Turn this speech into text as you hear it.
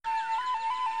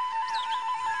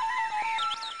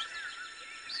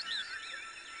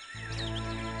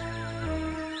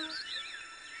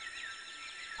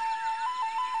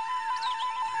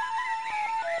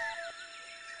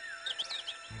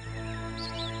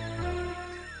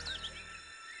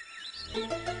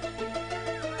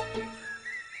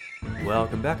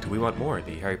Welcome back to We Want More,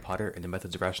 the Harry Potter and the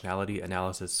Methods of Rationality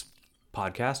analysis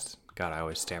podcast. God, I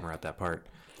always stammer at that part.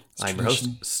 I'm your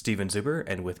host, Steven Zuber,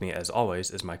 and with me, as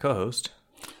always, is my co-host,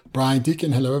 Brian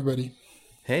Deacon. Hello, everybody.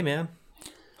 Hey, man.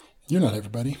 You're not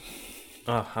everybody.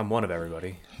 I'm one of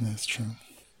everybody. That's true.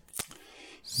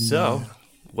 So,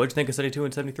 what'd you think of 72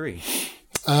 and 73?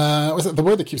 The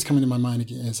word that keeps coming to my mind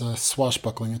again is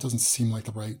swashbuckling. It doesn't seem like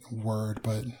the right word,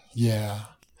 but yeah.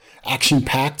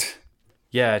 Action-packed.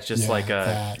 Yeah, it's just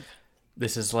that.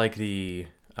 This is like the,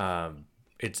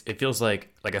 it feels like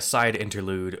a side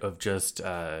interlude of just,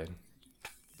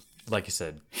 like you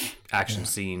said, action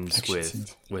scenes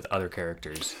with other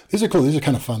characters. These are cool. These are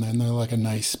kind of fun, and they're like a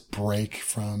nice break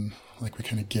from, like, we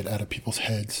kind of get out of people's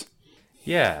heads.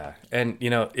 Yeah, and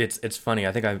it's funny.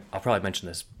 I think I'll probably mention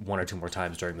this one or two more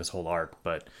times during this whole arc,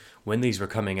 but when these were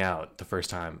coming out the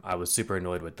first time, I was super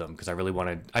annoyed with them because I really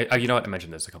wanted. I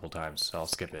mentioned this a couple times, so I'll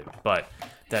skip it. But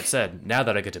that said, now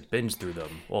that I get to binge through them,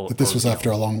 but this was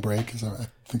after a long break. I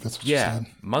think that's what you said.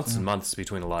 Months and months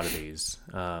between a lot of these.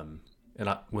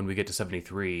 When we get to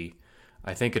 73,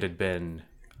 I think it had been.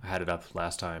 I had it up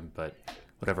last time, but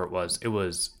whatever it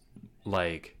was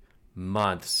like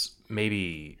months,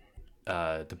 maybe.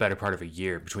 The better part of a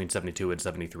year between 72 and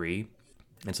 73,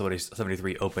 and so when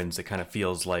 73 opens, it kind of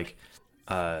feels like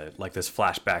this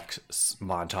flashback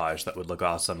montage that would look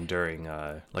awesome during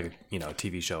a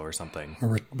TV show or something.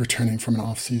 Or returning from an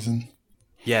off season.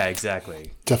 Yeah,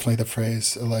 exactly. Definitely the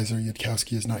phrase "Eliza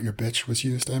Yudkowsky is not your bitch" was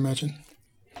used, I imagine.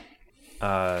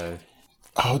 Did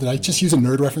I just use a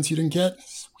nerd reference you didn't get?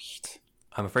 Sweet.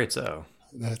 I'm afraid so.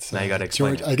 That's now you got to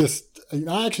explain George. it. I guess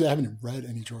I haven't read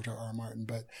any George R.R. Martin,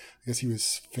 but I guess he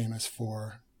was famous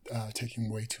for taking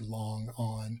way too long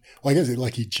on. Well, I guess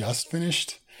he just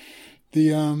finished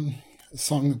the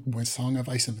Song of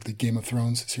Ice of the Game of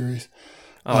Thrones series.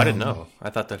 Oh, I didn't know. I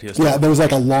thought that he was. Yeah, there was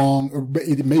like a long.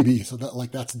 It may be so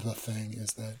that that's the thing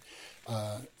is that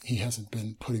he hasn't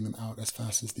been putting them out as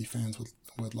fast as the fans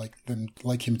would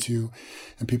like him to,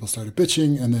 and people started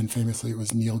bitching, and then famously it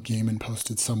was Neil Gaiman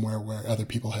posted somewhere where other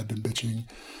people had been bitching,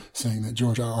 saying that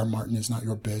George R.R. Martin is not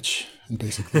your bitch, and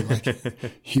basically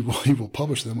he will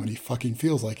publish them when he fucking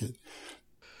feels like it.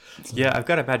 So, yeah, I've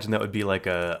got to imagine that would be like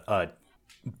a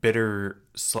bitter,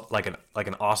 like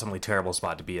an awesomely terrible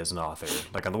spot to be as an author.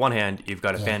 Like on the one hand, you've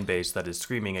got a fan base that is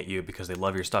screaming at you because they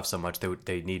love your stuff so much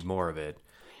they need more of it.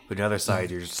 But on the other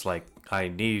side, you're just like, I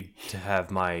need to have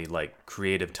my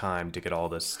creative time to get all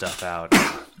this stuff out,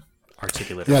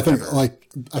 articulate. Yeah,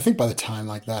 I think by the time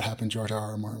that happened, George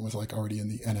R.R. Martin was already in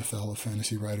the NFL of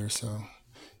fantasy writers, so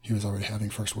he was already having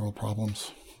first world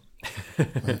problems.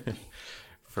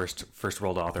 First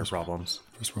world author problems.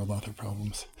 First world author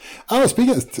problems. Oh,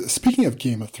 speaking of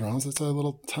Game of Thrones, it's a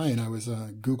little tie-in. I was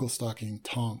Google stalking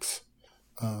Tonks,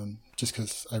 just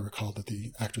because I recalled that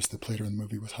the actress that played her in the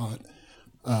movie was hot.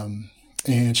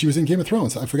 And she was in Game of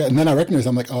Thrones. I forgot. And then I recognized,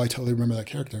 I'm like, oh, I totally remember that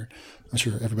character. I'm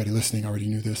sure everybody listening already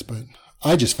knew this, but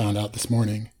I just found out this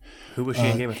morning. Who was she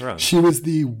in Game of Thrones? She was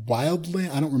the wildling.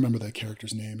 I don't remember the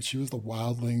character's name. She was the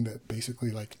wildling that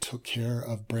basically took care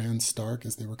of Bran Stark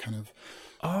as they were kind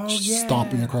of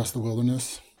stomping across the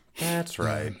wilderness. That's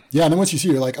right. Yeah. And then once you see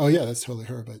her, you're like, oh yeah, that's totally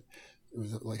her. But it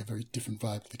was a very different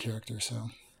vibe to the character. So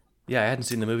yeah, I hadn't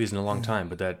seen the movies in a long time,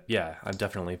 but I'm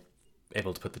definitely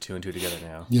able to put the two and two together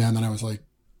now. Yeah, and then I was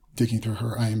digging through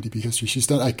her IMDb history. She's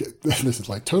done this is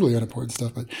totally unimportant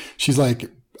stuff, but she's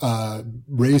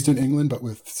raised in England but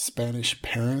with Spanish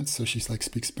parents, so she's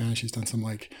speaks Spanish. She's done some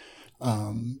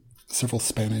several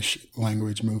Spanish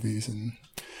language movies and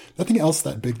nothing else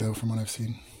that big though from what I've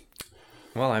seen.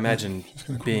 Well, I imagine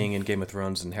being in Game of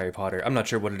Thrones and Harry Potter. I'm not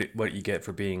sure what you get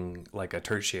for being a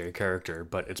tertiary character,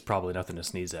 but it's probably nothing to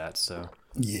sneeze at. So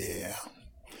yeah,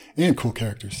 and cool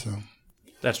characters. So.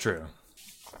 That's true.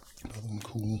 Both of them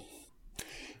cool.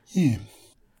 Yeah.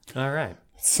 All right.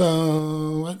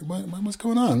 So what was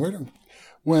going on?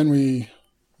 When we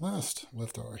last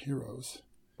left our heroes?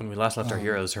 When we last left our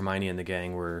heroes, Hermione and the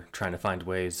gang were trying to find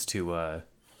ways to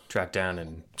track down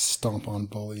and stomp on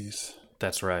bullies.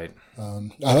 That's right. I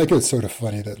like it's sort of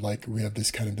funny that we have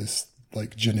this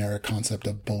generic concept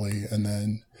of bully, and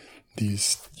then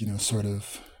these sort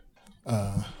of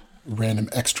random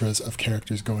extras of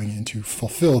characters going in to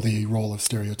fulfill the role of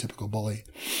stereotypical bully.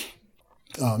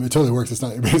 It totally works.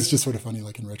 It's just sort of funny,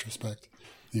 in retrospect.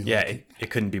 It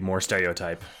couldn't be more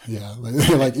stereotype. Yeah,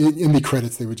 in the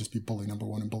credits, they would just be bully number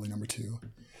 1 and bully number 2.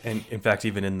 And in fact,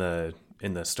 even in the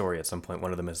story, at some point,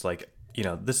 one of them is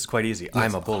this is quite easy. Yes,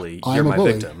 I'm a bully. You're my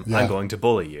victim. Yeah. I'm going to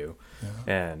bully you.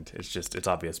 Yeah. And it's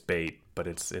obvious bait, but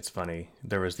it's funny.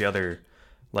 There was the other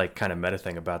like kind of meta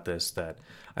thing about this that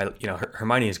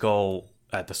Hermione's goal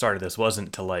at the start of this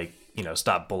wasn't to like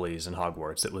stop bullies in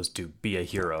Hogwarts. It was to be a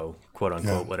hero, quote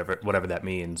unquote, whatever that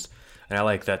means. And I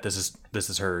like that this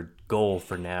is her goal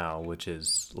for now, which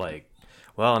is like,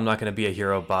 well, I'm not going to be a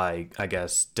hero by, I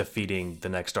guess, defeating the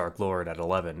next Dark Lord at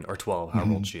 11 or 12, how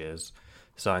old she is.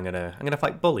 So I'm gonna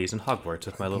fight bullies in Hogwarts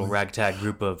with my little ragtag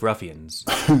group of ruffians.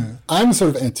 I'm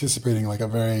sort of anticipating like a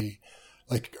very,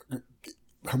 like,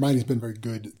 Hermione's been very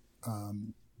good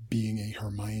being a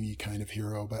Hermione kind of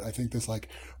hero, but I think this like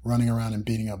running around and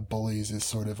beating up bullies is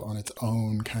sort of on its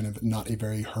own kind of not a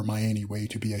very Hermione way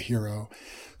to be a hero.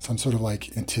 So I'm sort of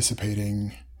like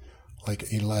anticipating like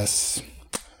a less,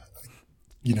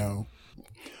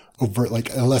 overt,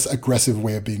 like a less aggressive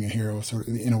way of being a hero, sort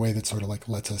of in a way that sort of like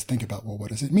lets us think about, well, what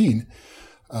does it mean?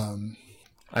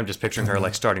 I'm just picturing her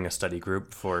like starting a study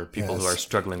group for people who are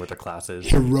struggling with their classes.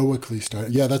 Heroically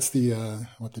start. Yeah, that's the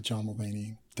what the John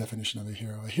Mulvaney definition of a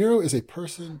hero. A hero is a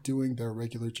person doing their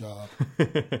regular job.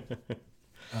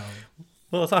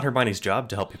 Well, it's not Hermione's job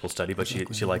to help people study, but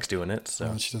she likes doing it. So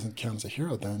well, she doesn't count as a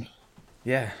hero then.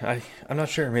 Yeah, I'm not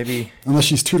sure. Maybe unless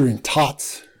she's tutoring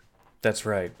tots. That's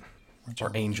right.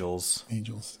 Or angels.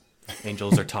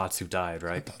 Angels are tots who died,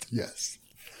 right? Yes.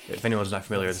 If anyone's not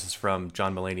familiar, this is from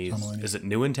John Mulaney's. Is it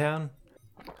New in Town?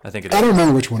 I think it is. I don't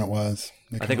remember which one it was.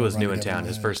 I think it was New in Town,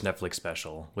 his first Netflix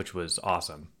special, which was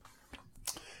awesome.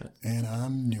 And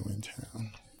I'm new in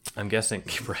town. I'm guessing,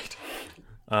 right.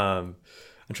 I'm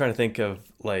trying to think of,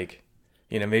 like,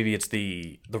 maybe it's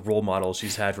the role model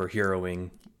she's had for heroing,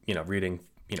 reading,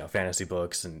 fantasy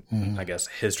books and I guess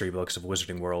history books of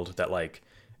Wizarding World that, like,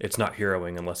 it's not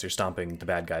heroing unless you're stomping the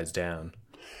bad guys down.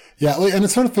 Yeah, and it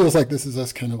sort of feels like this is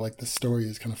us kind of like the story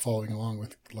is kind of following along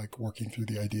with like working through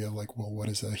the idea of like, well, what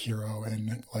is a hero?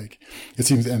 And like, it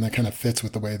seems, and that kind of fits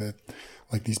with the way that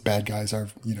like these bad guys are,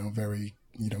 very,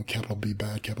 capital B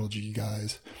bad, capital G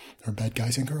guys, or bad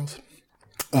guys and girls.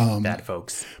 Bad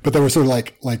folks. But they were sort of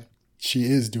like she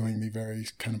is doing the very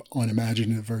kind of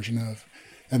unimaginative version of,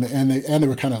 and they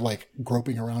were kind of like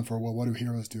groping around for, well, what do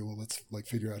heroes do? Well, let's like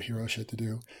figure out hero shit to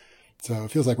do. So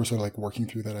it feels like we're sort of like working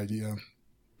through that idea.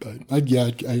 But I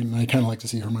kind of like to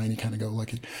see Hermione kind of go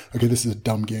like, okay, this is a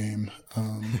dumb game.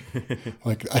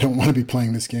 Like I don't want to be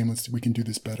playing this game. We can do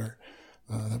this better.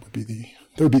 That would be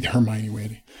the Hermione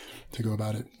way to go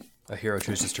about it. A hero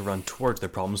chooses to run towards their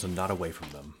problems and not away from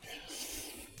them.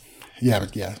 Yeah,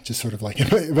 but just sort of like,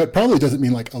 but probably doesn't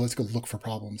mean like, oh, let's go look for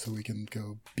problems so we can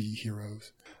go be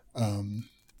heroes. No,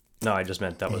 I just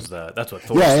meant that's what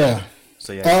Thor said. Yeah.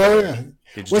 So yeah.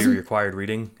 Did you do your required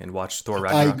reading and watch Thor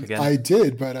Ragnarok again? I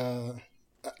did, but and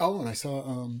I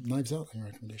saw Knives Out on your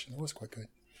recommendation. That was quite good.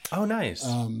 Oh, nice.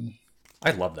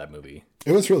 I love that movie.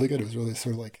 It was really good. It was really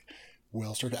sort of like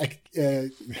well structured.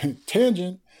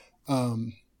 Tangent.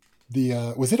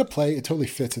 Was it a play? It totally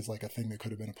fits as like a thing that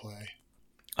could have been a play.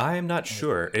 I'm not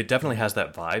sure. It definitely has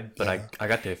that vibe, but I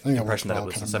got the impression that it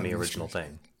was a semi-original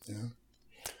thing. Yeah.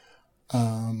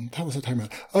 What was I talking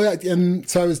about? Oh yeah, and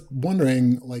so I was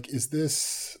wondering, like, is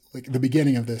this like the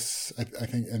beginning of this? I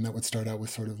think, and that would start out with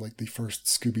sort of like the first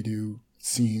Scooby-Doo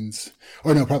scenes,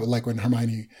 or no, probably like when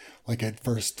Hermione, like at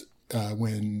first,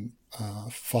 when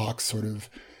Fox sort of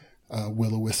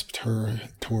will-o-wisped her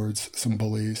towards some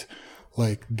bullies.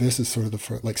 Like this is sort of the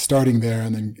first, like starting there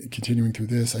and then continuing through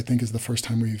this. I think is the first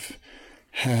time we've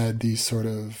had these sort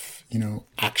of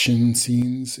action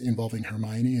scenes involving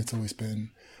Hermione. It's always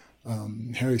been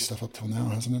Harry stuff up till now,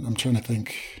 hasn't it? I'm trying to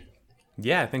think.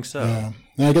 Yeah, I think so. Yeah,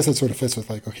 and I guess that sort of fits with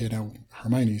like, okay, now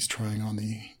Hermione's trying on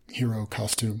the hero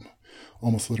costume,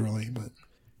 almost literally, but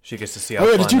she gets to see how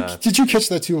fun. Did you catch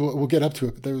that too? We'll get up to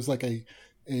it, but there was like a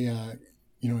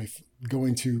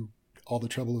going to all the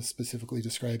trouble of specifically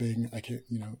describing,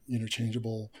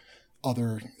 interchangeable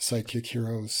other sidekick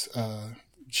heroes.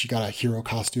 She got a hero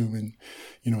costume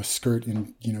and, a skirt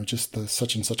and, just the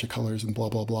such and such a colors and blah,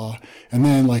 blah, blah. And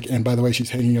then and by the way, she's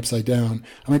hanging upside down.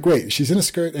 I'm like, wait, she's in a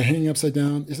skirt and hanging upside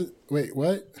down. Wait,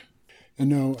 what? And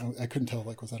no, I couldn't tell,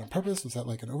 was that on purpose? Was that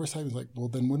like an oversight? It was like, well,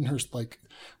 then wouldn't her,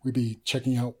 we'd be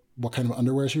checking out what kind of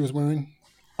underwear she was wearing?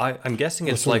 I'm guessing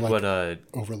it's like what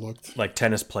overlooked, like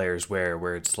tennis players wear,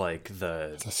 where it's like it's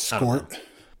a skirt.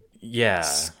 Yeah,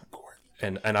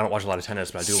 and I don't watch a lot of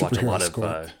tennis, but I do watch a lot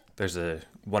of. There's a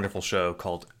wonderful show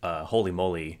called Holy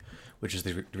Moly, which is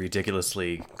the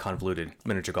ridiculously convoluted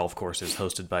miniature golf courses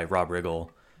hosted by Rob Riggle,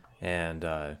 and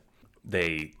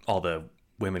all the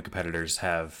women competitors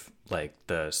have like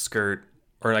the skirt,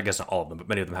 or I guess not all of them, but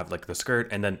many of them have like the skirt,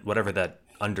 and then whatever that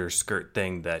underskirt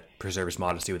thing that preserves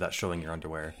modesty without showing your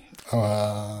underwear.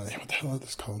 What the hell is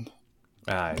this called?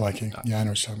 Blanking. Yeah, I know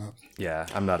what you're talking about. Yeah,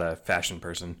 I'm not a fashion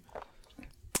person.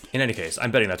 In any case,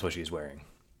 I'm betting that's what she's wearing.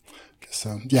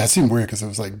 So yeah, it seemed weird because it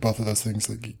was like both of those things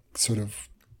that sort of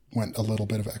went a little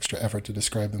bit of extra effort to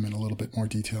describe them in a little bit more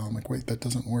detail. I'm like, wait, that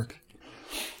doesn't work.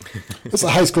 It's a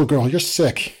high school girl. You're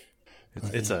sick.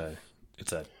 It's a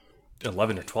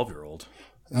 11 or 12-year-old.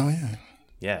 Oh yeah.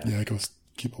 Yeah. Yeah. It goes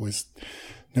keep always.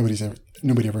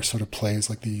 Nobody ever sort of plays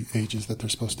like the ages that they're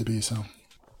supposed to be. So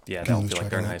yeah, they don't feel like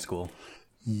they're in high school.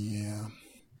 Yeah.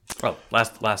 Oh,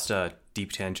 last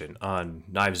deep tangent on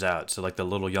Knives Out. So like the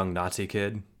little young Nazi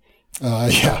kid.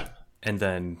 Yeah. And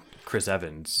then Chris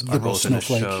Evans are Liberal both in the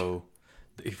snowflake. show.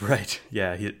 Right.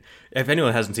 Yeah. If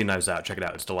anyone hasn't seen Knives Out, check it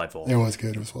out. It's delightful. It was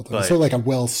good. It was well done. But, So like a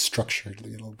well-structured,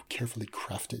 carefully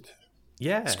crafted.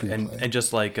 Yeah. Screenplay. And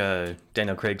just like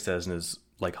Daniel Craig says in his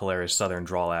like hilarious Southern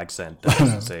drawl accent, that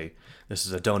doesn't say this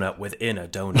is a donut within a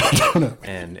donut.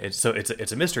 And it's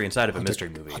a mystery inside of a mystery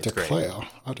movie. It's great.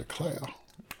 I declare.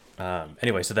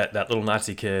 Anyway, so that little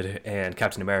Nazi kid and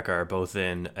Captain America are both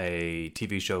in a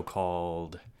TV show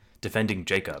called Defending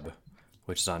Jacob,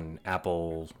 which is on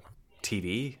Apple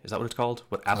TV. Is that what it's called?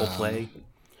 What, Apple Play?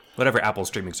 Whatever Apple's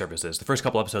streaming service is. The first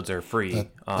couple episodes are free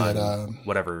on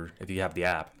whatever, if you have the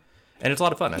app. And it's a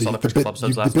lot of fun. I saw the first couple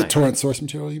episodes last night. The BitTorrent source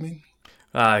material, you mean?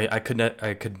 I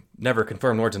could never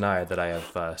confirm nor deny that I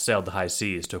have sailed the high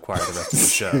seas to acquire the rest of the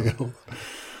show.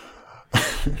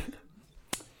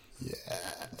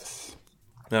 Yes.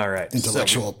 All right.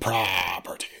 Intellectual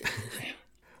property.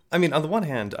 I mean, on the one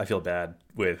hand, I feel bad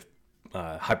with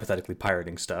hypothetically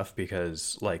pirating stuff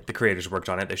because, like, the creators worked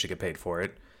on it; they should get paid for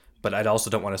it. But I also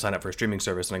don't want to sign up for a streaming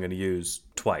service and I'm going to use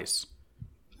twice.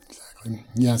 Exactly.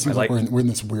 Yeah, it seems like we're in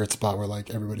this weird spot where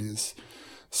like everybody has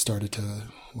started to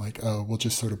like, oh, we'll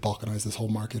just sort of balkanize this whole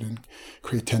market and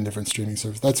create 10 different streaming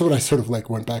services. That's what I sort of like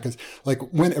went back as like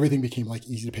when everything became like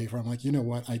easy to pay for. I'm like, you know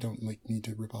what? I don't like need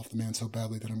to rip off the man so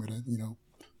badly that I'm going to,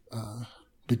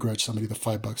 begrudge somebody the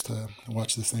 $5 to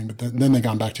watch this thing. But then they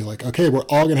gone back to like, okay, we're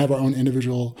all going to have our own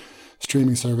individual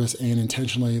streaming service and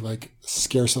intentionally like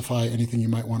scarcify anything you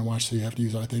might want to watch. So you have to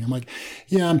use our thing. I'm like,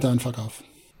 yeah, I'm done. Fuck off.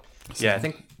 So, yeah, I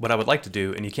think what I would like to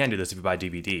do, and you can do this if you buy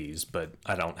DVDs, but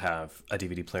I don't have a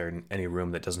DVD player in any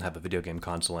room that doesn't have a video game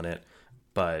console in it.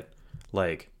 But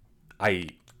like, I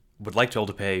would like to be able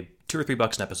to pay $2 or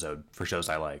 $3 an episode for shows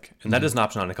I like, and that is an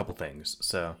option on a couple things.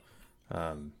 So,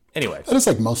 anyway, that is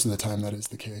like most of the time that is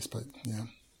the case, but yeah.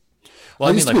 Well,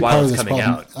 I mean, like while it's coming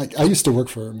out, I used to work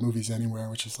for Movies Anywhere,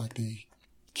 which is like the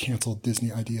canceled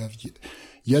Disney idea of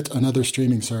yet another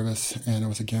streaming service, and it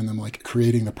was again them like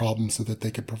creating the problem so that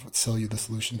they could sell you the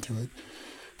solution to it.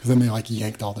 Because then they like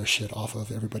yanked all their shit off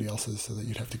of everybody else's, so that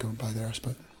you'd have to go and buy theirs.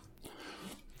 But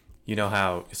you know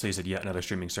how? So you said yet another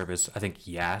streaming service. I think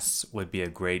Yas would be a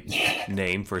great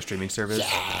name for a streaming service.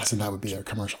 Yes, and that would be their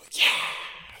commercial.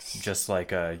 Yes, just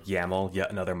like a YAML,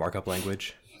 yet another markup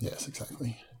language. Yes,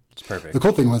 exactly. It's perfect. The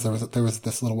cool thing was there was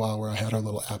this little while where I had our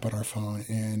little app on our phone,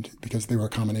 and because they were a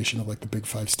combination of like the big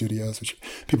 5 studios, which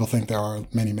people think there are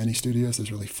many studios.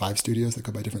 There's really 5 studios that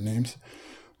go by different names,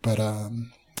 but I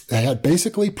had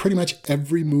basically pretty much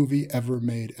every movie ever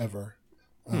made ever.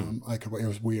 It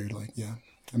was weird, like yeah.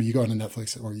 I mean, you go on to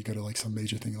Netflix or you go to like some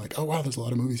major thing, like oh wow, there's a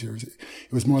lot of movies here.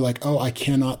 It was more like oh, I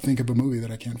cannot think of a movie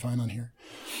that I can't find on here,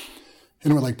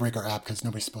 and it would like break our app because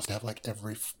nobody's supposed to have like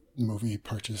every movie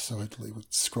purchase, so it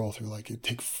would scroll through like it'd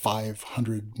take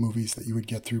 500 movies that you would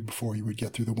get through before you would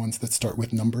get through the ones that start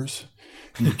with numbers,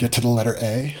 and you'd get to the letter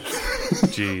A.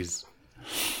 Jeez,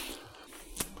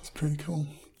 it's pretty cool.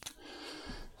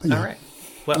 Yeah. All right.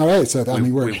 Well, all right. So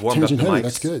we're warmed up tangent the heavy. mics.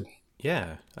 That's good.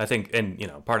 Yeah, I think, and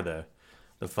part of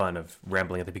the fun of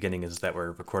rambling at the beginning is that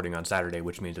we're recording on Saturday,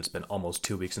 which means it's been almost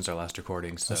 2 weeks since our last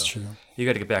recording. So that's true. You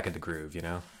got to get back in the groove,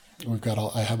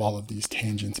 I have all of these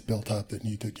tangents built up that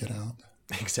need to get out.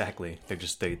 Exactly. They're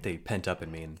just they pent up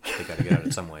in me, and they got to get out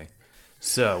in some way.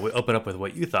 So we open up with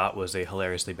what you thought was a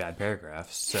hilariously bad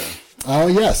paragraph. So. Oh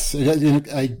yes,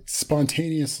 I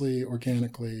spontaneously,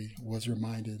 organically was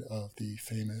reminded of the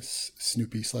famous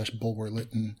Snoopy / Bulwer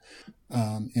Lytton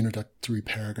introductory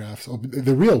paragraph. So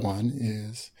the real one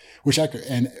is,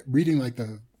 and reading like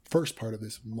the first part of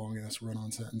this long ass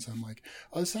run-on sentence, I'm like,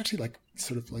 oh, it's actually like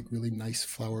sort of like really nice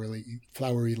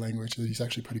flowery language that he's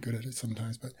actually pretty good at it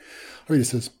sometimes. But I read it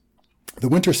says, the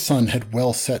winter sun had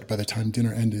well set by the time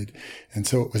dinner ended, and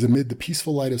so it was amid the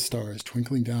peaceful light of stars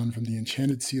twinkling down from the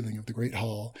enchanted ceiling of the great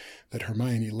hall that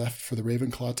Hermione left for the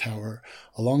Ravenclaw Tower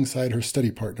alongside her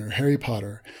study partner, Harry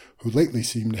Potter, who lately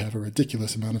seemed to have a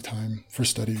ridiculous amount of time for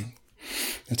studying.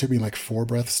 It took me like 4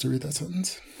 breaths to read that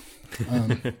sentence.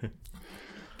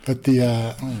 But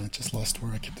I just lost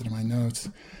where I kept it in my notes.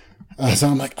 So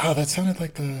I'm like, oh, that sounded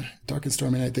like the Dark and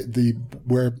Stormy Night,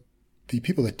 where the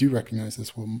people that do recognize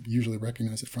this will usually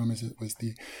recognize it from is it was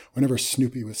whenever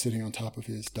Snoopy was sitting on top of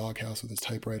his doghouse with his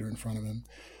typewriter in front of him,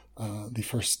 the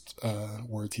first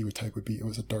words he would type would be, "It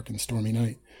was a dark and stormy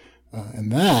night."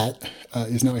 And that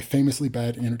is now a famously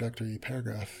bad introductory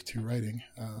paragraph to writing.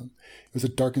 It was a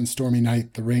dark and stormy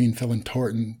night. The rain fell in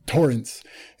torrents,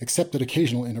 except at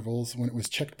occasional intervals when it was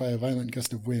checked by a violent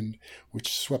gust of wind,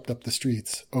 which swept up the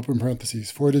streets. Open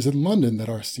parentheses. For it is in London that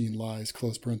our scene lies,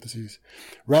 close parentheses,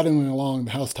 rattling along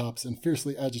the housetops and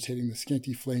fiercely agitating the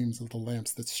scanty flames of the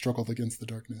lamps that struggled against the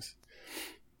darkness.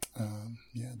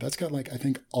 That's got I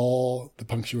think all the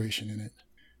punctuation in it.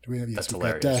 Do we have? Yes, we've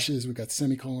got dashes, we've got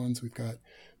semicolons, we've got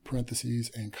parentheses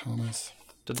and commas.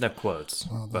 Doesn't have quotes,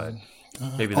 but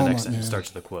maybe the next sentence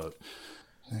starts with a quote.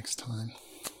 Next time.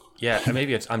 Yeah, and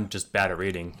maybe I'm just bad at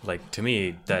reading. To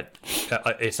me, that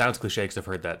it sounds cliche because I've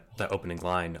heard that opening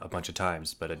line a bunch of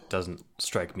times, but it doesn't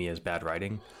strike me as bad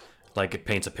writing. It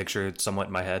paints a picture somewhat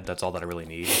in my head. That's all that I really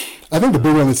need. I think the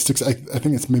big one that sticks. I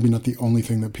think it's maybe not the only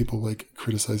thing that people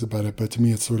criticize about it, but to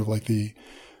me, it's sort of the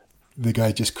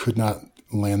guy just could not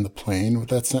land the plane with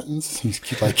that sentence. He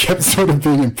kept sort of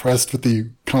being impressed with the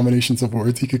combinations of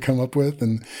words he could come up with,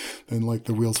 and then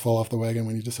the wheels fall off the wagon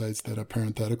when he decides that a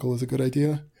parenthetical is a good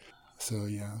idea. So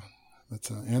yeah,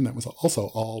 and that was also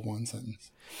all one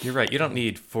sentence. You're right. You don't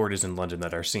need "For it is in London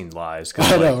that our scene lies."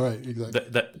 I know, right?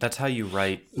 Exactly. That's how you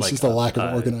write. It's just a lack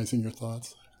of organizing your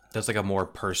thoughts. That's a more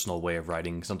personal way of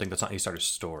writing something that's not how you start a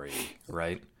story,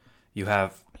 right? You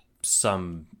have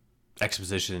some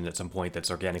exposition at some point that's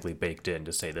organically baked in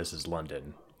to say this is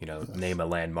London, name a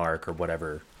landmark or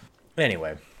whatever.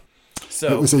 Anyway, so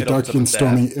it was a dark and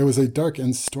stormy. It was a dark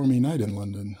and stormy night in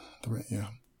London.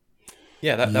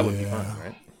 Yeah, that would be fun,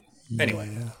 right? Anyway,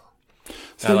 yeah.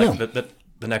 So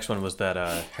the next one was that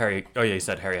Harry. Oh yeah, he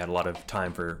said Harry had a lot of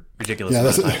time for ridiculous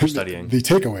amount of time for studying. The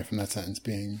takeaway from that sentence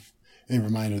being a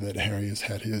reminder that Harry has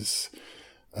had his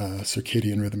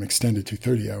circadian rhythm extended to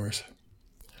 30 hours.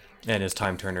 And his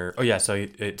time turner. Oh yeah, so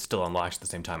it still unlocks at the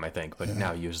same time, I think, but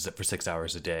now he uses it for 6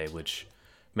 hours a day, which,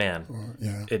 man,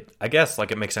 I guess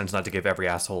it makes sense not to give every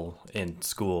asshole in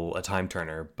school a time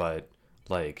turner, but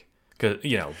cause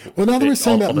well, now that we're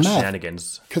saying all about the math,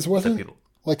 shenanigans, because wasn't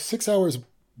 6 hours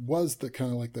was the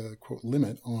kind of the quote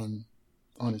limit on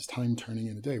his time turning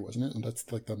in a day, wasn't it? And that's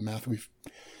the math we've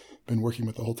been working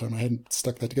with the whole time. I hadn't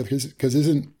stuck that together because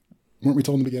weren't we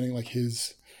told in the beginning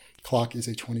his clock is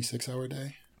a 26-hour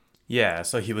day? Yeah,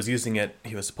 so he was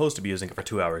supposed to be using it for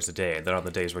 2 hours a day, and then on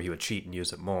the days where he would cheat and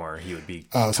use it more, he would be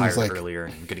tired earlier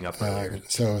and getting up earlier.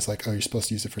 So it's you're supposed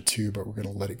to use it for 2, but we're going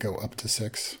to let it go up to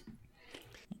 6.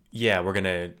 Yeah, we're going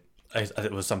to,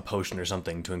 it was some potion or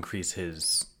something to increase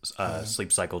his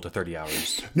sleep cycle to 30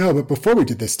 hours. No, but before we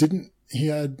did this, didn't he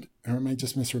or am I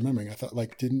just misremembering? I thought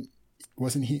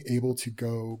wasn't he able to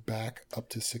go back up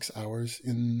to 6 hours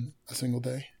in a single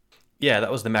day? Yeah,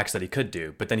 that was the max that he could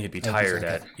do, but then he'd be tired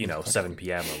at 7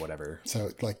 p.m. or whatever.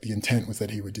 So the intent was that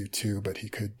he would do 2, but he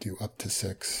could do up to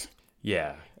 6.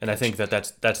 Yeah, and I think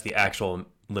that's the actual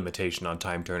limitation on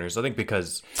time turners. I think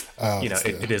because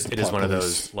it is one of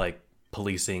those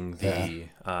policing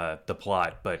the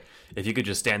plot. But if you could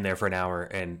just stand there for an hour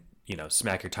and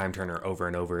smack your time turner over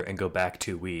and over and go back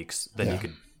 2 weeks, then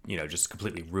you could just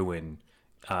completely ruin.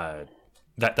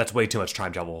 That's way too much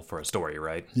time travel for a story,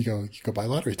 right? You go buy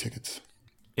lottery tickets.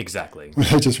 Exactly.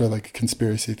 I just read a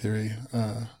conspiracy theory.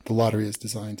 The lottery is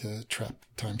designed to trap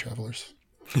time travelers.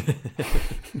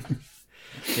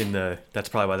 That's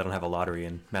probably why they don't have a lottery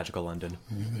in magical London.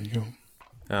 Yeah, there you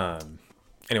go.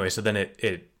 Anyway, so then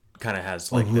it kind of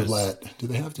has roulette.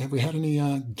 Have we had any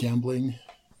gambling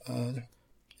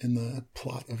in the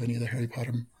plot of any of the Harry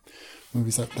Potter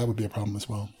movies? That would be a problem as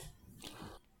well.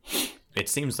 It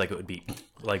seems like it would be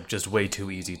just way too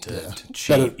easy to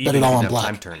cheat. Bet it all on black.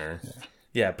 Time turner.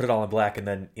 Yeah, put it all in black and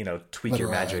then tweak your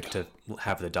magic to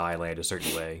have the die land a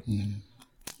certain way. Mm.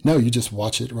 No, you just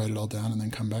watch it, write it all down, and then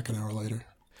come back an hour later.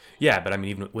 Yeah, but I mean,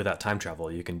 even without time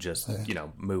travel, you can just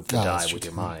move the die with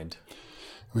your mind.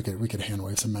 We could hand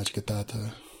wave some magic at that.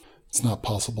 It's not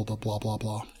possible to blah blah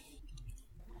blah.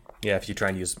 Yeah, if you try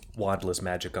and use wandless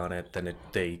magic on it, then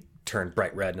they turn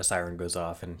bright red and a siren goes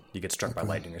off and you get struck by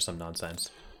lightning or some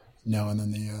nonsense. No, and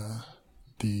then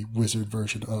the wizard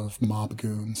version of mob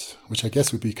goons, which I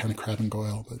guess would be kind of Crab and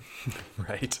Goyle, but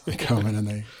right. They come in and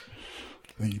they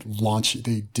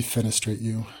defenestrate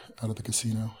you out of the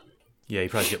casino. Yeah, you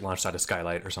probably get launched out of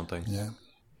skylight or something. Yeah.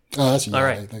 Oh, that's all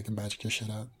right. They can magic your shit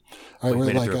out. All right, we're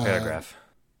made it through a paragraph.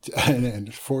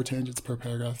 And 4 tangents per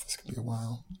paragraph. This could be a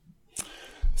while.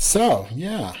 So,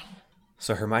 yeah.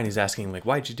 So Hermione's asking,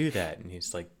 why'd you do that? And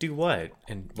he's like, do what?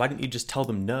 And why didn't you just tell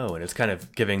them no? And it's kind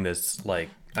of giving this,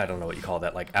 I don't know what you call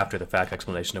that, like after the fact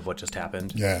explanation of what just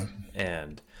happened. Yeah.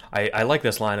 And I like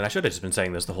this line, and I should have just been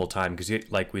saying this the whole time because,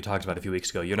 like we talked about a few weeks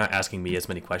ago, you're not asking me as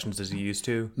many questions as you used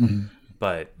to. Mm-hmm.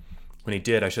 But when he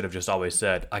did, I should have just always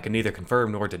said, I can neither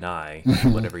confirm nor deny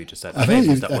whatever you just said. I think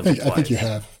you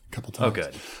have a couple times. Oh,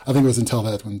 good. I think it was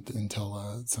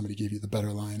until somebody gave you the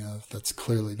better line of that's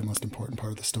clearly the most important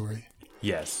part of the story.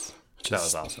 Yes, that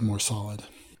was awesome. More solid.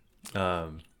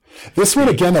 This one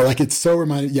again, though, like it's so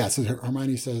reminded. Yeah, so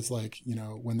Hermione says, like, you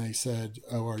know, when they said,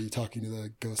 "Oh, are you talking to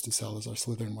the ghost of Salazar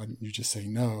Slytherin? Why didn't you just say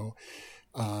no?"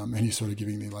 And he's sort of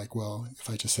giving me like, well, if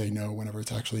I just say no whenever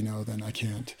it's actually no, then I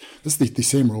can't. This is the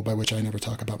same rule by which I never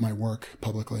talk about my work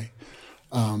publicly.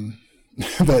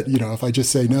 But, you know, if I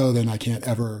just say no, then I can't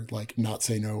ever like not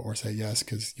say no or say yes,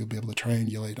 because you'll be able to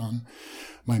triangulate on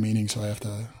my meaning. So I have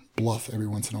to bluff every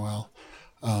once in a while.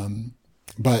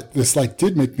 But this like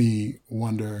did make me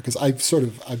wonder, because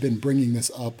I've been bringing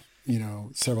this up, you know,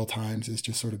 several times. It's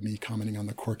just sort of me commenting on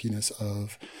the quirkiness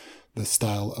of the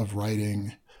style of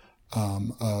writing,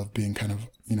 of being kind of,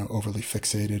 you know, overly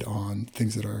fixated on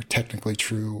things that are technically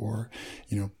true, or,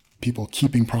 you know, people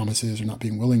keeping promises or not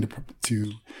being willing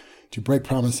to break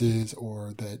promises,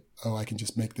 or that, oh, I can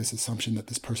just make this assumption that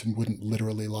this person wouldn't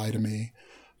literally lie to me.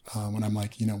 When I'm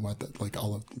like, you know what, that like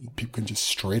all of people can just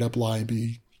straight up lie and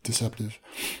be deceptive.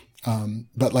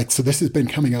 But like, so this has been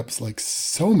coming up like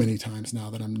so many times now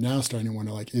that I'm now starting to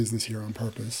wonder, like, is this here on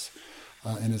purpose?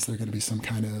 And is there going to be some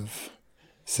kind of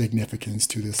significance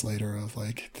to this later of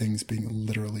like things being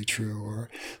literally true? Or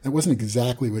that wasn't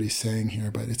exactly what he's saying here,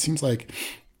 but it seems like,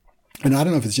 and I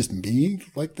don't know if it's just me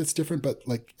like that's different, but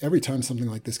like every time something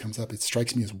like this comes up, it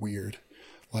strikes me as weird.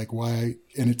 Like why,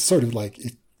 and it's sort of like,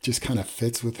 it just kind of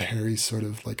fits with Harry's sort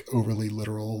of like overly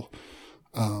literal,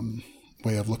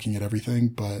 way of looking at everything,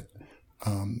 but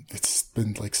it's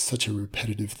been like such a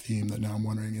repetitive theme that now I'm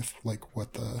wondering if like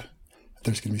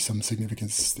there's going to be some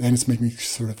significance. And it's making me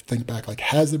sort of think back, like,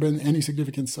 has there been any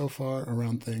significance so far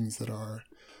around things that are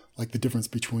like the difference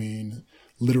between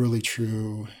literally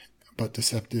true but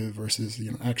deceptive versus,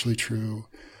 you know, actually true,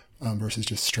 versus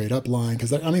just straight up lying?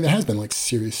 Because I mean, there has been like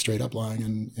serious straight up lying,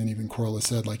 and even Quirrell has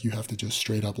said like you have to just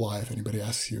straight up lie if anybody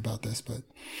asks you about this. But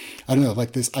I don't know,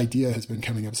 like this idea has been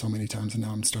coming up so many times, and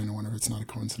now I'm starting to wonder if it's not a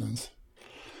coincidence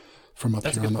from up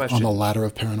here on the ladder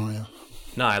of paranoia.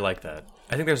 No, I like that.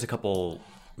 I think there's a couple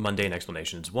mundane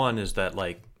explanations. One is that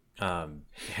like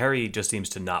Harry just seems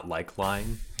to not like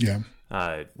lying. Yeah.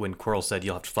 When Quirrell said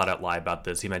you'll have to flat out lie about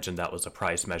this, he mentioned that was a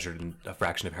price measured in a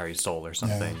fraction of Harry's soul or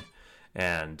something.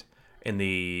 Yeah. And in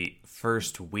the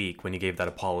first week, when he gave that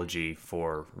apology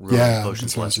for ruining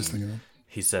potions lesson,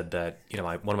 he said that, you know,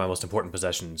 one of my most important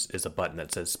possessions is a button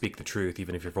that says "Speak the truth,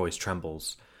 even if your voice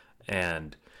trembles."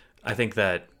 And I think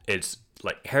that it's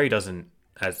like Harry doesn't,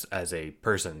 as a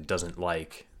person, doesn't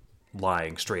like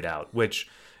lying straight out. Which,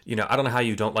 you know, I don't know how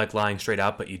you don't like lying straight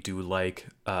out, but you do like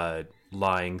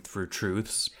lying through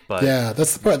truths. But yeah,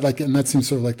 that's the part. Like, and that seems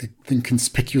sort of like the thing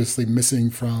conspicuously missing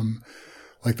from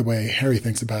like the way Harry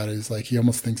thinks about it, is like he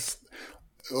almost thinks,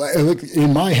 like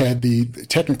in my head, the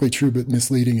technically true but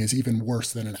misleading is even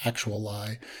worse than an actual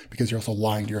lie, because you're also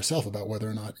lying to yourself about whether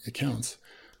or not it counts.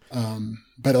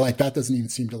 But like that doesn't even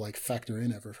seem to like factor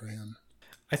in ever for him.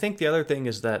 I think the other thing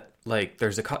is that like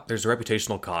there's a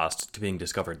reputational cost to being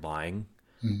discovered lying.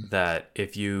 That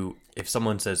if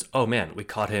someone says, "Oh man, we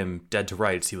caught him dead to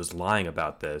rights, he was lying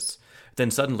about this,"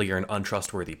 then suddenly you're an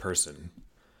untrustworthy person.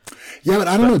 Yeah, but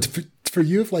I don't know. For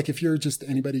you, if you're just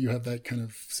anybody you have that kind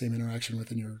of same interaction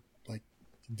with, and you're like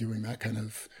doing that kind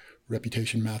of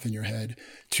reputation math in your head,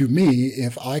 to me,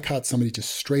 if I caught somebody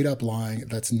just straight up lying,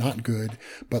 that's not good.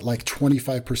 But like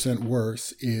 25%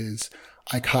 worse is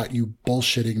I caught you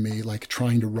bullshitting me, like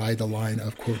trying to ride the line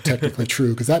of quote technically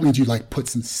true, because that means you like put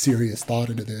some serious thought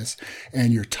into this,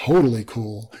 and you're totally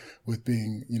cool with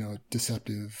being, you know,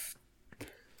 deceptive.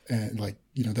 And like,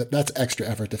 you know, that's extra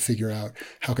effort to figure out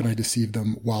how can I deceive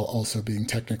them while also being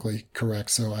technically correct,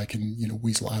 so I can, you know,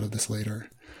 weasel out of this later.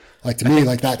 Like to me,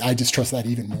 like that, I just trust that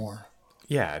even more.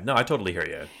 Yeah, no, I totally hear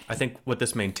you. I think what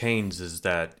this maintains is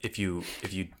that if you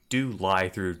do lie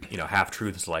through, you know, half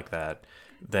truths like that,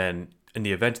 then in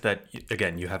the event that,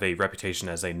 again, you have a reputation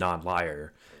as a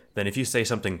non-liar, then if you say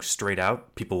something straight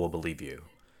out, people will believe you.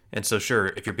 And so sure,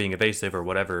 if you're being evasive or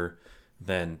whatever,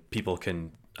 then people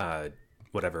can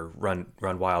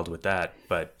run wild with that.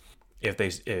 But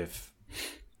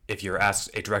if you're asked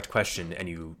a direct question and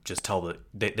you just tell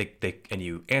and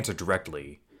you answer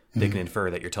directly, they can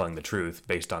infer that you're telling the truth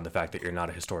based on the fact that you're not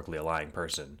a historically lying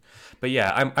person. But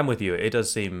yeah, I'm with you. It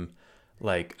does seem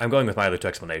like I'm going with my other two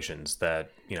explanations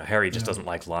that Harry just doesn't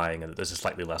like lying and that this is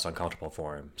slightly less uncomfortable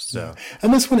for him. So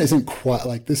and this one isn't quite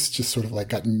like this. Just sort of like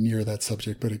got near that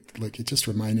subject, but it just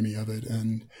reminded me of it.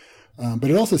 And but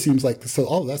it also seems like so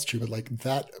all of that's true, but like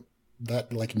that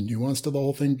like nuance to the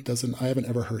whole thing doesn't. I haven't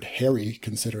ever heard Harry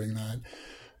considering that.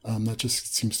 That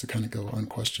just seems to kind of go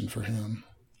unquestioned for him.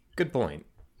 good point.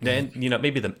 And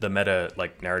maybe the meta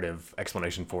like narrative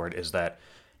explanation for it is that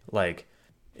like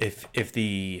if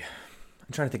the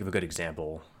I'm trying to think of a good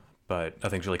example, but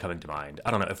nothing's really coming to mind.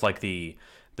 I don't know if like the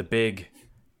big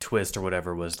twist or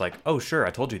whatever was like, oh sure, I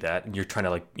told you that, and you're trying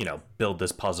to like build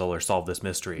this puzzle or solve this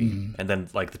mystery, and then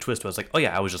like the twist was like, oh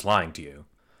yeah, I was just lying to you.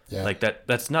 Yeah. Like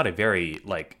that's not a very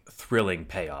like thrilling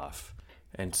payoff,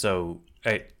 and so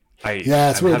I'm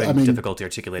having difficulty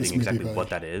articulating exactly what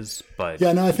that is, but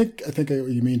yeah, no, I think I get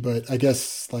what you mean, but I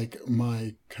guess like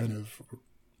my kind of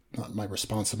not my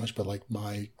response so much, but like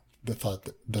the thought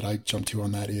that I jump to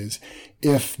on that is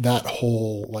if that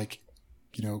whole like,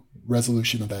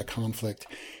 resolution of that conflict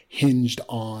hinged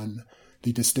on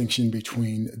the distinction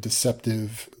between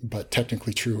deceptive but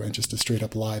technically true and just a straight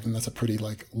up lie, then that's a pretty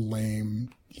like lame,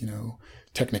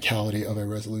 technicality of a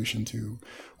resolution to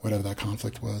whatever that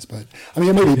conflict was. But I mean,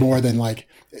 it may be more than like,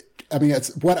 I mean,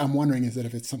 it's what I'm wondering is that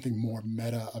if it's something more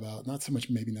meta about, not so much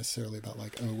maybe necessarily about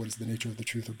like, oh, what is the nature of the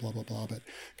truth or blah, blah, blah, but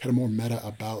kind of more meta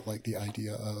about like the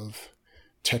idea of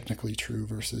technically true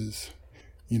versus,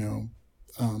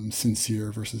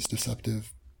 sincere versus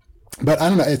deceptive. But I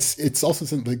don't know. It's also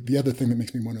something like the other thing that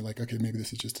makes me wonder like, okay, maybe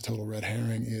this is just a total red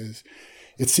herring is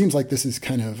it seems like this is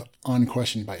kind of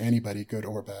unquestioned by anybody, good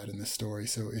or bad in this story.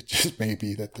 So it just may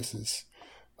be that this is,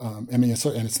 and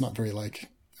it's not very like,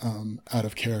 out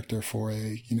of character for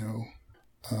a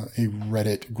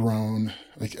Reddit grown,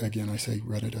 like, again, I say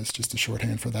Reddit as just a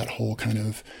shorthand for that whole kind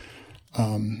of,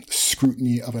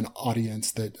 scrutiny of an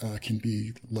audience that, can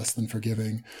be less than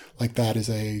forgiving. Like that is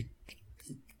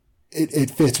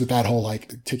it fits with that whole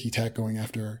like ticky tack going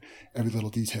after every little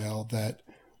detail that,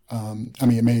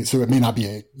 it may not be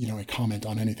a comment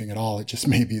on anything at all. It just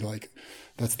may be like,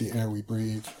 that's the air we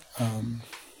breathe.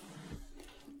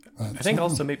 I think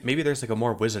also maybe there's like a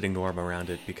more wizarding norm around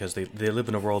it because they live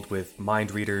in a world with mind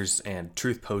readers and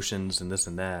truth potions and this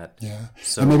and that. Yeah.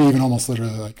 So and maybe even almost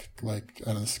literally like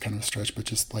I know this is kind of a stretch, but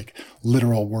just like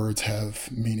literal words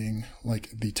have meaning,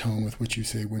 like the tone with which you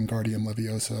say Wingardium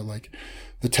Leviosa, like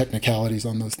the technicalities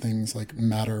on those things like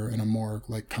matter in a more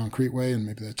like concrete way. And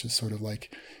maybe that just sort of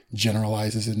like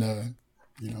generalizes into,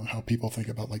 how people think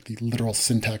about like the literal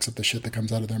syntax of the shit that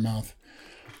comes out of their mouth.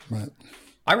 But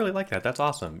I really like that. That's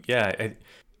awesome. Yeah.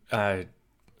 I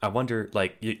wonder,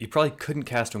 like, you probably couldn't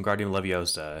cast Wingardium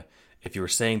Leviosa if you were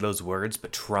saying those words,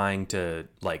 but trying to,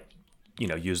 like,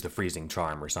 use the freezing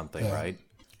charm or something, right?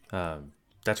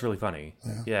 That's really funny.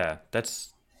 Yeah.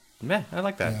 I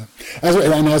like that. Yeah.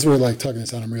 As we're, like, talking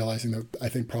this out, I'm realizing that I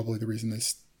think probably the reason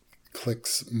this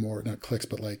clicks more, not clicks,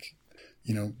 but, like,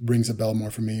 rings a bell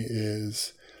more for me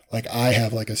is... Like I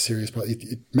have like a serious problem.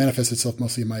 It manifests itself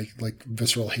mostly in my like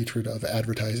visceral hatred of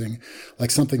advertising,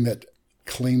 like something that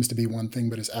claims to be one thing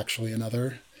but is actually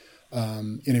another,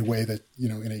 in a way that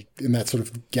in that sort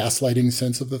of gaslighting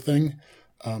sense of the thing,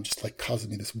 just like causes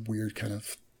me this weird kind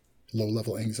of low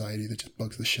level anxiety that just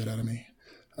bugs the shit out of me.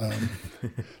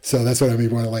 So that's what I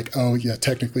mean when I'm like, oh yeah,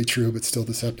 technically true but still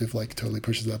deceptive. Like totally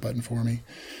pushes that button for me.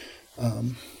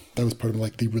 That was part of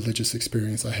like the religious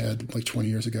experience I had like 20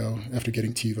 years ago after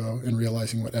getting TiVo and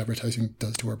realizing what advertising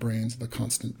does to our brains, the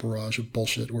constant barrage of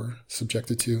bullshit we're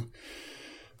subjected to.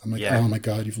 I'm like, oh my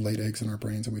God, you've laid eggs in our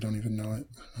brains and we don't even know it.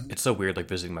 It's so weird like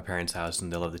visiting my parents' house and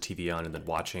they'll have the TV on and then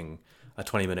watching a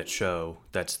 20-minute show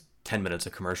that's 10 minutes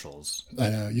of commercials. I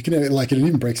know. You can like, it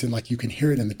even breaks in, like you can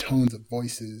hear it in the tones of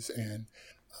voices. And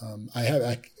I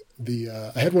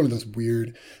had one of those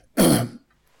weird...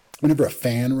 Whenever a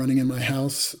fan running in my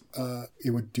house, it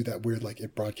would do that weird, like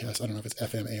it broadcasts, I don't know if it's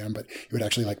FM, AM, but it would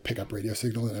actually like pick up radio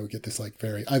signal and I would get this like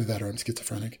either that or I'm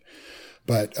schizophrenic.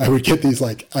 But I would get these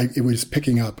like, it was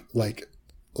picking up like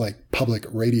public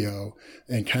radio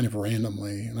and kind of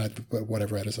randomly. And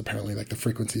whatever it is, apparently like the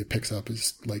frequency it picks up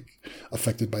is like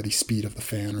affected by the speed of the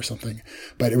fan or something.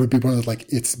 But it would be one of the, like,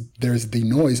 there's the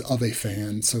noise of a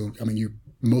fan. So, I mean, you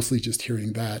mostly just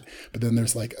hearing that, but then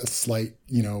there's like a slight,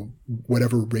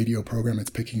 whatever radio program it's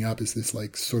picking up is this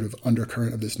like sort of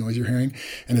undercurrent of this noise you're hearing.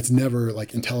 And it's never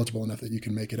like intelligible enough that you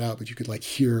can make it out, but you could like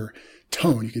hear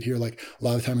tone. You could hear like a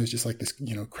lot of the time it was just like this,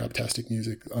 craptastic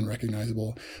music,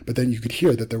 unrecognizable. But then you could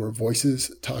hear that there were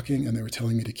voices talking and they were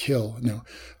telling me to kill. No,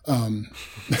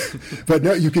 but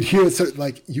no, you could hear it. So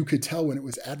like you could tell when it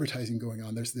was advertising going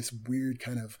on. There's this weird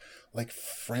kind of like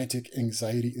frantic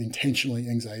anxiety, intentionally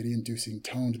anxiety-inducing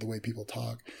tone to the way people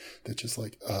talk that just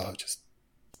like just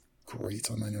grates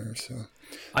on my nerves. So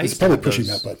it's probably pushing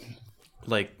that button.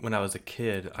 Like when I was a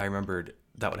kid, I remembered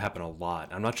that would happen a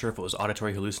lot. I'm not sure if it was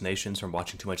auditory hallucinations from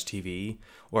watching too much TV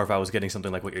or if I was getting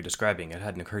something like what you're describing. It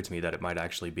hadn't occurred to me that it might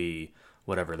actually be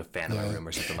whatever, the fan in my room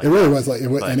or something like that. It really was like,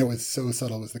 and it was so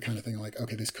subtle. It was the kind of thing like,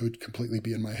 okay, this could completely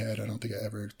be in my head. I don't think I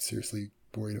ever seriously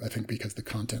worried. I think because the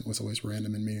content was always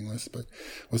random and meaningless, but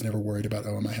was never worried about,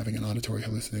 am I having an auditory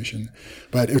hallucination?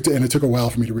 But it took a while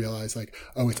for me to realize like,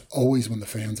 it's always when the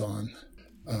fan's on.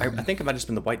 I think it might have just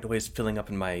been the white noise filling up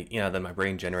in my, then my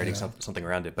brain generating something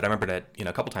around it. But I remember that,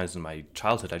 a couple times in my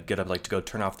childhood, I'd get up like to go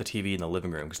turn off the TV in the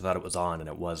living room because I thought it was on and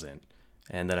it wasn't.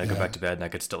 And then I'd go back to bed and I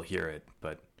could still hear it.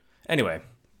 But anyway,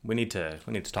 we need to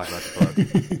talk about the book.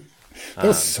 That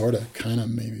was sort of, kind of,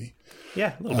 maybe.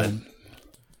 Yeah, a little bit.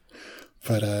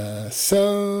 But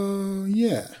so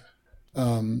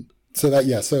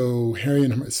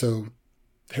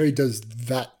Harry does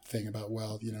that thing about,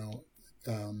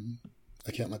 I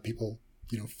can't let people,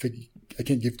 I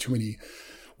can't give too many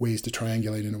ways to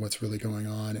triangulate into what's really going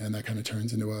on. And that kind of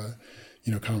turns into a,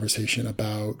 conversation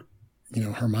about,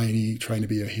 Hermione trying to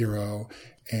be a hero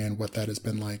and what that has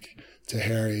been like to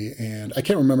Harry. And I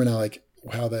can't remember now, like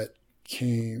how that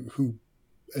came, who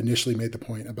initially made the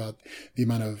point about the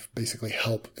amount of basically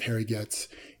help Harry gets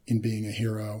in being a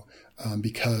hero,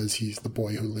 because he's the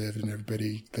boy who lived and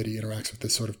everybody that he interacts with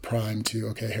is sort of primed to,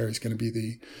 okay, Harry's going to be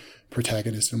the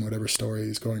protagonist in whatever story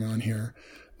is going on here.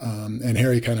 And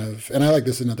Harry and I like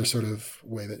this another sort of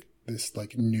way that this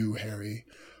like new Harry,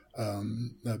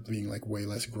 being like way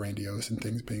less grandiose and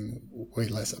things being way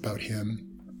less about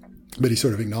him. But he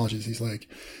sort of acknowledges, he's like,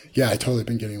 yeah, I totally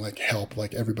been getting like help.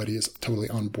 Like everybody is totally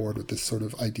on board with this sort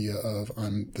of idea of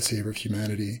I'm the savior of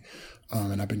humanity.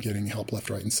 And I've been getting help left,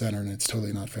 right, and center, and it's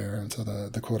totally not fair. And so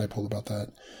the quote I pulled about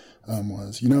that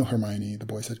was, Hermione, the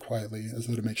boy said quietly, as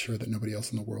though to make sure that nobody else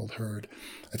in the world heard.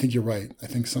 I think you're right. I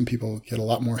think some people get a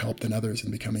lot more help than others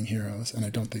in becoming heroes, and I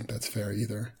don't think that's fair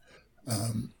either.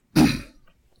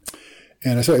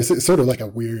 And it's sort of like a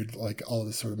weird, like all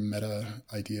this sort of meta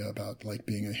idea about like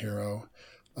being a hero.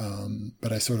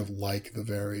 But I sort of like the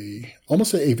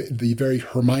very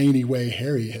Hermione way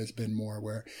Harry has been more,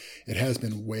 where it has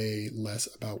been way less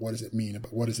about what does it mean,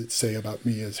 about what does it say about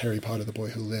me as Harry Potter, the boy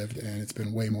who lived. And it's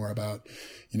been way more about,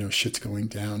 shit's going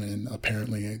down and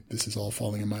apparently this is all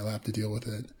falling in my lap to deal with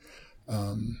it.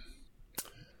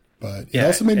 But it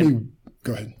also made me,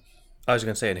 go ahead. I was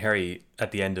going to say, and Harry,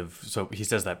 at the end of, so he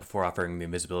says that before offering the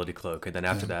invisibility cloak, and then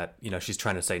after that, she's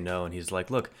trying to say no, and he's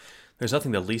like, look, there's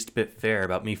nothing the least bit fair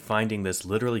about me finding this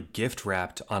literally gift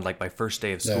wrapped on like my first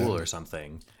day of school or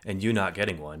something, and you not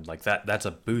getting one. Like that's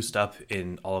a boost up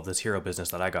in all of this hero business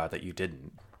that I got that you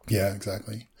didn't. Yeah,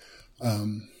 exactly.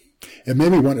 It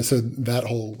made me wonder, so that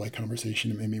whole like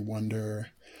conversation, it made me wonder,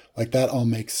 like that all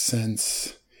makes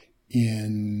sense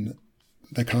in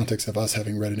the context of us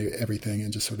having read everything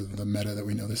and just sort of the meta that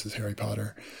we know this is Harry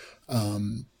Potter.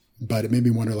 But it made me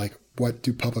wonder, like, what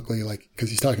do publicly, like, because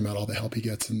he's talking about all the help he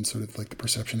gets and sort of like the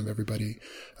perception of everybody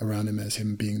around him as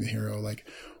him being the hero. Like,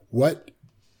 what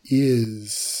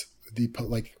is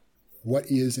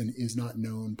and is not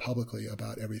known publicly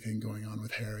about everything going on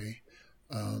with Harry?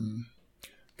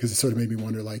 Because it sort of made me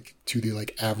wonder, like, to the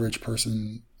like average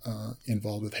person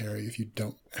involved with Harry, if you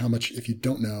don't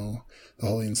know the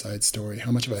whole inside story,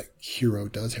 how much of a hero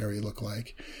does Harry look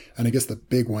like? And I guess the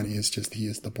big one is just he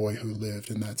is the boy who lived,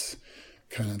 and that's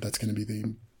going to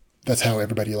be that's how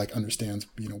everybody like understands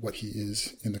what he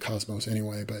is in the cosmos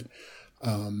anyway.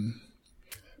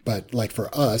 But like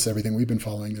for us, everything we've been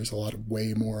following, there's a lot of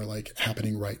way more like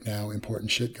happening right now,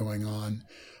 important shit going on.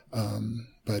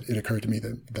 But it occurred to me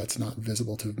that that's not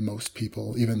visible to most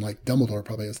people. Even like Dumbledore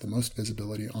probably has the most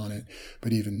visibility on it,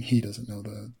 but even he doesn't know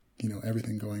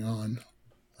everything going on.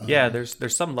 Yeah,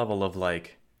 there's some level of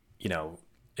like,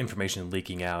 information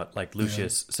leaking out. Like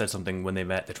Lucius said something when they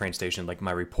met at the train station, like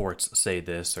my reports say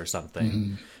this or something.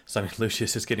 Mm-hmm. So I mean,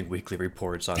 Lucius is getting weekly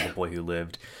reports on the boy who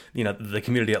lived. The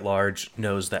community at large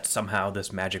knows that somehow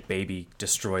this magic baby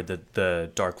destroyed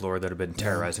the Dark Lord that had been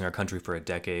terrorizing our country for a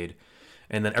decade.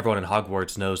 And then everyone in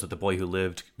Hogwarts knows that the boy who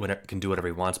lived can do whatever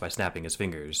he wants by snapping his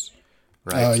fingers.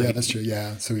 Right? Oh, that's true.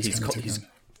 Yeah. So he's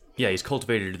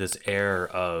cultivated this air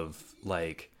of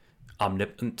like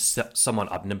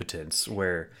somewhat omnipotence,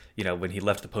 where when he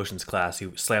left the potions class,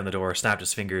 he slammed the door, snapped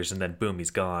his fingers, and then boom,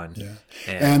 he's gone. Yeah,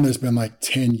 and there's been like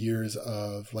 10 years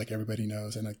of like everybody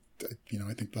knows, and I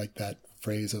think like that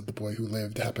phrase of the boy who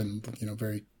lived happened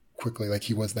very quickly. Like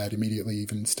he was that immediately,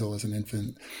 even still as an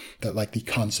infant, that like the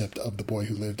concept of the boy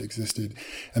who lived existed.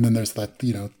 And then there's that,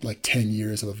 like 10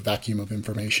 years of a vacuum of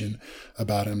information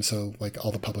about him. So like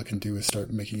all the public can do is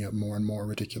start making up more and more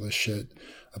ridiculous shit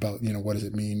about, what does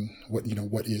it mean?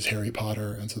 What is Harry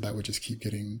Potter? And so that would just keep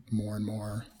getting more and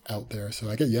more out there.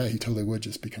 So I guess, yeah, he totally would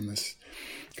just become this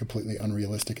completely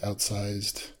unrealistic,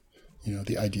 outsized,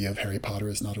 the idea of Harry Potter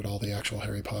is not at all the actual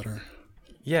Harry Potter.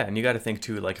 Yeah, and you got to think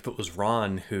too, like if it was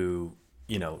Ron who,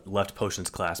 left potions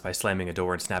class by slamming a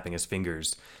door and snapping his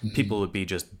fingers, people would be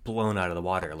just blown out of the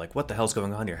water. Like, what the hell's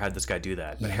going on here? How'd this guy do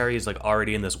that? But Harry is like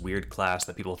already in this weird class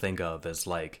that people think of as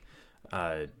like,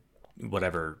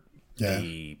 whatever,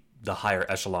 the higher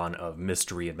echelon of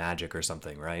mystery and magic or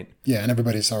something, right? Yeah, and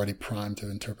everybody's already primed to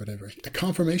interpret it. A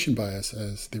confirmation bias,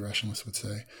 as the rationalists would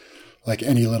say. Like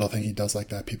any little thing he does like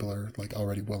that, people are like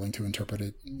already willing to interpret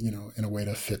it, in a way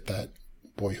to fit that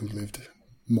boy who lived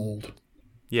mold.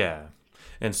 Yeah.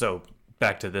 And so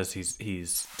back to this,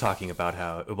 he's talking about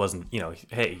how it wasn't,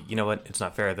 hey, you know what? It's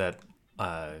not fair that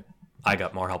I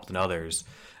got more help than others.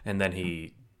 And then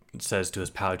he says to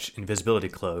his pouch, invisibility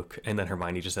cloak. And then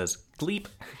Hermione just says, bleep,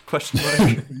 question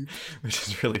mark, which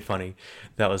is really funny.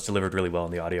 That was delivered really well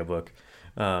in the audiobook.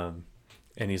 And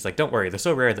he's like, don't worry, they're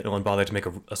so rare that no one bothered to make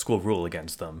a school rule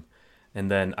against them. And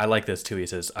then I like this too. He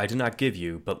says, I did not give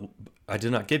you, but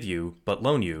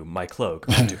loan you my cloak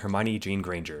to Hermione Jean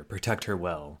Granger. Protect her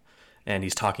well. And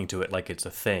he's talking to it like it's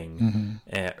a thing,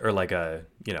 or like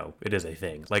it is a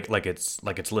thing, like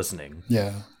it's listening.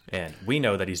 Yeah. And we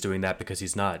know that he's doing that because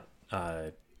he's not.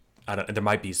 There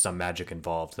might be some magic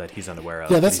involved that he's unaware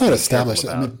of. Yeah, that's not established.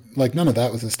 I mean, like none of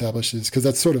that was established, because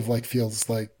that sort of like feels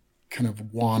like kind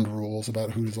of wand rules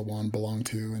about who does a wand belong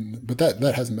to, but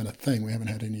that hasn't been a thing. We haven't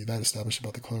had any of that established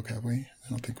about the cloak, have we? I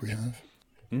don't think we have.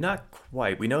 Not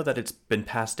quite. We know that it's been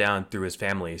passed down through his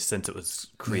family since it was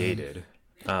created.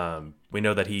 We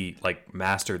know that he like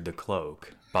mastered the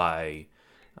cloak by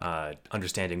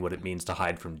understanding what it means to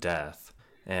hide from death,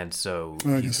 and so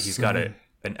he's got an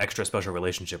extra special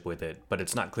relationship with it. But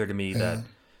it's not clear to me that.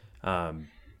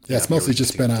 It's mostly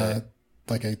just been a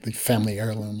family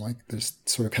heirloom. Like there's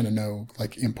sort of kind of no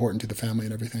like important to the family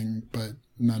and everything, but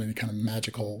not any kind of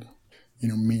magical,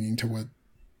 meaning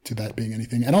to that being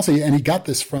anything. And also, and he got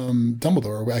this from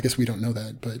Dumbledore. I guess we don't know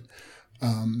that,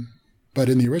 but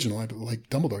in the original, like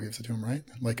Dumbledore gives it to him, right?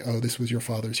 Like, oh, this was your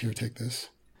father's. Here, take this.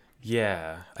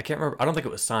 Yeah, I can't remember. I don't think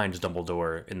it was signed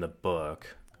Dumbledore in the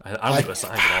book. I don't think it was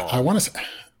signed at all. I want to say.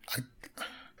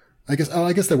 I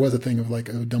guess there was a thing of like,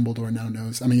 oh, Dumbledore now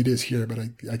knows. I mean, it is here, but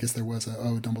I guess there was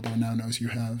Dumbledore now knows you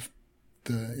have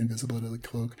the invisibility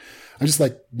cloak. I'm just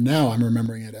like, now I'm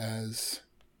remembering it as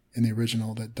in the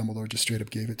original that Dumbledore just straight up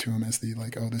gave it to him as the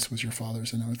like, oh, this was your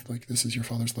father's, and now it's like, this is your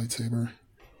father's lightsaber.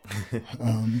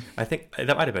 I think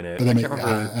that might have been it. But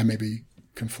I may be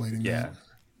conflating. Yeah. That.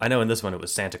 I know in this one it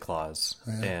was Santa Claus,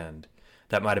 and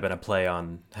that might have been a play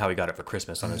on how he got it for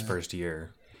Christmas on his first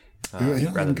year.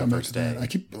 Rather than the first day.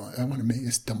 I want to make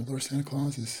is Dumbledore Santa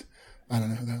Claus. I don't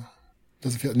know though.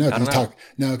 Doesn't feel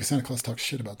because Santa Claus talks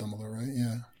shit about Dumbledore, right?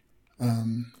 Yeah.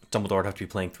 Dumbledore would have to be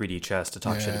playing 3D chess to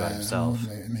talk shit about himself.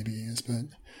 Maybe he is, but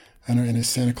I don't know. And his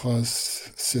Santa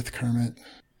Claus Sith Kermit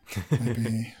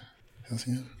maybe has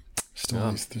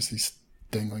there's these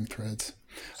dangling threads.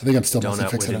 I think I'm still mostly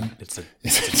fixated on it's a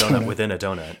donut within a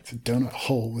donut. It's a donut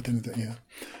hole within a donut. Yeah.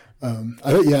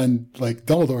 And like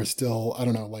Dumbledore is still, I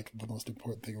don't know, like the most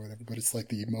important thing or whatever, but it's like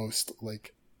the most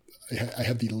like I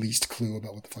have the least clue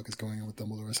about what the fuck is going on with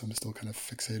Dumbledore, so I'm still kind of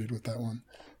fixated with that one.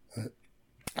 But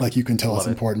like you can tell it's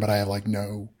important, but I have like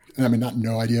not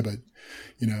no idea, but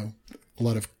a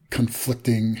lot of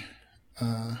conflicting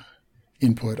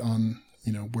input on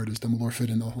where does Dumbledore fit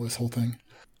in this whole thing.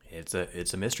 It's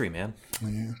a mystery, man.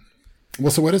 Yeah.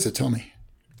 Well, so what is it? Tell me.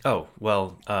 Oh,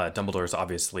 well, Dumbledore's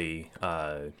obviously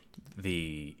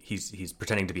he's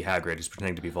pretending to be Hagrid, he's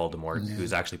pretending to be Voldemort,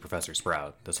 who's actually Professor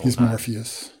Sprout this whole time. He's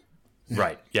Morpheus. Yeah.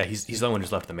 Right. Yeah, he's the one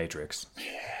who's left the Matrix.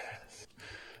 Yes.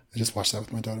 I just watched that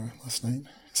with my daughter last night.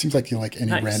 It seems like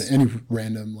any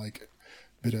random like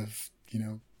bit of,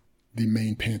 the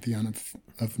main pantheon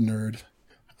of nerd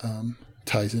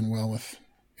ties in well with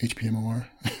HPMOR.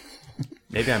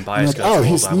 Maybe I'm biased. Like,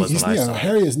 he's Neo.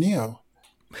 Harry is Neo.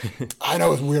 I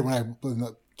know it's weird when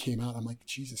that came out. I'm like,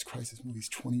 Jesus Christ, this movie's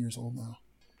 20 years old now.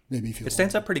 Made me feel it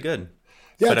stands up pretty good.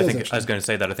 Yeah, but I was going to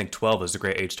say that I think 12 is a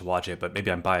great age to watch it, but maybe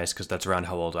I'm biased because that's around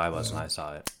how old I was when I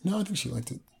saw it. No, I think she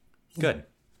liked it. Good.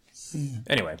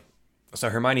 Anyway, so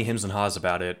Hermione hems and haws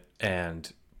about it,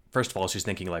 and first of all, she's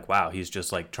thinking like, wow, he's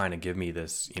just like trying to give me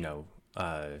this,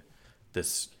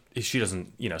 this. She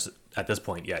doesn't, at this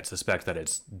point yet suspect that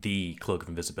it's the cloak of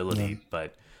invisibility,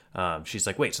 but she's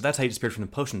like, wait, so that's how you disappeared from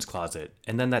the potions closet,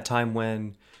 and then that time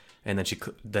when, and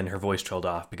then her voice trailed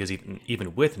off because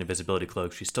even with an invisibility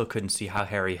cloak, she still couldn't see how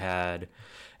Harry had.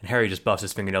 And Harry just buffs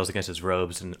his fingernails against his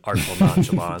robes in artful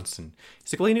nonchalance. And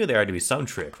he's like, well, he knew there had to be some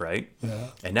trick, right? Yeah.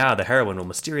 And now the heroine will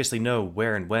mysteriously know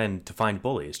where and when to find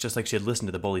bullies, just like she had listened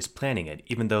to the bullies planning it,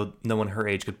 even though no one her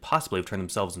age could possibly have turned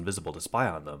themselves invisible to spy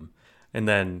on them. And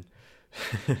then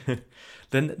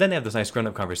then they have this nice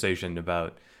grown-up conversation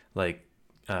about, like,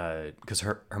 because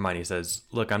Hermione says,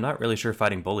 look, I'm not really sure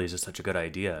fighting bullies is such a good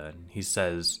idea. And he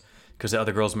says, because the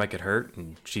other girls might get hurt,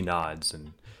 and she nods,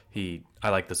 and I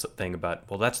like this thing about,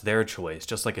 well, that's their choice,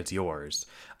 just like it's yours.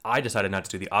 I decided not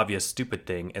to do the obvious stupid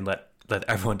thing and let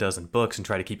everyone does in books and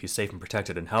try to keep you safe and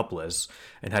protected and helpless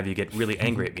and have you get really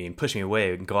angry at me and push me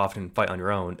away and go off and fight on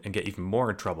your own and get even more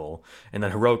in trouble and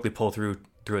then heroically pull through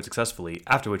it successfully,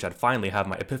 after which I'd finally have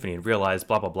my epiphany and realize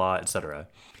blah, blah, blah, etc.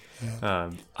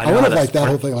 Yeah. I wonder like that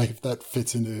whole thing, like if that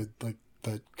fits into like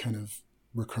that kind of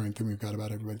recurring thing we've got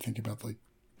about everybody thinking about like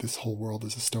this whole world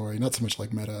is a story, not so much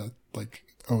like meta, like,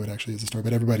 oh, it actually is a story,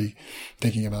 but everybody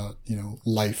thinking about,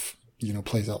 life,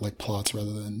 plays out like plots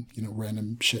rather than,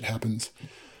 random shit happens.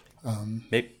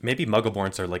 Maybe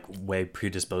Muggleborns are like way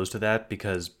predisposed to that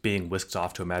because being whisked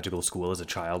off to a magical school as a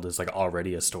child is like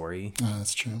already a story.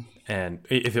 That's true. And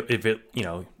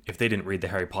if they didn't read the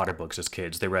Harry Potter books as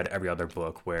kids, they read every other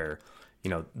book where,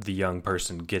 the young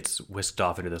person gets whisked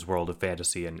off into this world of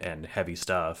fantasy and heavy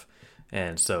stuff.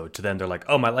 And so to them, they're like,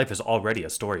 oh, my life is already a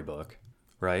storybook,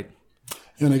 right?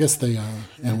 Yeah, and I guess they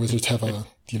and wizards have a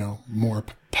more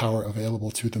power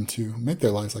available to them to make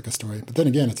their lives like a story. But then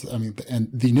again, and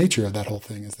the nature of that whole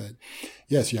thing is that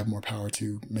yes, you have more power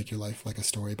to make your life like a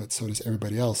story, but so does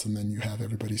everybody else. And then you have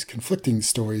everybody's conflicting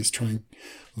stories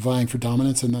vying for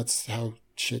dominance, and that's how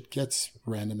shit gets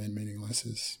random and meaningless.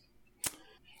 Is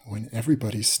when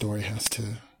everybody's story has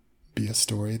to be a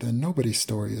story, then nobody's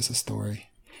story is a story.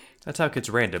 That's how it gets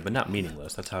random, but not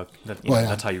meaningless. That's how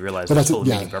that's how you realize but there's full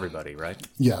meaning for everybody, right?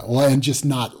 Yeah, well, and just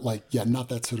not not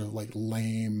that sort of like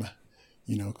lame,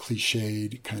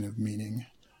 cliched kind of meaning,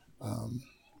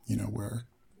 where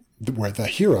the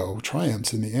hero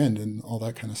triumphs in the end and all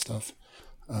that kind of stuff.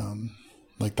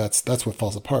 Like that's what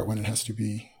falls apart when it has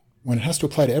to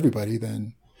apply to everybody.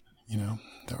 Then,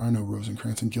 there are no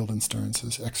Rosencrantz and Guildensterns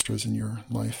as extras in your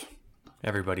life.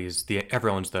 Everyone's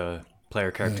the player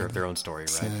character of their own story,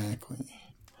 right? Exactly.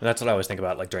 And that's what I always think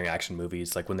about, like during action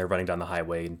movies, like when they're running down the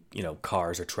highway and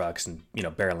cars or trucks and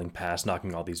barreling past,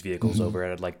 knocking all these vehicles over.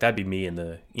 And like that'd be me in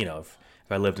the if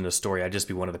I lived in a story, I'd just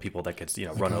be one of the people that gets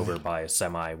run over by a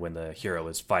semi when the hero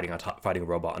is fighting a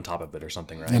robot on top of it or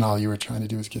something, right? And all you were trying to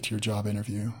do is get to your job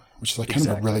interview, which is like kind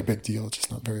of a really big deal. It's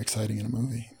just not very exciting in a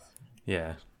movie.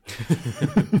 Yeah.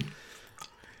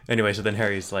 Anyway, so then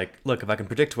Harry's like, look, if I can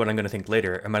predict what I'm going to think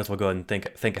later, I might as well go ahead and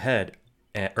think ahead,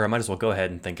 or I might as well go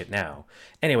ahead and think it now.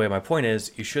 Anyway, my point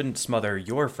is, you shouldn't smother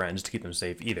your friends to keep them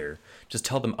safe either. Just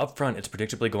tell them up front it's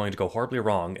predictably going to go horribly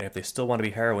wrong, and if they still want to be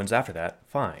heroines after that,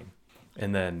 fine.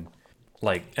 And then,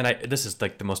 this is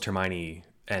like the most Hermione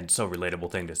and so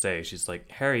relatable thing to say. She's like,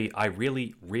 Harry, I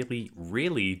really, really,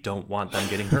 really don't want them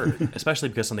getting hurt, especially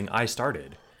because something I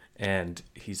started. And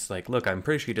he's like, look, I'm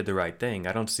pretty sure you did the right thing.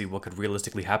 I don't see what could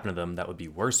realistically happen to them that would be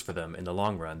worse for them in the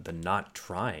long run than not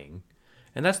trying.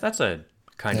 And that's a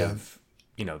kind of,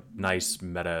 nice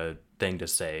meta thing to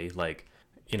say. Like,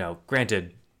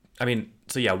 granted,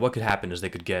 what could happen is they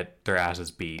could get their asses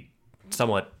beat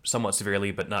somewhat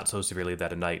severely, but not so severely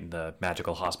that a night in the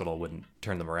magical hospital wouldn't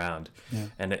turn them around. Yeah.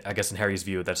 And I guess in Harry's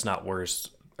view, that's not worse,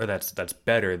 or that's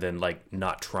better than like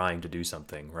not trying to do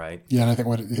something, right? Yeah, and I think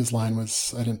what his line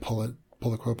was, I didn't pull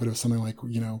the quote, but it was something like,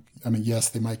 yes,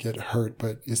 they might get hurt,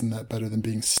 but isn't that better than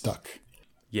being stuck?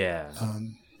 Yeah.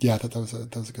 Yeah, I thought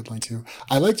that was a good line too.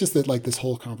 I like just that, like, this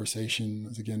whole conversation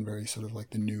is again very sort of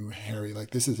like the new Harry.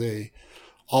 Like,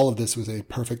 all of this was a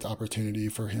perfect opportunity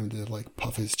for him to like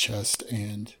puff his chest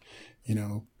and,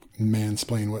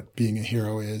 mansplain what being a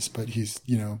hero is, but he's,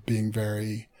 being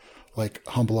very like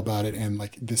humble about it. And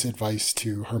like this advice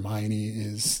to Hermione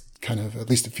is kind of, at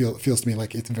least it feels to me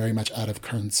like it's very much out of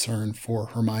concern for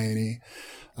Hermione.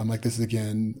 Like this is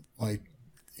again, like,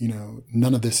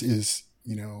 none of this is,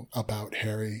 about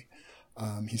Harry.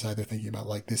 He's either thinking about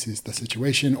like, this is the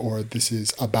situation or this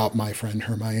is about my friend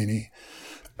Hermione.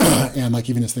 And like,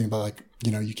 even his thing about like,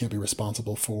 you can't be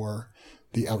responsible for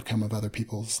the outcome of other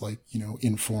people's like,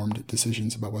 informed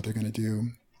decisions about what they're going to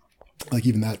do. like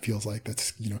even that feels like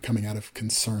that's, coming out of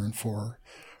concern for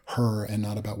her and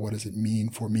not about what does it mean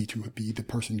for me to be the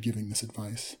person giving this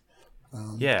advice.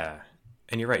 Yeah.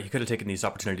 And you're right. He could have taken these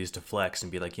opportunities to flex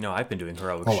and be like, I've been doing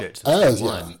heroic Oh, shit since day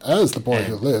one. as the boy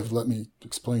who lived, let me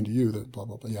explain to you that blah,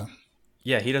 blah, blah. Yeah.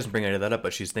 Yeah, he doesn't bring any of that up,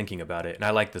 but she's thinking about it. And I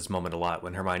like this moment a lot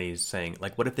when Hermione's saying,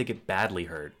 like, what if they get badly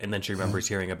hurt? And then she remembers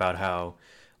hearing about how,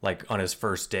 like, on his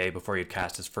first day, before he had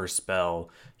cast his first spell,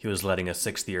 he was letting a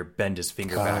sixth year bend his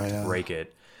finger back to break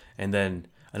it. And then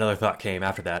another thought came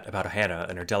after that about Hannah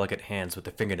and her delicate hands with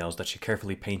the fingernails that she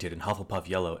carefully painted in Hufflepuff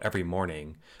yellow every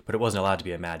morning, but it wasn't allowed to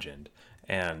be imagined.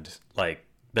 And, like,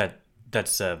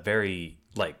 that's a very,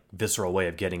 like, visceral way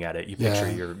of getting at it. You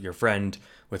picture your friend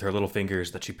with her little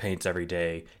fingers that she paints every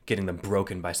day, getting them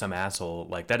broken by some asshole.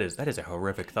 Like, that is a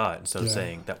horrific thought. And so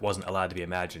saying that wasn't allowed to be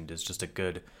imagined is just a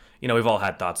good, we've all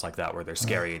had thoughts like that where they're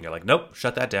scary and you're like, nope,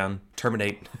 shut that down,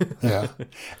 terminate. Yeah.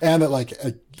 And that, like,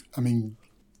 given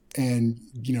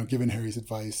Harry's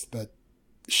advice that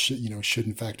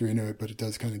shouldn't factor into it, but it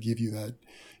does kind of give you that,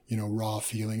 raw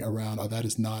feeling around, that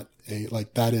is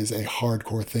a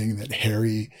hardcore thing that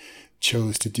Harry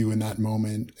chose to do in that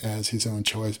moment as his own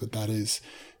choice, but that is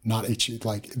not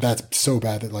that's so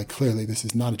bad that, like, clearly this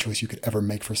is not a choice you could ever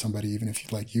make for somebody, even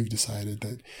if you've decided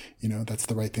that, that's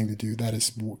the right thing to do. That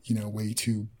is, way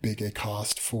too big a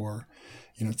cost for,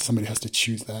 somebody has to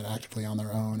choose that actively on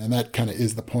their own. And that kind of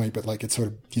is the point, but, like, it sort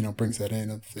of, brings that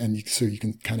in so you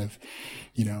can kind of,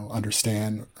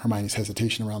 understand Hermione's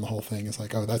hesitation around the whole thing. Is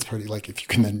like, oh, that's pretty, like, if you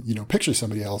can then, picture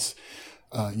somebody else,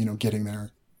 getting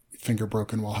their finger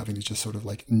broken while having to just sort of,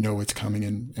 like, know it's coming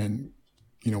and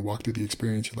walk through the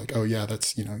experience. You're like, oh yeah,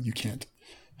 that's, you can't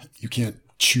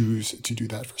choose to do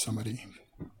that for somebody.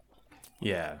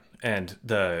 Yeah. And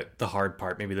the hard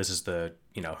part, maybe this is the,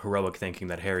 heroic thinking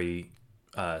that Harry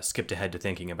skipped ahead to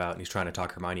thinking about and he's trying to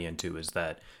talk Hermione into, is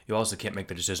that you also can't make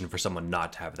the decision for someone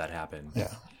not to have that happen.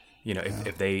 Yeah.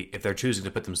 If they're choosing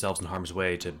to put themselves in harm's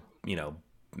way to,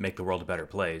 make the world a better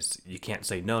place, you can't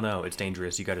say, no, it's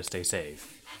dangerous, you got to stay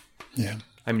safe. Yeah.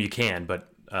 I mean, you can,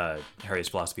 but Harry's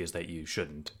philosophy is that you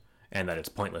shouldn't and that it's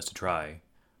pointless to try.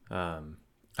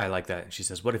 I like that. And she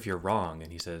says, what if you're wrong?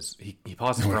 And he says, he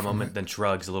pauses for a moment, then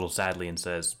shrugs a little sadly and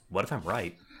says, what if I'm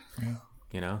right?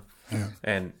 Yeah. Yeah.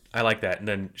 And I like that. And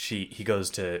then he goes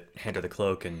to hand her the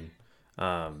cloak, and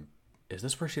is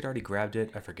this where she'd already grabbed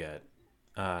it? I forget.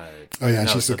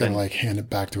 She's still gonna, like, hand it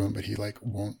back to him, but he, like,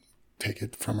 won't take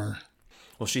it from her.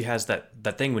 Well, she has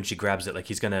that thing when she grabs it, like,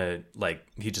 he's gonna, like,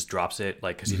 he just drops it,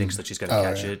 like, because he thinks that she's gonna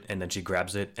catch it, and then she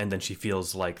grabs it, and then she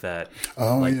feels like that,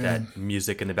 that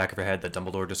music in the back of her head that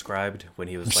Dumbledore described when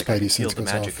he was like, I feel the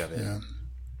magic of it.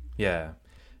 Yeah.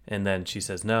 And then she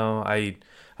says, no, I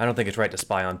don't think it's right to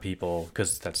spy on people,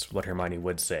 because that's what Hermione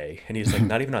would say. And he's like,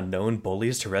 not even on known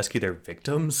bullies to rescue their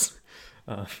victims?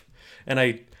 And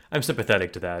I'm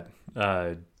sympathetic to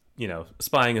that.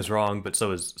 Spying is wrong, but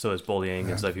so is bullying.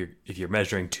 Yeah. And so if you're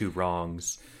measuring two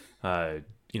wrongs,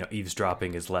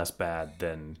 eavesdropping is less bad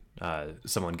than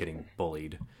someone getting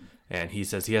bullied. And he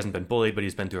says he hasn't been bullied, but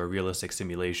he's been through a realistic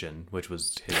simulation, which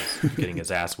was his getting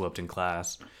his ass whooped in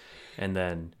class. And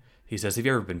then he says, have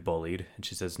you ever been bullied? And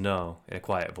she says, no, in a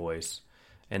quiet voice.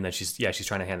 And then she's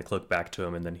trying to hand the cloak back to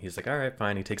him. And then he's like, all right,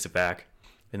 fine. He takes it back.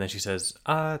 And then she says,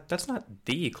 that's not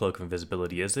the Cloak of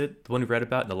Invisibility, is it? The one we read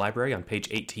about in the library on page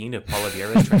 18 of Paula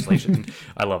Vieira's translation?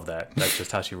 I love that. That's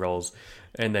just how she rolls.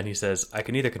 And then he says, I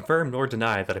can neither confirm nor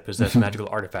deny that I possess magical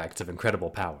artifacts of incredible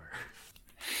power.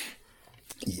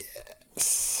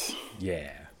 Yes.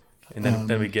 Yeah. And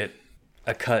then we get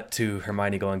a cut to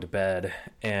Hermione going to bed,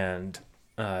 and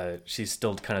she's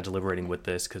still kind of deliberating with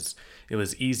this, because it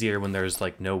was easier when there's,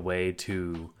 like, no way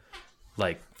to,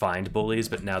 like, find bullies,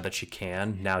 but now that she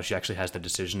can, now she actually has the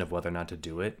decision of whether or not to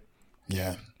do it.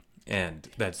 Yeah. And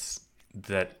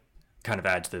that kind of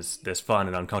adds this fun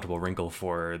and uncomfortable wrinkle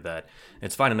for her, that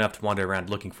it's fine enough to wander around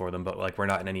looking for them, but, like, we're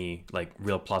not in any, like,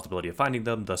 real plausibility of finding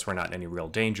them, thus we're not in any real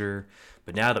danger.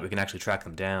 But now that we can actually track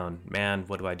them down, man,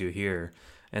 what do I do here?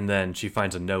 And then she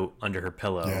finds a note under her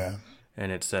pillow. Yeah.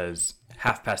 And it says,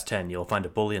 10:30, you'll find a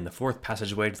bully in the fourth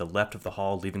passageway to the left of the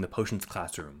hall leaving the potions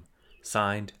classroom.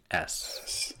 Signed,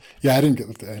 S. Yeah, I didn't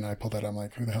get that, and I pulled that. I'm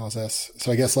like, who the hell is S?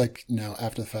 So I guess, like, now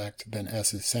after the fact, then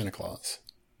S is Santa Claus.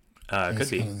 Could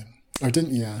be.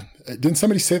 Didn't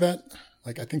somebody say that?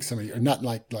 Like, I think somebody, or not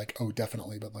like, oh,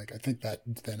 definitely, but, like, I think that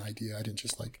then idea, I didn't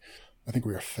just, like, I think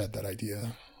we were fed that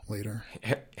idea later.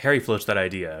 Harry floats that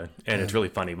idea, and it's really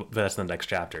funny, but that's in the next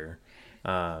chapter.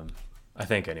 I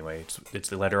think, anyway.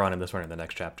 It's later on in this one in the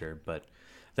next chapter, but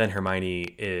then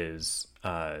Hermione is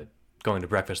going to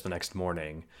breakfast the next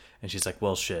morning, and she's like,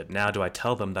 well, shit, now do I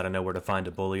tell them that I know where to find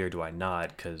a bully or do I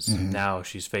not? Because now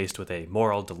she's faced with a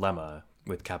moral dilemma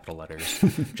with capital letters,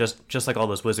 just like all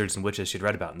those wizards and witches she'd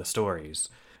read about in the stories.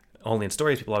 Only in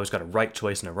stories, people always got a right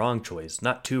choice and a wrong choice,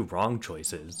 not two wrong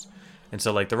choices. And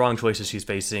so, like, the wrong choices she's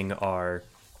facing are,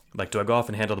 like, do I go off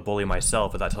and handle the bully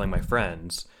myself without telling my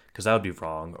friends, because that would be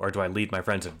wrong, or do I lead my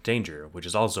friends into danger, which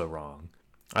is also wrong.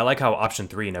 I like how option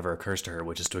 3 never occurs to her,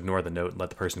 which is to ignore the note and let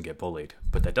the person get bullied.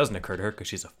 But that doesn't occur to her because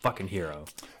she's a fucking hero.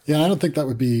 Yeah, I don't think that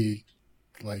would be,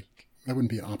 like, that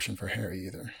wouldn't be an option for Harry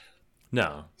either.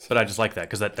 No, but I just like that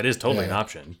because that is totally an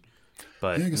option.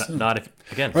 But not if,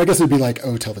 again. Or I guess it would be like,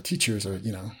 oh, tell the teachers or,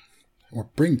 or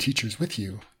bring teachers with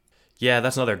you. Yeah,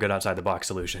 that's another good outside-the-box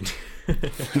solution.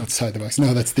 Outside the box.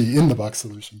 No, that's the in-the-box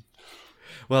solution.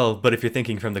 Well, but if you're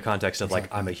thinking from the context of,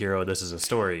 like, I'm a hero, this is a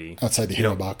story. Outside the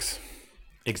hero box.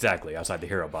 Exactly, outside the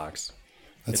hero box.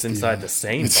 It's inside the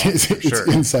same box, for sure.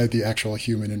 It's inside the actual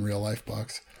human in real life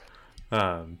box.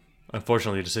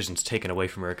 Unfortunately, the decision's taken away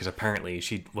from her because apparently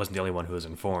she wasn't the only one who was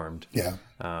informed. Yeah.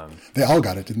 They all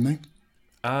got it, didn't they?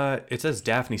 It says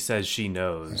Daphne says she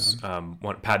knows. Yeah.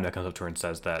 Padma comes up to her and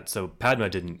says that. So Padma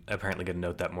didn't apparently get a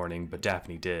note that morning, but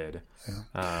Daphne did.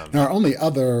 Yeah. Now, our only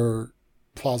other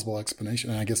plausible explanation,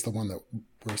 and I guess the one that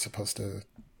we're supposed to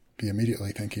be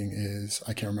immediately thinking is,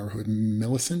 I can't remember who,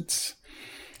 Millicent?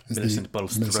 Millicent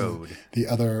Bulstrode. The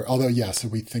other, although, yeah, so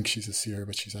we think she's a seer,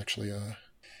 but she's actually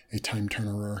a time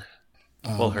turnerer.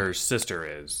 Well, her sister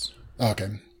is. Okay.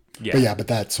 Yeah. But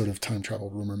that sort of time travel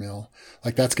rumor mill,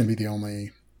 like that's going to be the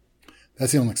only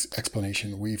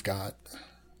explanation we've got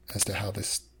as to how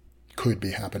this could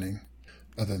be happening.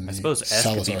 Other than I suppose S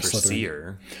could be for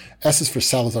seer. S is for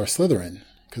Salazar Slytherin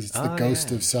because it's the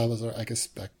ghost of Salazar. I guess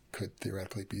that could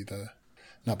theoretically be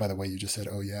not by the way you just said,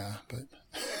 oh yeah, but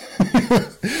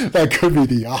that could be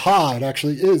the aha. It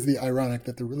actually is the ironic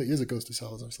that there really is a ghost of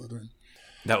Salazar Slytherin.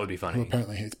 That would be funny. Who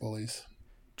apparently hates bullies.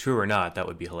 True or not, that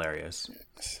would be hilarious.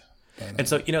 Yes. And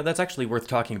so, that's actually worth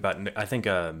talking about. And I think,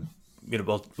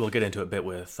 we'll get into it a bit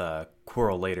with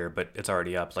Quirrell later, but it's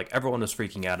already up. Like, everyone was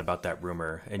freaking out about that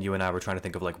rumor, and you and I were trying to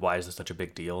think of, like, why is this such a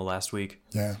big deal last week?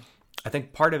 Yeah. I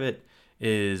think part of it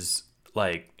is,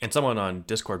 like, and someone on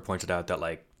Discord pointed out that,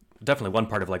 like, definitely one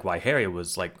part of, like, why Harry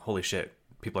was like, holy shit,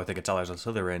 people are thinking Salazar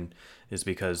Slytherin is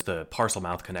because the parcel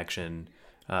mouth connection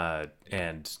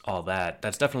and all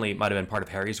that's definitely might have been part of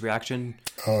Harry's reaction.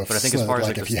 Oh, but I think as far as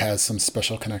like if he has some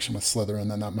special connection with Slytherin,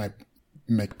 then that might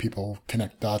make people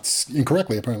connect dots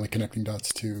incorrectly. Apparently, connecting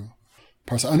dots to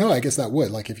parcel. Oh no, I guess that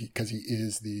would because he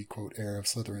is the quote heir of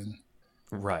Slytherin,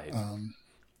 right? And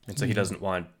so he doesn't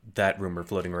want that rumor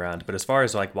floating around. But as far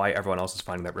as like why everyone else is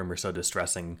finding that rumor so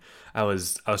distressing, I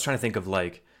was trying to think of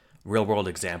like real world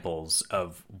examples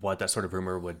of what that sort of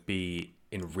rumor would be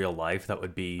in real life. That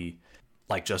would be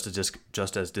like just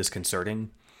as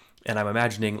disconcerting. And I'm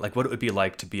imagining like what it would be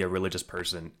like to be a religious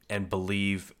person and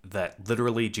believe that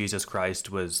literally Jesus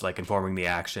Christ was like informing the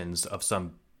actions of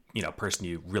some, person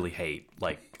you really hate.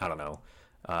 Like, I don't know,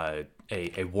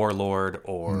 a warlord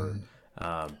or,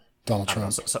 Donald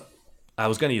Trump. I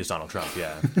was going to use Donald Trump.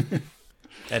 Yeah.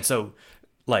 And so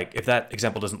like, if that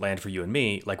example doesn't land for you and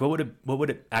me, like what would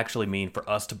it actually mean for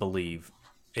us to believe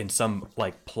in some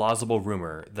like plausible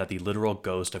rumor that the literal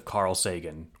ghost of Carl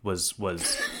Sagan was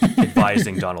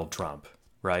advising Donald Trump,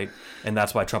 right? And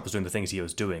that's why Trump was doing the things he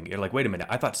was doing. You're like, wait a minute,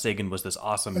 I thought Sagan was this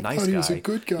awesome, nice guy. He was a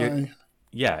good guy.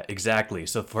 Yeah, exactly.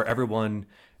 So for everyone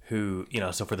who,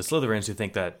 so for the Slytherins who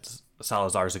think that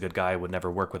Salazar's a good guy, would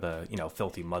never work with a,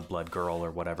 filthy mudblood girl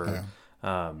or whatever,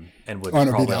 and would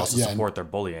probably also support their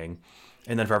bullying.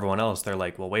 And then for everyone else, they're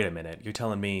like, well, wait a minute, you're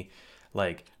telling me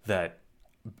like that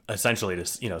essentially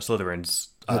this, Slytherin's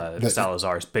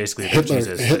Salazar's basically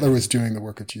Jesus. Hitler was doing the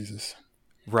work of Jesus.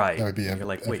 Right. That would be you're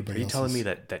like, wait, are you telling me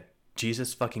that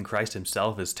Jesus fucking Christ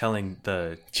himself is telling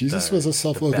Jesus was a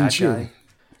self-loathing Jew.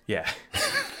 Yeah.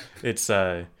 It's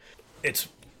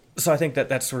so I think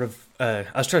that's sort of I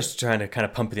was just trying to kind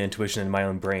of pump the intuition in my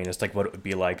own brain as like what it would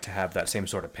be like to have that same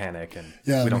sort of panic, and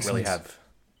we don't really have.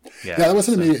 Yeah, that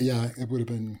wasn't immediate. Yeah, it would have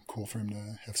been cool for him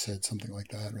to have said something like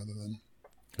that rather than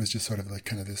it was just sort of like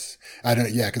kind of this. I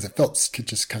don't. Yeah, because it felt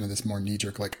just kind of this more knee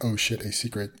jerk, like, oh shit, a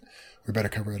secret. We better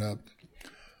cover it up.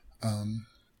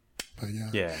 But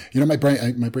yeah. My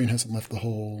brain hasn't left the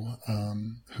whole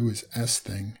who is S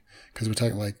thing because we're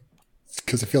talking like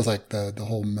because it feels like the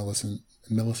whole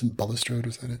Millicent Bulstrode,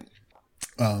 was that it?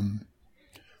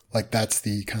 Like that's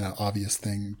the kind of obvious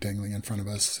thing dangling in front of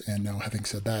us. And now having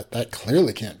said that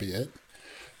clearly can't be it.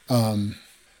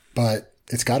 But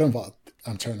it's got to involve,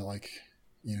 I'm trying to like,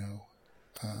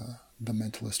 the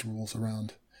mentalist rules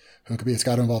around who it could be. It's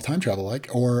got to involve time travel,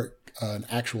 or an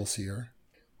actual seer,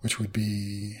 which would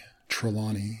be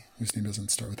Trelawney, whose name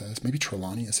doesn't start with S. Maybe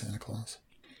Trelawney is Santa Claus.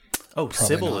 Oh, Probably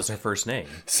Sybil not. is her first name.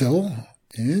 Sybil?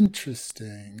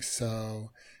 Interesting.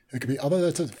 So it could be, although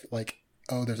that's like,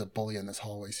 oh, there's a bully in this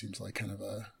hallway seems like kind of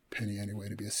a penny anyway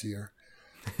to be a seer.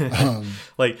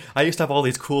 Like, I used to have all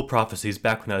these cool prophecies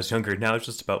back when I was younger. Now it's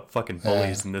just about fucking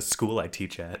bullies in this school I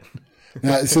teach at.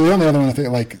 Now, so the only other one I think,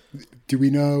 like, do we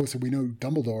know? So we know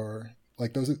Dumbledore.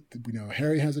 Like those, we know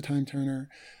Harry has a time turner.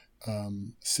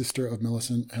 Sister of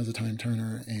Millicent has a time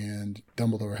turner, and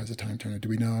Dumbledore has a time turner. Do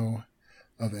we know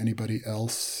of anybody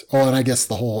else? Oh, and I guess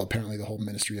apparently the whole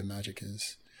Ministry of Magic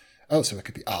is. Oh, so it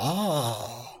could be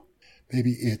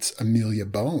maybe it's Amelia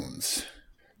Bones.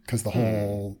 Because the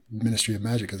whole Ministry of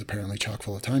Magic is apparently chock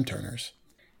full of time turners.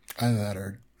 Either that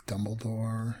or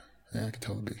Dumbledore. Yeah, I could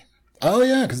totally be. Oh,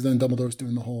 yeah, because then Dumbledore's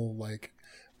doing the whole, like,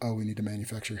 oh, we need to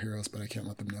manufacture heroes, but I can't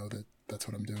let them know that that's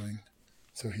what I'm doing.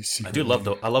 So he's secretly...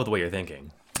 I love the way you're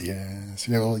thinking. Yeah.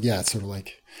 So, it's sort of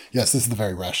like, yes, this is the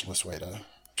very rationalist way to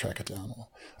track it down.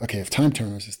 Well, okay, if time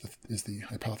turners is the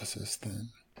hypothesis, then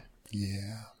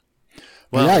yeah.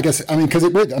 Well, yeah, I guess, I mean, because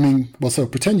it would, I mean, well, so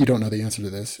pretend you don't know the answer to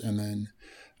this, and then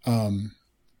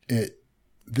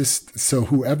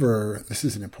whoever, this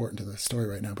isn't important to the story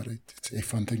right now, but it's a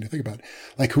fun thing to think about.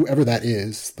 Like whoever that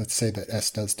is, let's say that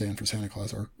S does stand for Santa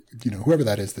Claus, or, whoever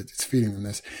that is that's feeding them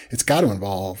this, it's got to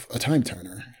involve a time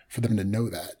turner for them to know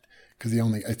that. Because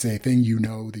it's a thing,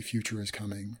 the future is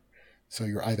coming. So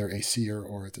you're either a seer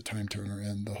or it's a time turner,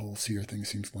 and the whole seer thing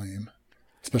seems lame.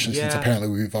 Especially since apparently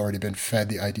we've already been fed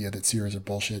the idea that seers are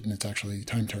bullshit and it's actually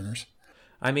time turners.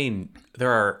 I mean,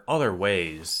 there are other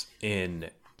ways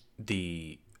in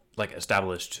the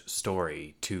established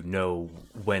story to know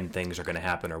when things are going to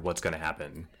happen or what's going to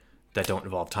happen that don't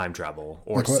involve time travel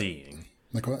or seeing.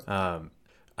 Like what? I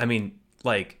mean,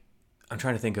 I'm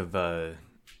trying to think of a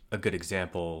good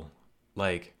example.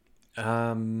 What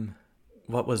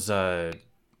was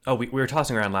we were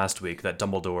tossing around last week that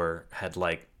Dumbledore had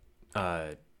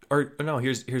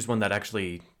here's one that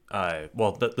actually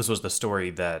this was the story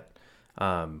that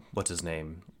what's his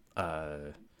name?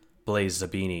 Blaise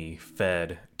Zabini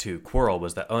fed to Quirrell,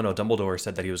 was that, oh no, Dumbledore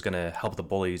said that he was going to help the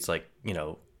bullies,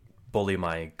 bully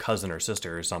my cousin or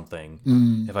sister or something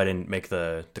if I didn't make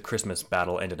the Christmas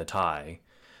battle end in a tie.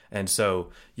 And so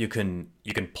you can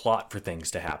plot for things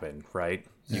to happen, right?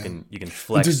 Yeah. You can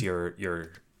flex your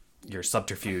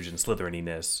subterfuge and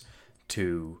Slytherininess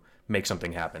to make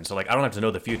something happen. So I don't have to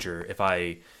know the future if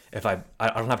I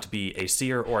don't have to be a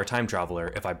seer or a time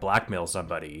traveler if I blackmail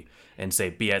somebody and say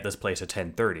be at this place at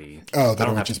 10:30. Oh,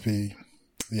 that would just be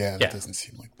that doesn't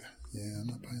seem like that. Yeah, I'm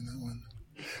not buying that one.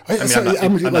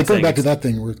 I'm going back to that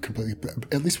thing. We're completely,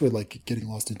 at least we're getting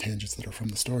lost in tangents that are from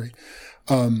the story.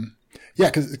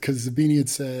 Because Zabini had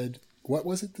said, what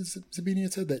was it that Zabini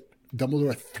had said, that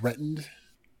Dumbledore threatened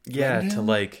him? To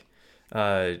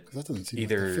that doesn't seem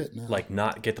either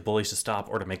not get the bullies to stop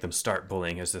or to make them start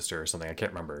bullying his sister or something. I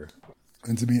can't remember.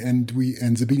 And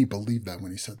Zabini believed that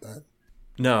when he said that.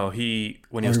 No, when he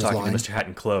was talking to Mr. Hat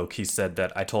and Cloak, he said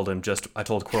that I told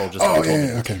Quirrell just what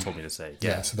he told me to say.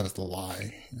 Yeah, so that was the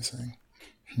lie he was saying.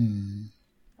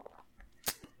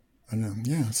 I don't know.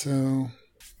 Yeah, so...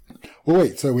 Well,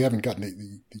 wait, so we haven't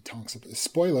gotten the Tonks.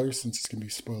 Spoiler, since it's going to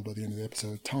be spoiled by the end of the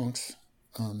episode, Tonks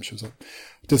shows up.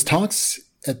 Does Tonks,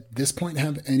 at this point,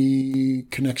 have any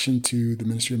connection to the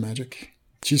Ministry of Magic?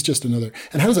 She's just another...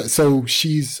 And how does that... So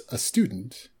she's a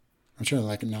student... I'm trying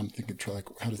to now I'm thinking,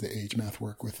 how does the age math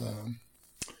work with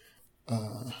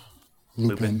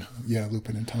Lupin? Yeah,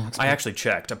 Lupin and Tonks. I actually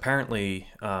checked. Apparently,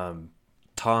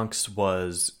 Tonks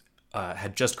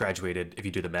had just graduated, if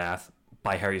you do the math,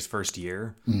 by Harry's first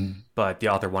year. But the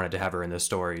author wanted to have her in the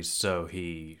story, so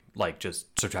he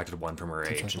just subtracted 1 from her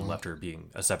age and left her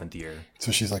being a 7th year.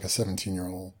 So she's like a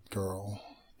 17-year-old girl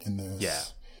in this. Yeah.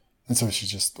 And so she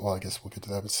just, I guess we'll get to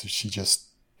that, but so she just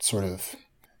sort of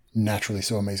naturally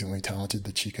so amazingly talented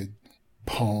that she could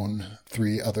pwn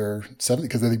 3 other 7,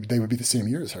 because they would be the same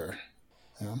year as her.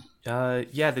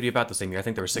 Yeah, they'd be about the same year. I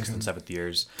think they were 6th and 7th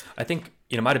years. I think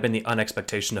it might have been the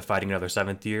unexpectation of fighting another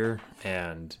 7th year,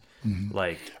 and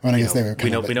I guess they were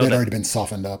they'd already been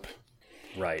softened up,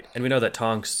 right? And we know that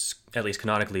Tonks, at least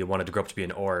canonically, wanted to grow up to be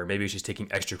an Auror. Maybe she's taking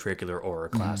extracurricular Auror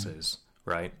classes,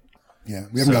 right? Yeah,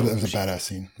 we haven't got that. It was a badass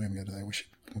scene. We haven't got to that.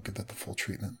 We'll give that the full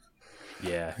treatment.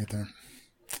 Yeah, right there.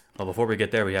 Well, before we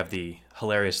get there, we have the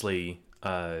hilariously...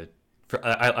 I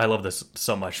love this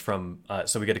so much from...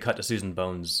 so we get a cut to Susan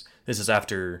Bones. This is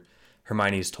after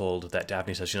Hermione's told that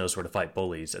Daphne says she knows where to fight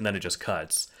bullies, and then it just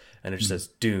cuts, and it just says,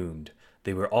 doomed.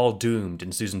 They were all doomed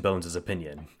in Susan Bones'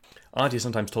 opinion. Auntie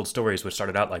sometimes told stories which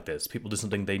started out like this. People did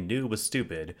something they knew was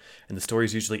stupid, and the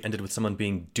stories usually ended with someone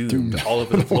being doomed all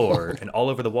over the floor and all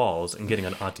over the walls and getting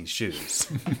on Auntie's shoes.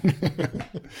 That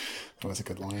was a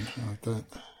good line. I like that.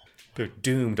 They're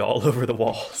doomed all over the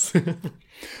walls.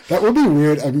 That would be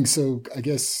weird. I mean, so I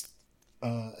guess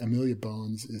Amelia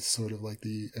Bones is sort of like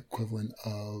the equivalent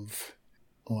of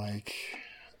like,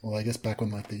 well, I guess back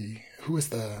when like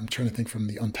I'm trying to think from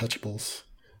the Untouchables.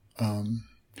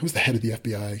 Who was the head of the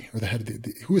FBI or the head of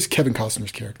who was Kevin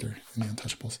Costner's character in the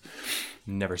Untouchables?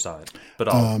 Never saw it, but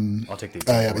I'll take the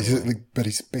example. Yeah, but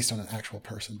he's based on an actual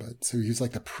person. But so he was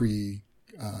like the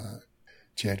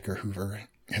J. Edgar Hoover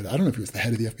head. I don't know if he was the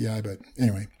head of the FBI, but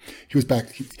anyway, he was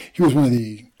back. He was one of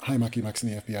the high mucky mucks in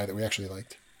the FBI that we actually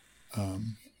liked.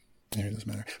 Anyway, it doesn't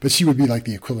matter. But she would be like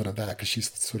the equivalent of that because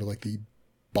she's sort of like the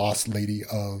boss lady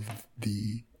of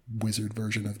the wizard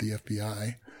version of the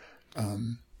FBI.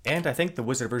 And I think the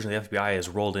wizard version of the FBI is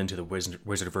rolled into the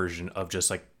wizard version of just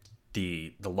like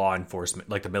the law enforcement,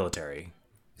 like the military.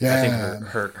 Yeah. I think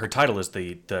her title is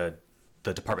the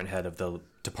department head of the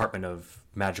Department of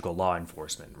Magical Law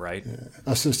Enforcement, right?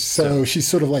 Yeah. So she's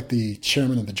sort of like the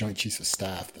chairman of the Joint Chiefs of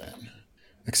Staff then.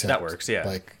 Except that works, yeah.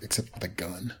 Except with a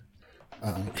gun.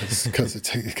 Because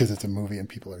it's a movie and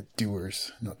people are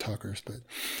doers, not talkers. But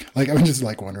like, I'm just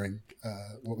like wondering,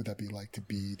 what would that be like to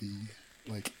be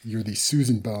you're the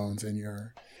Susan Bones and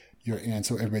your aunt,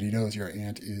 so everybody knows your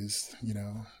aunt is,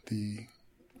 the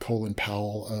Colin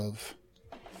Powell of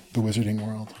the wizarding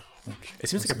world. Like, it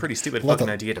seems like a pretty stupid fucking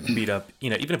idea to beat up,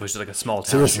 even if it was just like a small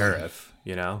town sheriff,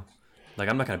 Like,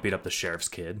 I'm not going to beat up the sheriff's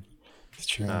kid. It's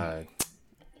true.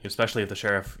 Especially if the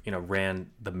sheriff, ran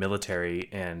the military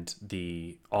and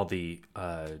all the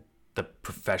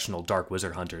professional dark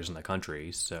wizard hunters in the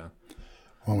country, so...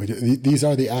 Well, these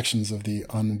are the actions of the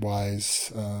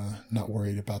unwise, not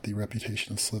worried about the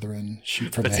reputation of Slytherin.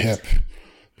 Shoot from the hip.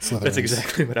 That's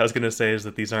exactly what I was going to say. Is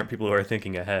that these aren't people who are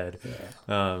thinking ahead.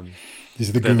 Yeah.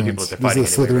 These are the goons. These are the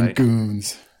Slytherin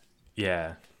goons.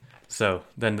 Yeah. So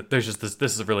then there's just this.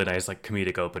 This is a really nice like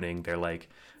comedic opening. They're like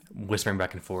whispering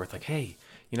back and forth, like, "Hey,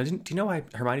 do you know why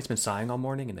Hermione's been sighing all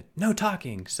morning?" And then, "No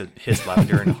talking," said his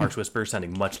louder and harsh whisper,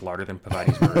 sounding much louder than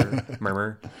Hermione's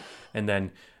murmur. And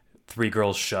then. Three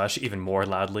girls shush even more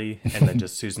loudly, and then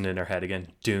just Susan in her head again,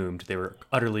 doomed. They were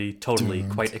utterly, totally,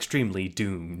 quite extremely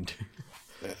doomed.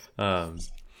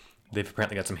 They've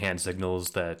apparently got some hand signals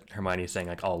that Hermione's saying,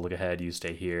 like, "I'll look ahead, you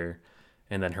stay here."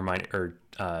 And then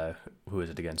who is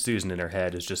it again? Susan in her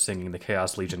head is just singing the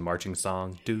Chaos Legion marching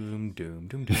song, doom, doom,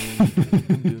 doom, doom, doom,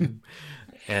 doom, doom.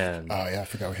 And, oh, yeah, I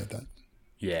forgot we had that.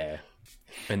 Yeah.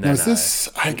 And then...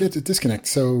 I get the disconnect,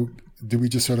 so... Do we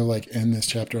just sort of like end this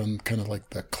chapter on kind of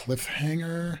like the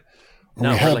cliffhanger? Or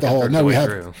no, we have like the whole. No, we have.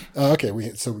 Through. Okay, we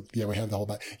have the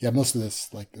whole. Yeah, most of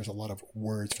this, like, there's a lot of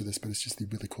words for this, but it's just the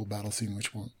really cool battle scene,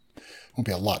 which won't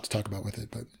be a lot to talk about with it.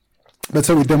 But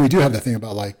so then we do have the thing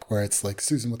about like where it's like,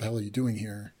 Susan, what the hell are you doing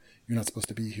here? You're not supposed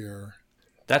to be here.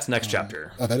 That's next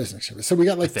chapter. Oh, that is next chapter. So we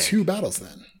got like two battles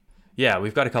then. Yeah,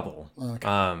 we've got a couple.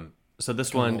 Okay. So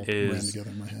this one is ran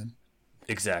together in my head.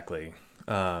 Exactly.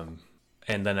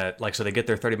 And then, so they get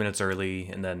there 30 minutes early,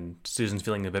 and then Susan's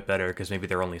feeling a bit better because maybe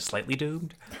they're only slightly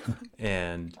doomed.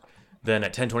 And then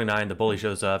at 10:29, the bully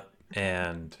shows up,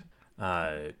 and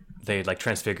they like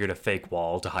transfigured a fake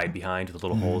wall to hide behind with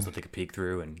little holes that they could peek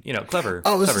through, and clever.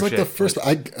 Oh, this clever is like shit. the first.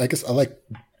 I guess I like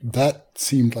that.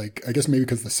 Seemed like, I guess maybe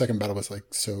because the second battle was like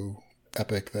so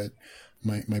epic that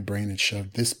my brain had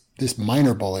shoved this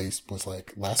minor bully was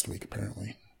like last week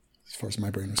apparently, as far as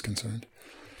my brain was concerned.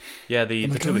 Yeah, the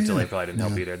 2 week delay probably didn't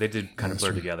help either. They did kind of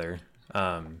blur together.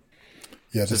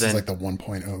 This is like the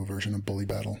 1.0 version of Bully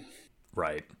Battle.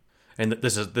 Right. And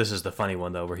this is the funny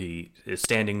one, though, where he is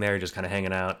standing there just kind of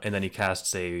hanging out, and then he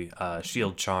casts a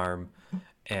shield charm,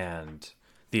 and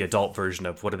the adult version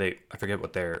of, what are they? I forget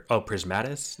what they're... Oh,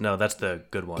 Prismatis? No, that's the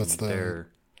good one. That's the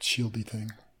shieldy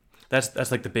thing.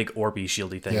 That's like the big Orby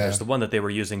shieldy thing. Yeah. There's the one that they were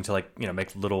using to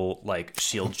make little like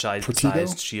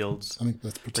shield-sized shields. I think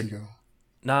that's Protego.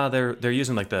 Nah, they're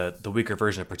using like the weaker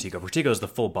version of Protego. Protego is the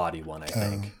full body one, I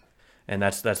think. And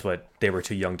that's what they were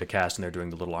too young to cast, and they're doing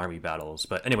the little army battles.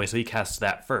 But anyway, so he casts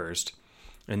that first,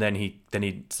 and then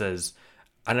he says,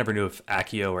 I never knew if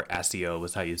Accio or Accio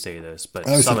was how you say this, but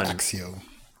summon Accio.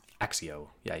 Accio,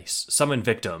 yeah, summon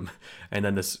victim, and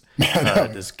then this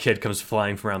this kid comes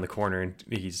flying from around the corner, and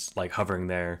he's like hovering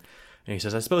there. And he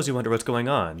says, I suppose you wonder what's going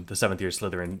on, the 7th year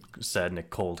Slytherin said in a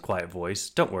cold, quiet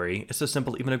voice. Don't worry, it's so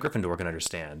simple even a Gryffindor can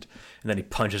understand. And then he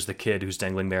punches the kid who's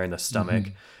dangling there in the stomach,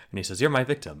 and he says, you're my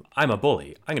victim. I'm a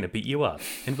bully. I'm going to beat you up,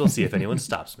 and we'll see if anyone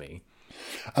stops me.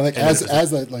 I like, as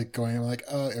that like going, I'm like,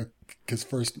 because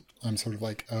first I'm sort of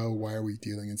like, oh, why are we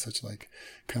dealing in such like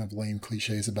kind of lame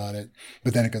cliches about it?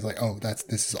 But then it goes like, oh, this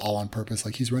is all on purpose.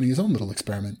 Like he's running his own little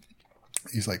experiment.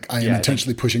 He's like, I am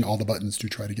intentionally pushing all the buttons to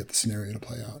try to get the scenario to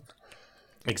play out.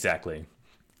 Exactly.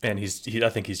 And I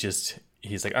think he's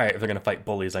like, all right, if they're going to fight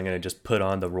bullies, I'm going to just put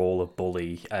on the role of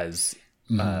bully as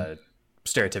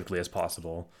stereotypically as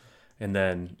possible. And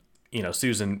then, you know,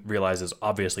 Susan realizes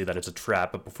obviously that it's a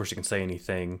trap, but before she can say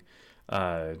anything,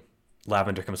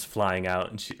 Lavender comes flying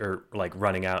out or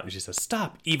running out, and she says,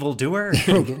 "Stop, evildoer!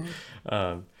 In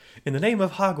the name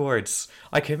of Hogwarts,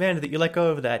 I command that you let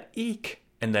go of that eek."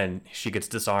 And then she gets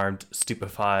disarmed,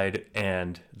 stupefied,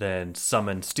 and then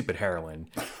summoned stupid heroine.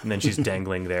 And then she's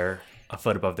dangling there,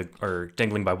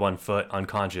 dangling by 1 foot,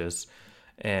 unconscious.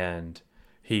 And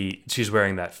she's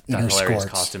wearing that hilarious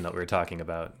costume that we were talking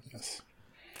about. Yes.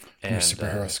 And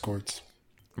superhero skirts.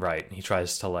 Right. He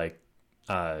tries to what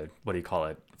do you call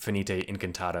it? Finite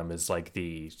incantatem is like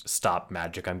the stop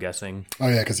magic, I'm guessing. Oh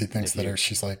yeah, because he thinks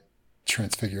she's like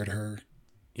transfigured her.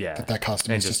 Yeah. That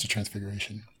costume is just a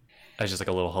transfiguration. It's just like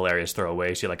a little hilarious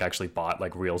throwaway. She like actually bought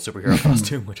like real superhero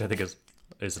costume, which I think is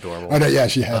adorable. Oh no, yeah,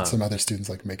 she had some other students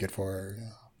like make it for her. Yeah.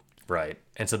 Right.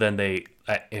 And so then they,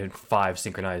 in 5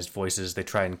 synchronized voices, they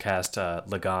try and cast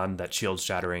Lagan, that shield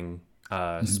shattering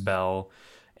spell,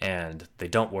 and they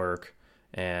don't work.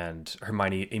 And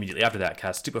Hermione immediately after that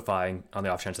casts Stupefying on the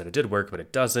off chance that it did work, but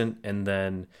it doesn't. And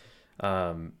then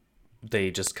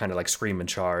they just kind of like scream and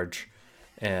charge.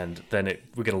 And then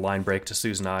we get a line break to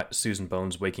Susan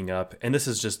Bones waking up. And this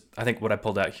is just, I think what I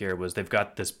pulled out here was they've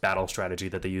got this battle strategy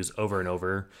that they use over and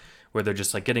over, where they're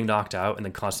just like getting knocked out and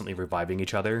then constantly reviving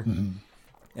each other. Mm-hmm.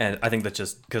 And I think that's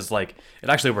just because like it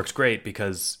actually works great,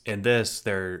 because in this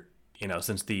they're, you know,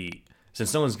 since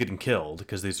no one's getting killed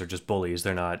because these are just bullies,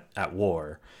 they're not at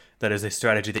war. That is a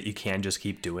strategy that you can just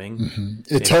keep doing.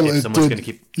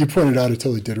 Mm-hmm. You pointed out it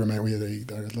totally did remind me of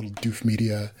our little Doof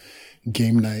Media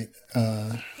game night,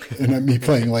 and me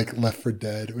playing like Left 4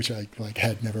 Dead, which I like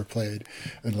had never played,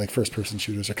 and like first person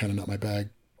shooters are kind of not my bag.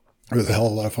 It was a hell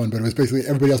of a lot of fun, but it was basically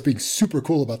everybody else being super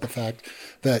cool about the fact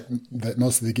that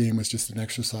most of the game was just an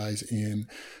exercise in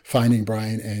finding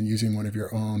Brian and using one of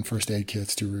your own first aid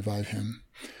kits to revive him.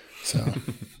 So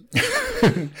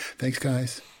thanks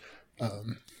guys.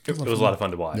 It was a lot of fun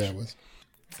to watch. Yeah, it was.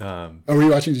 Were you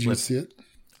watching? Did you see it?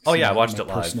 Oh yeah, I watched it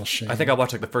live. I think I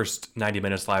watched like the first 90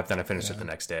 minutes live, then I finished it the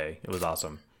next day. It was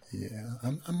awesome. Yeah,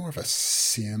 I'm more of a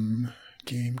sim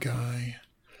game guy,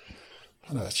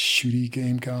 not a shooty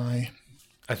game guy.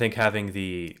 I think having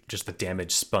the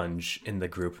damage sponge in the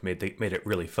group made it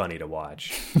really funny to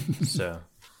watch. So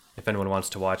if anyone wants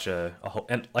to watch a whole,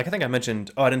 and like I think I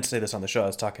mentioned, I didn't say this on the show. I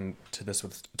was talk about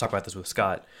this with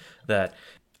Scott, that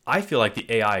I feel like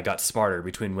the AI got smarter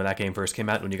between when that game first came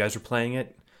out and when you guys were playing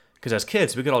it. Because as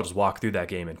kids, we could all just walk through that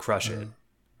game and crush it.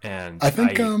 And I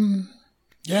think,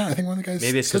 I think one of the guys.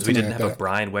 Maybe it's because we didn't have a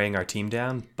Brian weighing our team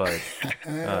down, but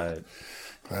Glad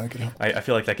I could help. I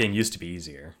feel like that game used to be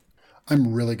easier.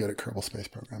 I'm really good at Kerbal Space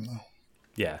Program, though.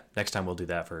 Yeah, next time we'll do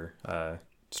that for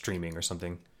streaming or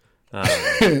something.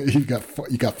 You got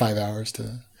 5 hours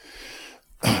to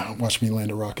watch me land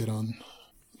a rocket on.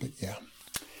 But yeah.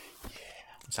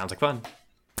 Sounds like fun.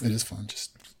 It is fun.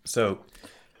 Just so.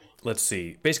 Let's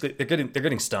see. Basically, they're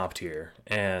getting stomped here,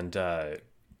 and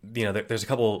there's a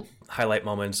couple highlight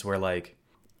moments where like,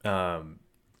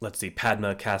 let's see,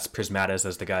 Padma casts Prismatis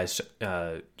as the guy's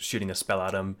shooting a spell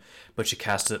at him, but she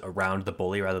casts it around the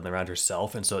bully rather than around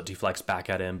herself, and so it deflects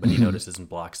back at him, but he notices and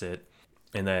blocks it.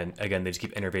 And then again, they just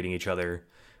keep innervating each other,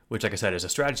 which, like I said, is a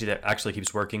strategy that actually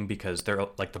keeps working because they're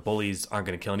like the bullies aren't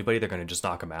going to kill anybody; they're going to just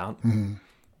knock them out. Mm-hmm.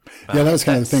 Yeah, that was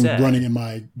kind of the thing running in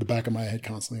the back of my head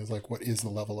constantly. Was like, what is the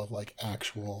level of like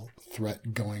actual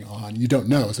threat going on? You don't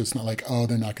know, so it's not like, oh,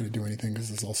 they're not going to do anything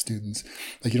because it's all students.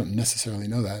 Like you don't necessarily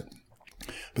know that.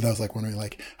 But that was like wondering,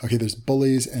 like, okay, there's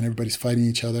bullies and everybody's fighting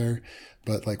each other,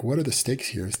 but like, what are the stakes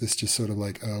here? Is this just sort of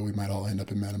like, oh, we might all end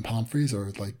up in Madame Pomfrey's,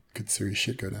 or like, could serious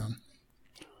shit go down?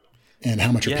 And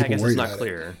how much are people worried about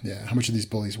it? Yeah, how much are these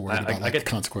bullies worried about the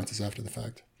consequences after the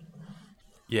fact?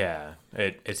 Yeah,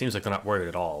 it seems like they're not worried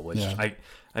at all, which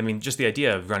I mean, just the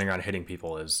idea of running around hitting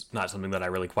people is not something that I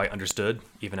really quite understood,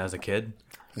 even as a kid.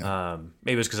 Yeah.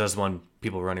 Maybe it's because I was the one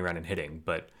people were running around and hitting,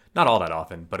 but not all that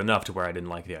often, but enough to where I didn't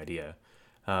like the idea.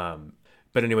 But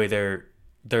anyway,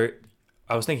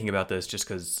 I was thinking about this just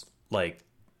because, like,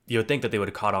 you would think that they would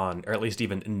have caught on, or at least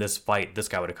even in this fight, this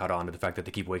guy would have caught on to the fact that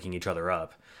they keep waking each other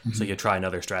up. Mm-hmm. So you try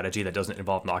another strategy that doesn't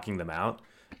involve knocking them out.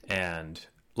 And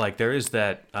like there is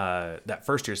that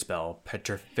first year spell,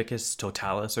 Petrificus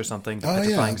Totalis or something, the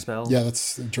petrifying spell. Yeah,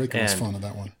 that's Draco was fond of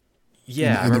that one.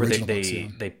 Yeah, I in the remember original books. Yeah.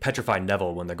 they petrify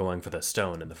Neville when they're going for the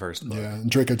stone in the first book. Yeah, and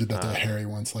Draco did that to Harry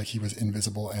once. Like he was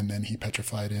invisible, and then he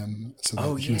petrified him so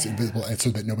that he was yeah. invisible, and so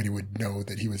that nobody would know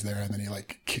that he was there. And then he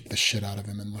like kicked the shit out of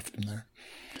him and left him there.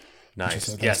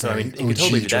 Nice. Yeah, so I mean, he could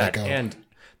totally do that, and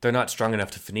they're not strong enough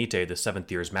to finite the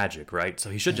seventh year's magic, right? So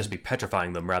he should just be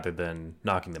petrifying them rather than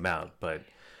knocking them out. But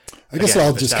I guess it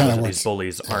all just kind of works. These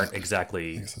bullies aren't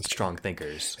exactly strong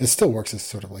thinkers. It still works as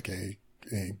sort of like a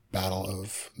battle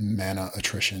of mana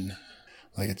attrition.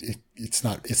 Like it's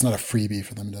not a freebie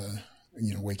for them to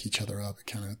wake each other up. It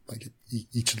kind of like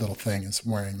each little thing is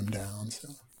wearing them down. So.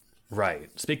 Right.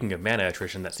 Speaking of mana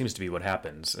attrition, that seems to be what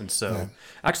happens. And so,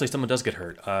 actually, someone does get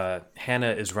hurt.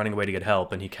 Hannah is running away to get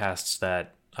help, and he casts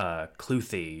that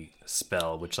Cluthy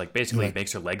spell, which like basically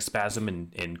makes her leg spasm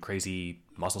in crazy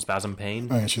muscle spasm pain.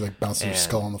 Oh, yeah, she like bounces her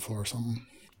skull on the floor or something.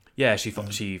 Yeah, she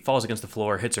falls against the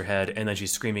floor, hits her head, and then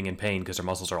she's screaming in pain because her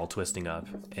muscles are all twisting up.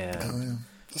 And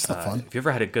that's not fun. If you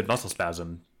ever had a good muscle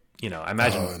spasm, I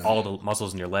imagine all the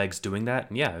muscles in your legs doing that.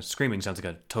 And yeah, screaming sounds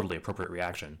like a totally appropriate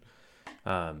reaction.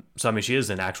 So I mean, she is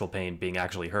in actual pain, being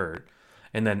actually hurt.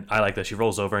 And then I like that she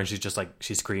rolls over and she's just like,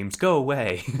 she screams, "Go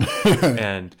away!"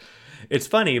 And it's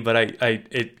funny, but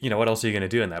what else are you going to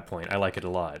do in that point? I like it a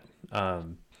lot.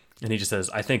 And he just says,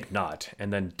 "I think not."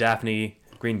 And then Daphne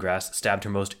Greengrass stabbed her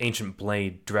most ancient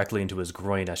blade directly into his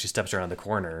groin as she steps around the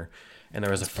corner, and there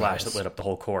was a flash that lit up the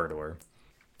whole corridor.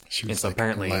 She was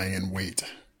apparently lying in wait.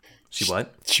 She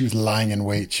what? She was lying in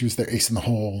wait. She was their ace in the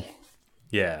hole.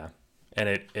 Yeah, and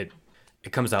it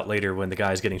comes out later when the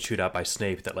guy's getting chewed out by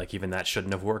Snape that like even that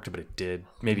shouldn't have worked, but it did.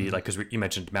 Maybe like because you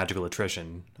mentioned magical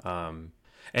attrition, and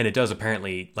it does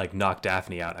apparently like knock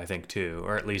Daphne out, I think too,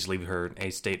 or at least leave her in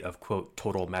a state of quote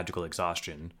total magical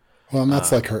exhaustion. Well, and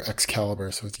that's like her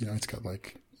Excalibur, so it's got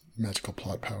like magical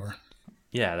plot power.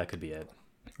 Yeah, that could be it,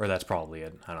 or that's probably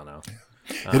it. I don't know.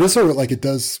 Yeah. It is sort of like it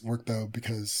does work though,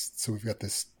 because so we've got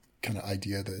this kind of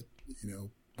idea that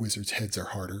wizards' heads are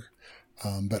harder,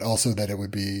 but also that it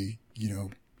would be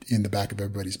in the back of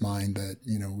everybody's mind that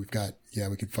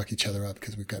we can fuck each other up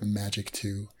because we've got magic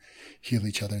to heal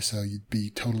each other. So you'd be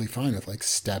totally fine with like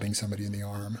stabbing somebody in the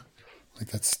arm, like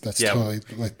that's totally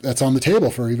like that's on the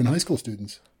table for even high school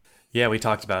students. Yeah, we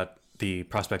talked about the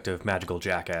prospect of magical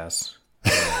jackass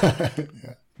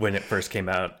when it first came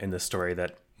out in the story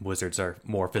that wizards are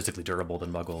more physically durable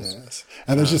than muggles. Yes,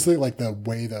 and there's just like the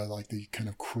way the kind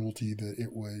of cruelty that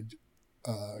it would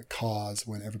cause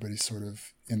when everybody's sort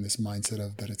of in this mindset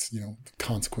of that it's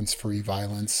consequence-free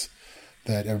violence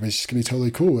that everybody's just gonna be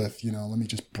totally cool with. Let me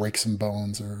just break some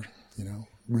bones or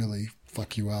really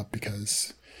fuck you up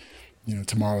because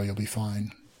tomorrow you'll be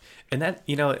fine. And that,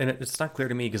 and it's not clear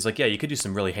to me because, like, yeah, you could do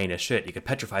some really heinous shit. You could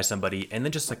petrify somebody and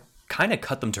then just, like, kind of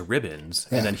cut them to ribbons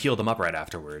and then heal them up right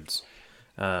afterwards.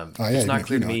 It's not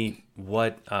clear to me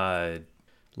what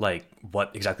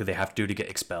exactly they have to do to get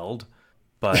expelled,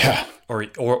 but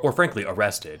or frankly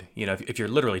arrested. If you're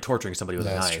literally torturing somebody with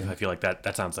a knife, true. I feel like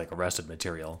that sounds like arrested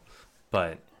material.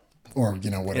 But or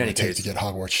what it would take to get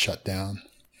Hogwarts shut down.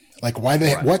 Like,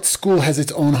 what school has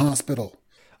its own hospital?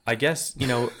 I guess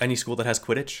any school that has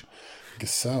Quidditch. I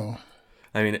guess so.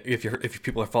 I mean, if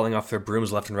people are falling off their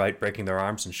brooms left and right, breaking their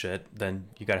arms and shit, then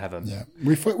you got to have a... Yeah,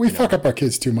 we fuck up our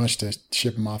kids too much to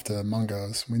ship them off to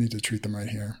Mungo's. We need to treat them right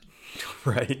here.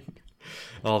 Right.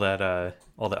 All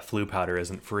that flu powder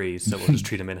isn't free, so we'll just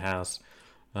treat them in-house.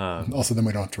 Also, then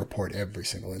we don't have to report every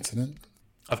single incident.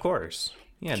 Of course.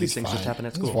 Yeah, these things just happen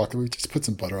at school. We just put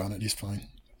some butter on it. He's fine.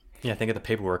 Yeah, think of the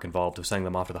paperwork involved of sending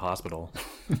them off to the hospital.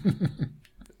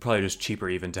 Probably just cheaper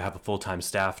even to have a full-time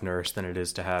staff nurse than it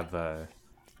is to have... there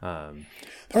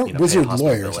aren't wizard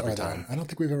lawyers, are there? I don't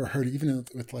think we've ever heard, even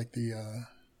with like the,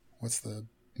 what's the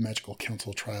magical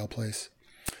council trial place?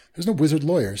 There's no wizard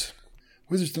lawyers.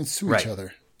 Wizards don't sue each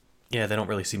other. Yeah, they don't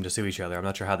really seem to sue each other. I'm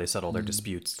not sure how they settle their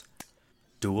disputes.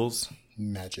 Duels?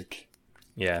 Magic.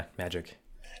 Yeah, magic.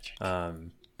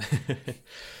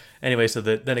 Anyway, so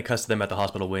then it cuts to them at the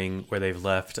hospital wing where they've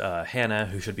left Hannah,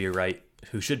 who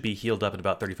should be healed up in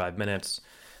about 35 minutes.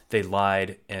 They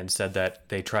lied and said that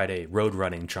they tried a road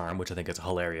running charm, which I think is a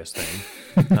hilarious thing.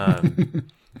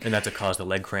 And that's what caused the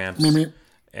leg cramps. Meep.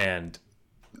 And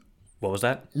what was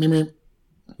that? Meep.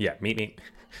 Yeah, meep.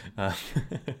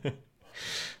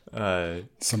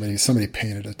 Somebody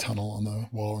painted a tunnel on the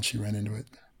wall and she ran into it.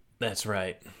 That's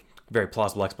right. Very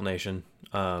plausible explanation.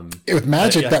 With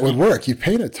magic, that would work. You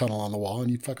paint a tunnel on the wall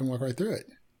and you'd fucking walk right through it.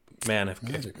 Man, if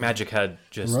magic had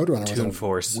just Toon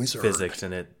Force physics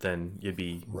in it, then you'd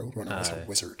be... Roadrunner was a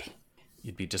wizard.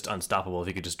 You'd be just unstoppable if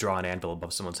you could just draw an anvil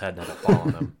above someone's head and have it fall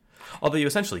on them. Although you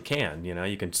essentially can,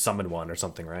 you can summon one or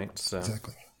something, right? So,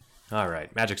 exactly. All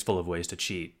right, magic's full of ways to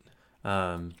cheat.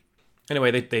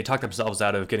 Anyway, they talk themselves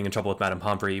out of getting in trouble with Madame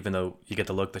Pomfrey, even though you get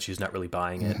the look that she's not really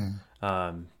buying it.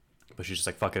 But she's just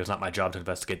like, fuck it, it's not my job to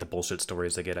investigate the bullshit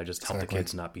stories they get. I just help the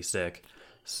kids not be sick.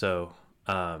 So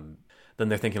then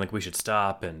they're thinking like we should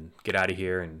stop and get out of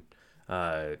here. And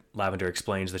Lavender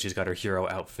explains that she's got her hero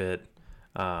outfit.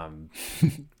 I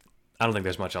don't think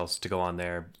there's much else to go on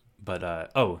there.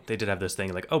 But they did have this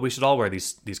thing like, oh, we should all wear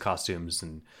these costumes.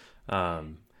 And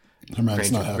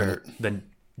Hermione's not having it. then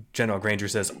General Granger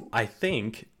says, I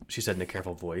think, she said in a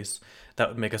careful voice, that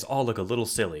would make us all look a little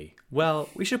silly. Well,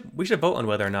 we should vote on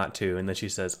whether or not to. And then she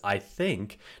says, I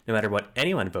think no matter what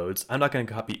anyone votes, I'm not going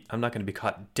to be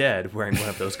caught dead wearing one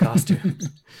of those costumes.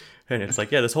 And it's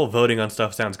like, yeah, this whole voting on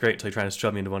stuff sounds great until you're trying to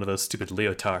shove me into one of those stupid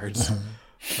leotards.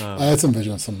 I had some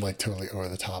vision of some like totally over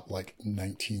the top like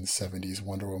 1970s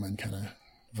Wonder Woman kind of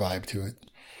vibe to it.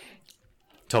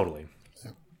 Totally.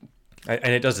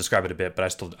 And it does describe it a bit,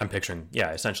 but I'm picturing,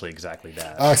 essentially exactly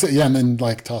that. And then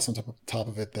like toss on top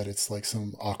of it that it's like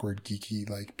some awkward, geeky,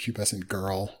 like pubescent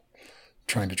girl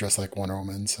trying to dress like Wonder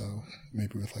Woman. So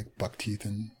maybe with like buck teeth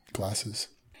and glasses.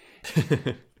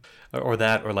 Or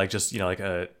that, or like just, like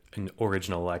an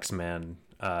original X-Men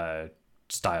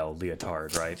style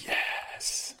leotard, right?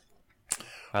 Yes.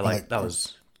 That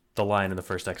was the line in the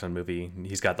first X-Men movie.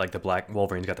 He's got like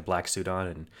Wolverine's got the black suit on,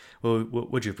 and what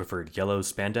would you prefer, yellow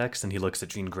spandex? And he looks at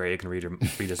Jean Grey and read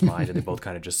his mind, and they both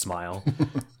kind of just smile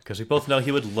because we both know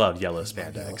he would love yellow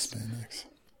spandex.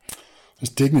 There's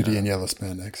dignity in yellow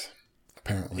spandex,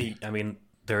 apparently. I mean,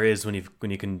 there is when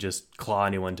you can just claw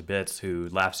anyone to bits who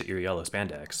laughs at your yellow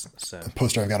spandex. So the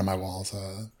poster I've got on my walls,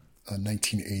 a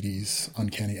 1980s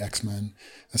Uncanny X-Men.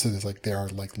 And so there are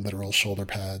like literal shoulder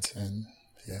pads, and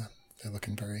yeah. They're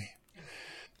looking very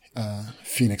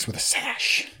Phoenix with a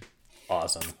sash.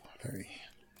 Awesome. Very.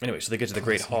 Anyway, so they get to the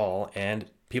Great Hall, and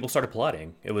people started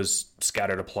applauding. It was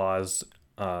scattered applause,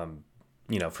 from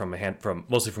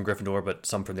mostly from Gryffindor, but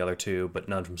some from the other two, but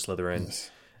none from Slytherin. Yes.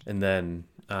 And then,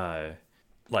 they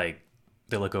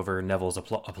look over. Neville's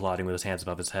applauding with his hands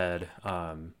above his head.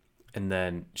 And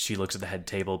then she looks at the head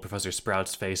table. Professor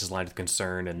Sprout's face is lined with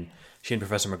concern, and she and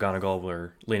Professor McGonagall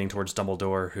were leaning towards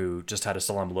Dumbledore, who just had a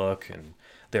solemn look, and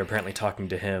they're apparently talking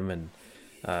to him. And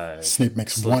Snape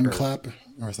makes one clap,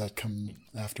 or does that come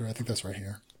after? I think that's right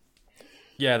here.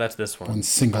 Yeah, that's this one. One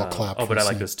single clap. Oh, but I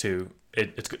like this too.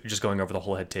 It's just going over the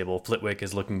whole head table. Flitwick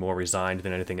is looking more resigned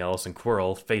than anything else, and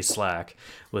Quirrell, face slack,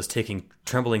 was taking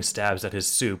trembling stabs at his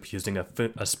soup using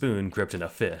a spoon gripped in a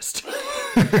fist.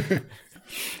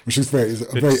 Which is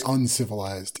a very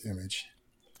uncivilized image.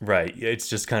 Right. It's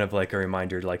just kind of like a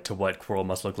reminder like to what Quirrell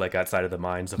must look like outside of the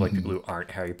minds of like people who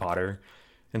aren't Harry Potter.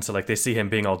 And so like they see him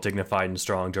being all dignified and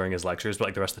strong during his lectures, but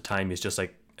like the rest of the time he's just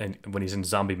like, and when he's in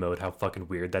zombie mode, how fucking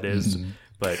weird that is.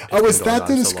 But was that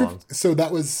the description? So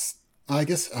that was, I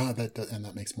guess, and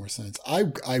that makes more sense.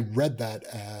 I read that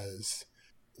as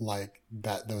like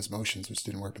those motions, which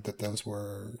didn't work, but that those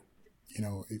were,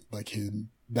 like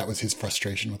that was his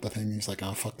frustration with the thing. He's like,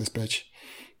 oh, fuck this bitch.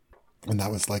 And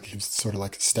that was like, he was sort of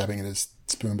like stabbing at his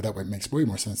spoon, but that way makes way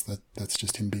more sense that that's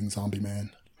just him being zombie man.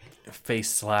 Face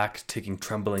slack, taking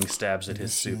trembling stabs at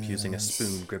his soup using a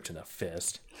spoon gripped in a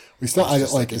fist. We still, I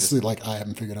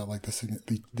haven't figured out like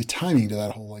the timing to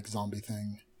that whole like zombie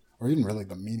thing, or even really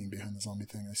the meaning behind the zombie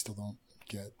thing. I still don't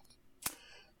get.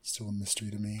 It's still a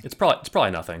mystery to me. It's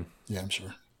probably nothing. Yeah, I'm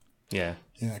sure. Yeah.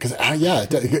 Yeah, because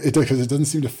it doesn't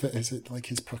seem to fit. Is it like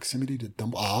his proximity to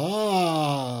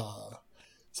Dumbledore?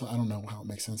 So I don't know how it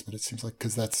makes sense, but it seems like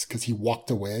because he walked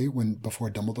away before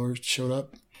Dumbledore showed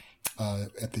up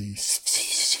at the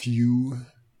SFU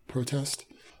protest,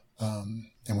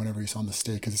 and whenever he's on the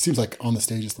stage, because it seems like on the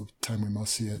stage is the time we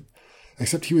most see it.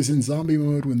 Except he was in zombie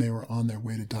mode when they were on their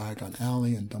way to Diagon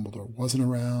Alley, and Dumbledore wasn't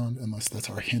around, unless that's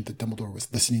our hint that Dumbledore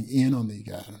was listening in on the.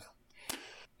 I don't know.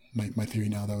 My theory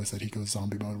now, though, is that he goes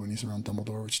zombie mode when he's around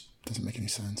Dumbledore, which doesn't make any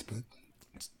sense. But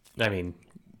I mean,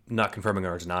 not confirming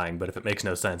or denying, but if it makes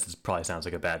no sense, it probably sounds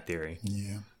like a bad theory.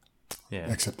 Yeah.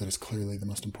 Except that it's clearly the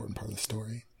most important part of the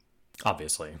story.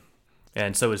 Obviously.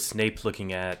 And so is Snape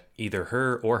looking at either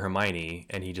her or Hermione,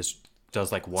 and he just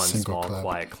does like one small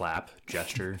quiet clap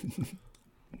gesture,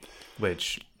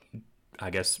 which I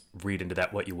guess read into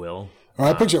that what you will. Or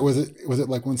I picture was it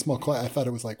like one small clap? I thought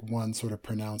it was like one sort of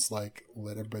pronounced, like,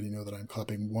 let everybody know that I'm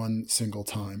clapping one single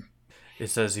time. It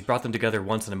says he brought them together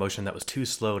once in a motion that was too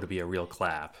slow to be a real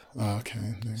clap.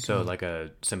 Okay. So like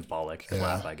a symbolic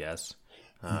clap, I guess.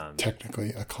 Technically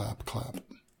a clap.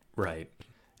 Right.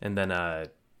 And then,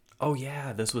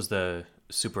 this was the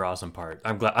super awesome part.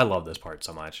 I love this part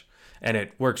so much. And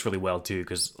it works really well too,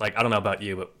 because like, I don't know about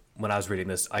you, but when I was reading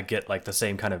this, I get like the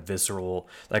same kind of visceral,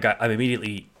 like I'm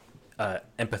immediately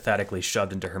empathetically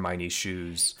shoved into Hermione's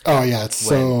shoes. Oh yeah, it's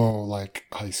so like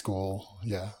high school.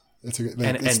 Yeah, it's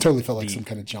totally felt like some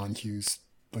kind of John Hughes,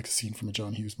 like a scene from a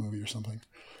John Hughes movie or something.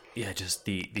 Yeah, just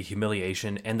the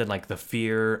humiliation, and then like the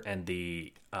fear and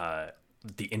the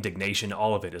indignation.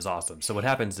 All of it is awesome. So what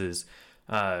happens is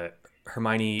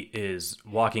Hermione is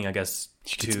walking, I guess,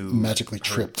 to magically her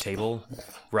tripped table. Yeah.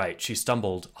 Right. She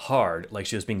stumbled hard, like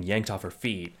she was being yanked off her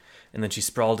feet, and then she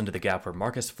sprawled into the gap where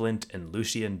Marcus Flint and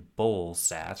Lucian Bowl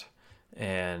sat.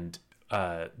 And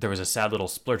there was a sad little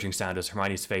splurging sound as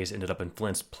Hermione's face ended up in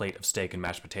Flint's plate of steak and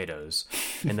mashed potatoes.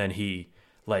 And then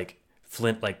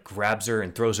Flint grabs her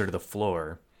and throws her to the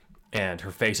floor, and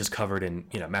her face is covered in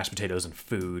mashed potatoes and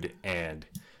food, and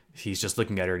he's just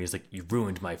looking at her and he's like, "You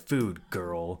ruined my food,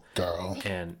 girl."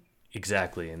 And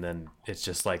exactly, and then it's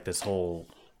just like this whole.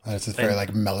 It's just very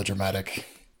like melodramatic.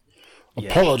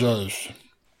 Apologize.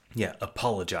 Yeah,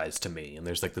 apologize to me. And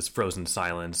there's like this frozen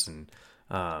silence, and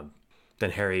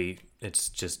then Harry, it's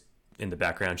just in the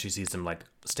background. She sees him like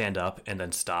stand up and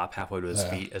then stop halfway to his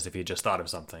feet as if he had just thought of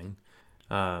something.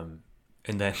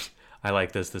 And then I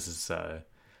like this. This is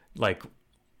like,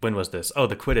 when was this? Oh,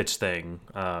 the Quidditch thing.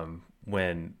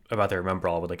 When about the Remember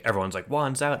All, with like everyone's like,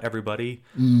 "Wands out, everybody."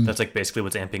 That's like basically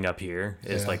what's amping up here.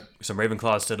 Is like some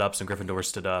Ravenclaws stood up, some Gryffindors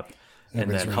stood up,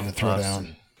 everybody's and then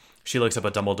Hufflepuff. She looks up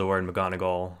at Dumbledore and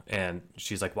McGonagall, and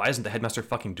she's like, "Why isn't the headmaster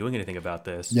fucking doing anything about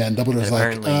this?" Yeah, and Dumbledore's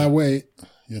like, "Wait."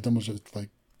 Yeah, Dumbledore's like,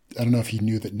 I don't know if he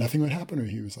knew that nothing would happen or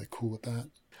he was like cool with that.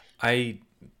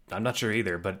 I'm not sure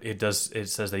either, but it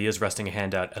says that he is resting a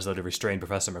hand out as though to restrain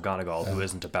Professor McGonagall, who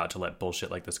isn't about to let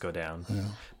bullshit like this go down. Yeah.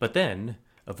 But then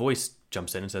a voice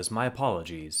jumps in and says, "My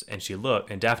apologies." And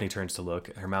and Daphne turns to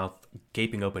look, her mouth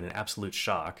gaping open in absolute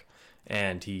shock.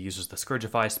 And he uses the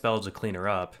Scourgify spell to clean her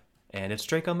up, and it's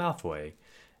Draco Malfoy.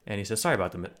 And he says, sorry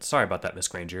about that, Miss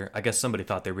Granger. I guess somebody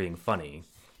thought they were being funny."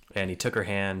 And he took her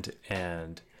hand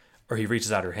or he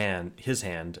reaches out his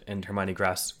hand, and Hermione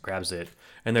grabs it.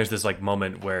 And there's this like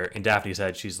moment where in Daphne's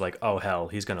head, she's like, "Oh hell,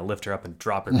 he's going to lift her up and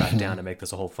drop her back down and make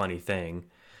this a whole funny thing."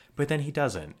 But then he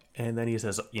doesn't. And then he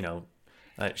says,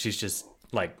 she's just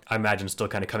like, I imagine still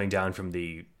kind of coming down from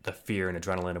the fear and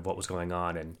adrenaline of what was going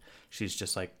on. And she's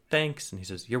just like, "Thanks." And he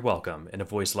says, "You're welcome," in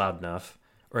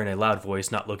a loud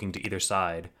voice, not looking to either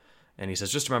side. And he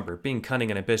says, "Just remember, being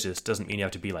cunning and ambitious doesn't mean you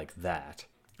have to be like that."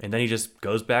 And then he just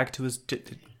goes back to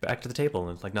back to the table,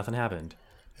 and it's like nothing happened.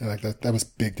 Yeah, like that was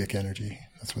big dick energy.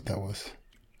 That's what that was.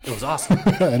 It was awesome.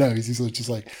 I know. He's just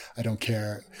like, I don't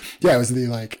care. Yeah, it was the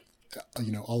like,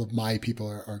 all of my people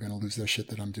are going to lose their shit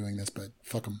that I'm doing this, but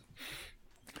fuck them.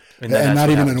 And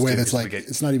not even in a way that's like,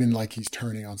 it's not even like he's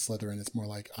turning on Slytherin. It's more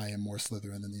like, I am more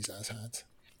Slytherin than these asshats.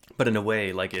 But in a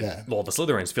way, like the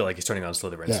Slytherins feel like he's turning on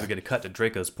Slytherin. Yeah. So we get a cut to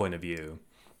Draco's point of view,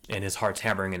 and his heart's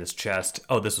hammering in his chest.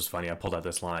 Oh, this was funny. I pulled out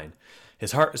this line.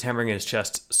 His heart was hammering in his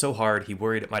chest so hard he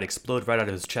worried it might explode right out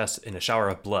of his chest in a shower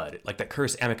of blood, like that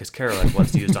cursed Amicus Caro had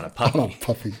once used on a puppy. On a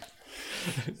puppy.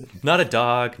 Not a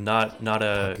dog, not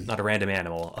a random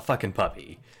animal, a fucking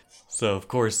puppy. So of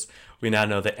course we now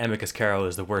know that Amicus Caro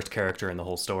is the worst character in the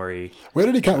whole story. Where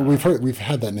did he come? We've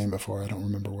had that name before. I don't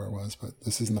remember where it was, but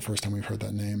this isn't the first time we've heard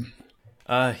that name.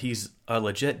 He's a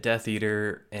legit Death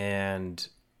Eater, and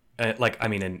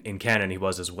in canon he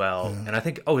was as well. Yeah. And I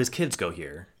think his kids go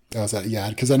here. Yeah,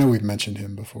 because I know we've mentioned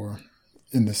him before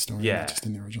in this story, not just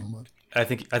in the original book. I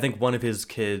think one of his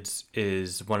kids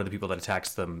is one of the people that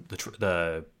attacks them,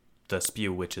 the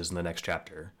spew witches in the next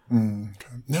chapter.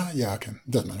 Okay. No, yeah, okay,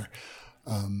 doesn't matter.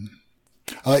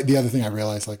 The other thing I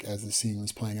realized, like as the scene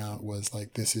was playing out, was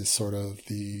like this is sort of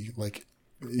the like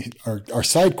our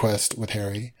side quest with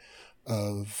Harry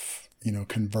of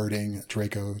converting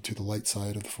Draco to the light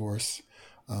side of the Force.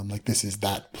 Like this is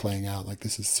that playing out. Like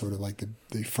this is sort of like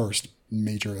the first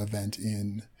major event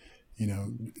in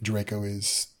Draco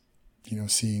is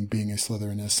seeing being a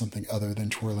Slytherin as something other than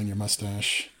twirling your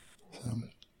mustache. So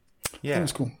yeah, that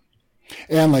was cool.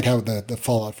 And like how the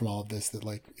fallout from all of this, that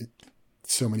like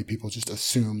so many people just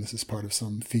assume this is part of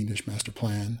some fiendish master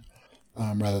plan,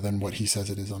 rather than what he says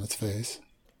it is on its face.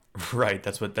 Right.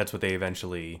 That's what they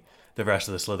eventually, the rest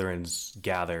of the Slytherins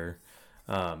gather.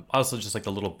 Also just like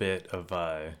a little bit of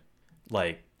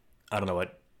like, I don't know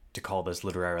what to call this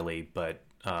literarily, but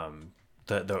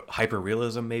the hyper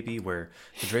realism maybe, where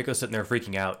the Draco's sitting there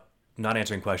freaking out, not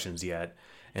answering questions yet.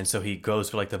 And so he goes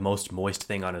for like the most moist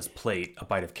thing on his plate, a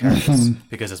bite of carrots,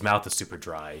 because his mouth is super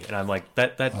dry. And I'm like,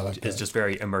 that is just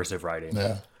very immersive writing.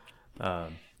 Yeah.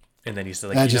 And then he's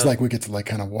like, and just like we get to like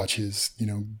kind of watch his,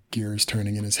 gears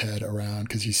turning in his head around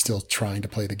because he's still trying to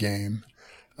play the game.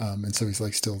 And so he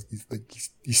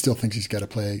still thinks he's got to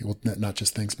play, well, not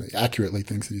just thinks, but accurately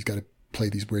thinks that he's got to play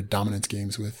these weird dominance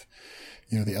games with,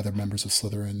 the other members of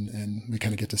Slytherin, and we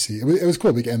kind of get to see, it was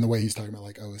cool. And the way he's talking about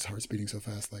like, oh, his heart's beating so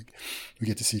fast, like we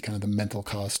get to see kind of the mental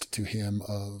cost to him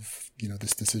of,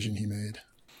 this decision he made.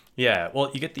 Yeah,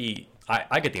 well, you get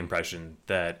I get the impression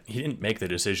that he didn't make the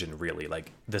decision really.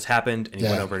 Like this happened, and he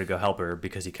went over to go help her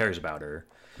because he cares about her.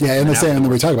 Yeah, and then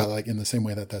we talk about like in the same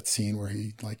way that scene where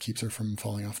he like keeps her from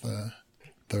falling off the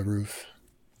roof.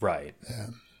 Right. Yeah.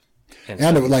 And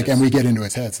so we get into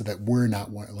his head so that we're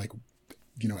not like,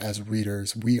 as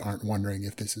readers, we aren't wondering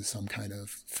if this is some kind of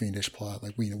fiendish plot.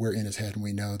 Like we're in his head and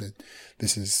we know that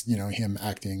this is, him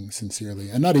acting sincerely,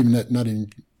 and not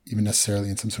even necessarily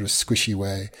in some sort of squishy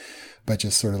way, but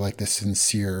just sort of like this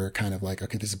sincere kind of like,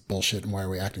 okay, this is bullshit, and why are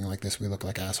we acting like this? We look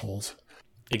like assholes.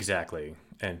 Exactly.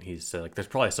 And he's like, there's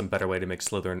probably some better way to make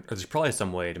Slytherin, or there's probably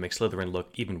some way to make Slytherin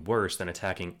look even worse than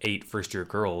attacking 8 first-year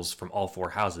girls from all 4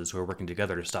 houses who are working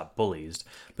together to stop bullies,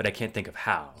 but I can't think of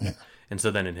how. Yeah. And so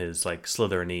then in his like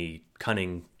Slytherin-y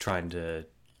cunning, trying to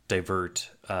divert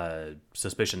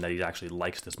suspicion that he actually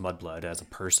likes this mudblood as a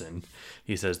person,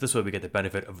 he says, this way we get the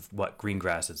benefit of what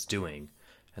Greengrass is doing.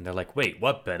 And they're like, wait,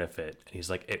 what benefit? And he's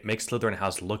like, it makes Slytherin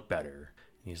House look better.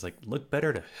 And he's like, look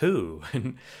better to who?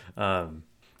 And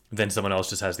then someone else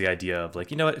just has the idea of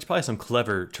like, you know what, it's probably some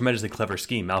tremendously clever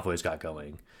scheme Malfoy's got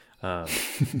going.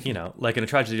 Like in A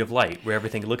Tragedy of Light, where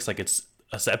everything looks like it's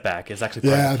a setback, is actually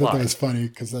part of the plot. I thought that was funny,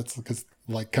 because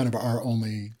like kind of our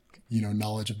only,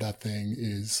 knowledge of that thing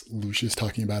is Lucius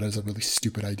talking about it as a really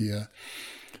stupid idea.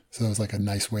 So it was like a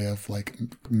nice way of like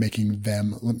making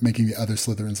the other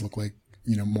Slytherins look like,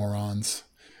 morons,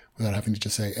 without having to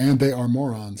just say, and they are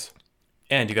morons.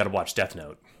 And you got to watch Death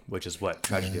Note, which is what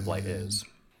Tragedy of Light is.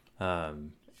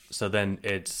 So then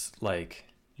it's like,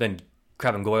 then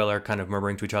Crabbe and Goyle are kind of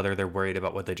murmuring to each other. They're worried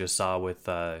about what they just saw with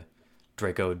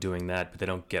Draco doing that, but they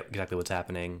don't get exactly what's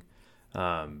happening.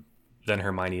 Then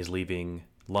Hermione is leaving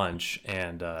lunch,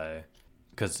 and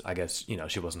because I guess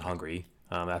she wasn't hungry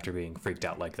after being freaked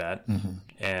out like that.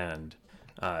 Mm-hmm. And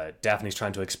Daphne's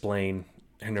trying to explain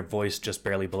in her voice just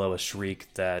barely below a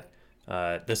shriek that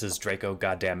this is Draco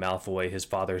goddamn Malfoy, his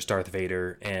father's Darth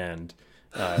Vader, and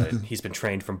he's been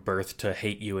trained from birth to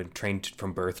hate you and trained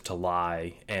from birth to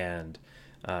lie, and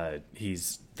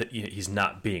he's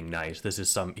not being nice.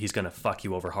 He's gonna fuck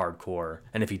you over hardcore,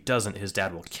 and if he doesn't, his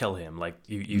dad will kill him. Like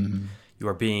you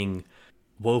are being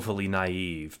woefully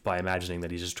naive by imagining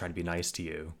that he's just trying to be nice to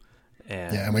you.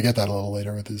 And we get that a little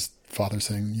later with his father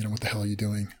saying, what the hell are you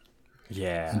doing?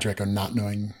 Yeah. And Draco not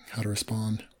knowing how to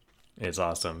respond. It's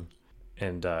awesome.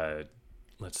 And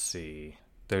let's see.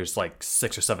 There's like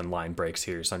 6 or 7 line breaks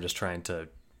here, so I'm just trying to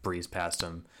breeze past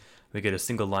them. We get a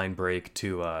single line break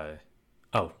to... I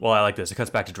like this. It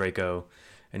cuts back to Draco,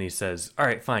 and he says, all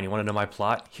right, fine, you want to know my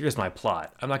plot? Here's my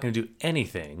plot. I'm not going to do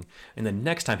anything, and the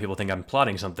next time people think I'm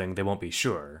plotting something, they won't be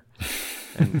sure.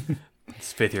 And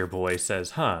this 5th-year boy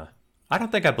says, I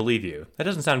don't think I believe you. That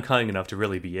doesn't sound cunning enough to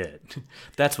really be it.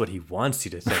 That's what he wants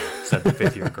you to think, said the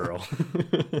 5th-year girl.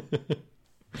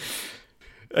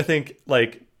 I think,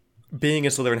 like, being a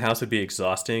Slytherin house would be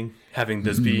exhausting, having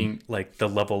this being, like, the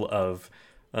level of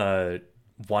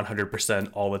 100%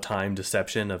 all the time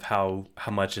deception of how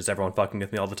much is everyone fucking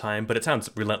with me all the time, but it sounds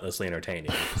relentlessly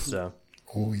entertaining. So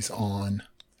always on.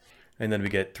 And then we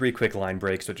get 3 quick line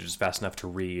breaks, which are just fast enough to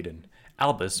read. And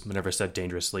Albus, Minerva said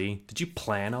dangerously, did you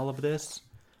plan all of this?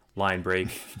 Line break.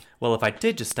 Well, if I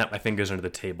did just snap my fingers under the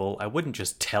table, I wouldn't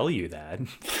just tell you that.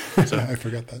 So I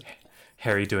forgot that.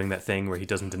 Harry doing that thing where he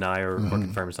doesn't deny or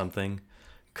confirm something.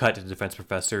 Cut to the defense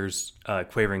professor's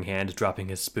quavering hand dropping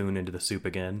his spoon into the soup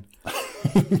again.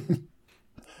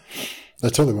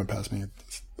 That totally went past me.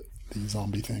 The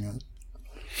zombie thing.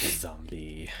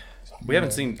 Zombie. We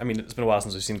haven't seen... I mean, it's been a while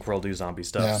since we've seen Quirrell do zombie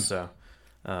stuff, so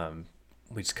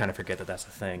we just kind of forget that that's a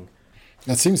thing.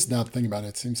 That seems, now thinking about it,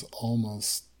 it seems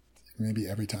almost maybe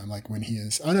every time, like when he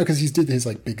is... I don't know, because he did his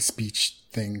like big speech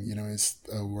thing,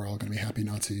 we're all going to be happy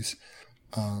Nazis.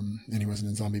 And he wasn't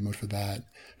in zombie mode for that.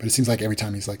 But it seems like every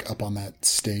time he's like up on that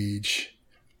stage,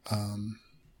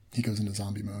 he goes into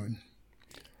zombie mode.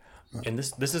 And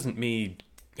this isn't me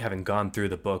having gone through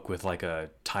the book with like a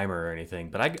timer or anything,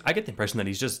 but I get the impression that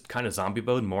he's just kind of zombie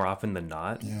mode more often than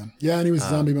not. Yeah, and he was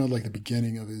zombie mode like the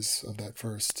beginning of that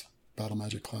first battle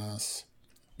magic class.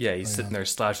 Yeah, he's sitting there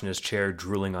slouching in his chair,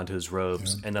 drooling onto his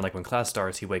robes, and then like when class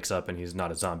starts, he wakes up and he's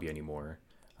not a zombie anymore.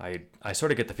 I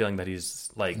sort of get the feeling that he's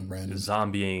like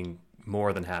zombieing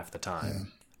more than half the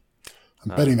time. Yeah.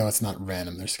 I'm betting though it's not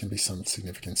random. There's going to be some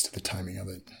significance to the timing of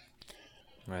it.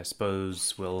 I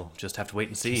suppose we'll just have to wait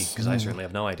and see, because I certainly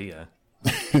have no idea.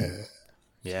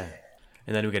 Yeah.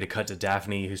 And then we get a cut to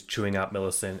Daphne, who's chewing out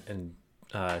Millicent, and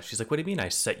she's like, what do you mean I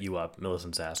set you up?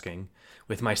 Millicent's asking.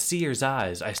 With my seer's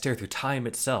eyes, I stare through time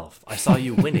itself. I saw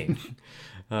you winning.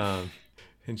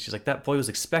 And she's like, that boy was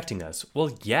expecting us.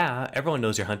 Well, yeah, everyone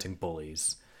knows you're hunting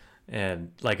bullies.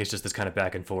 And like, it's just this kind of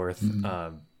back and forth,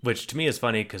 which to me is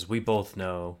funny because we both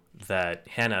know that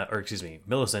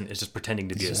Millicent is just pretending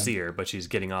to be a seer, but she's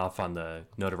getting off on the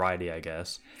notoriety, I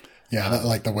guess. Yeah, that,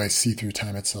 like the way see through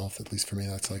time itself, at least for me,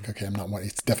 that's like, okay, I'm not one.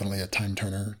 It's definitely a time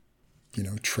turner,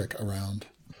 trick around.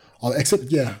 Except,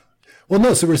 yeah. Well,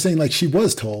 no, so we're saying like she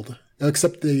was told,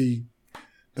 except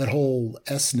that whole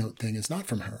S note thing is not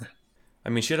from her. I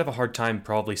mean, she'd have a hard time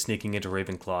probably sneaking into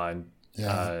Ravenclaw and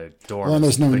dorm and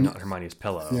putting on Hermione's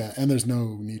pillow. Yeah, and there's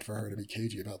no need for her to be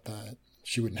cagey about that.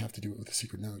 She wouldn't have to do it with a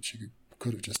secret note. She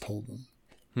could have just told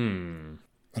them.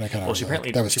 But I kind of well, she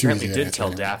apparently did tell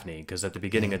Daphne, because at the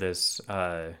beginning of this,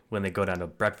 when they go down to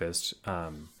breakfast,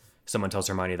 someone tells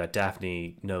Hermione that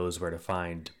Daphne knows where to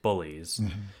find bullies.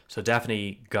 So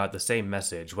Daphne got the same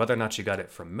message, whether or not she got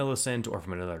it from Millicent or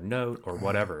from another note or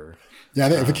whatever. Yeah,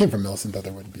 if it came from Millicent, though,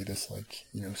 there wouldn't be this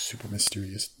super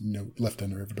mysterious note left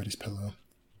under everybody's pillow.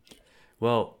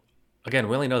 Well, again,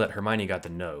 we only know that Hermione got the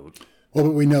note. Well,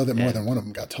 but we know that more than one of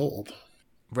them got told.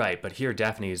 Right, but here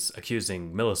Daphne's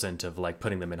accusing Millicent of like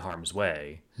putting them in harm's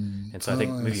way. And so I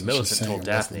think maybe Millicent told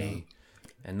Daphne,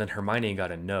 and then Hermione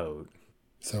got a note.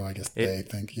 So I guess they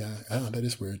think, that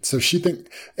is weird. So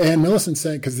and Millicent's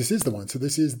saying, because this is the one, so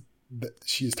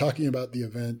she's talking about the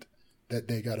event that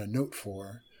they got a note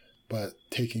for, but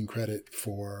taking credit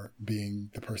for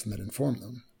being the person that informed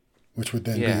them, which would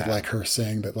then be like her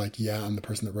saying that like, I'm the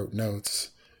person that wrote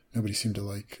notes. Nobody seemed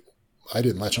to I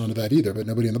didn't latch onto that either, but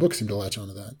nobody in the book seemed to latch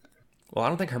onto that. Well, I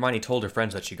don't think Hermione told her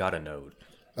friends that she got a note.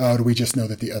 Oh, do we just know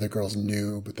that the other girls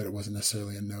knew, but that it wasn't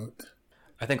necessarily a note?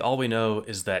 I think all we know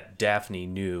is that Daphne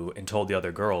knew and told the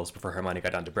other girls before Hermione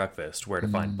got down to breakfast where to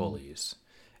find bullies.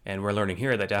 And we're learning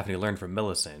here that Daphne learned from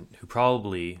Millicent, who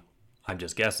probably, I'm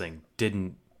just guessing,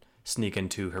 didn't sneak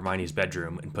into Hermione's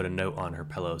bedroom and put a note on her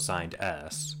pillow signed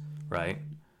S, right?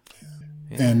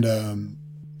 Yeah.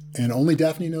 And only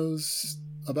Daphne knows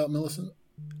about Millicent?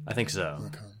 I think so.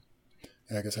 Okay.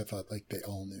 Yeah, I guess I thought they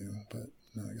all knew, but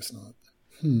no, I guess not.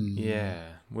 Yeah,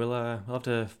 we'll have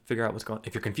to figure out what's going on.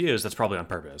 If you're confused, that's probably on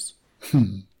purpose.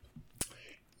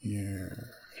 Yeah.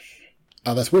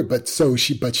 Oh, that's weird. But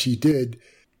she did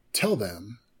tell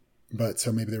them, but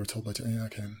so maybe they were told by,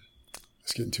 okay,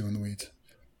 let's get into in the weeds.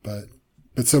 But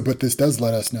this does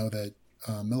let us know that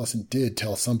Millicent did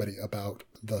tell somebody about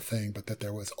the thing, but that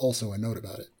there was also a note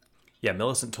about it. Yeah,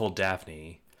 Millicent told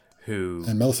Daphne,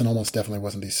 and Millicent almost definitely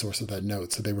wasn't the source of that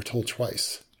note, so they were told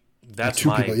twice. That's two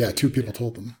people. Yeah, two people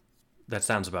told them. That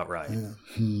sounds about right. Yeah.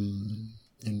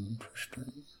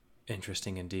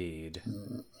 Interesting indeed.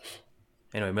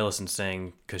 Anyway, Millicent's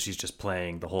saying, because she's just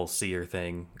playing the whole seer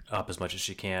thing up as much as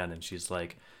she can, and she's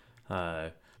like,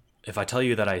 if I tell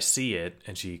you that I see it,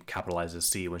 and she capitalizes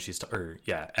C when she's,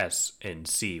 S and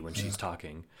C when she's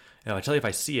talking. If I tell you if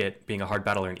I see it, being a hard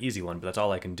battle or an easy one, but that's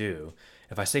all I can do.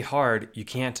 If I say hard, you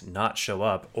can't not show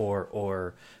up,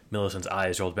 or Millicent's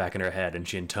eyes rolled back in her head, and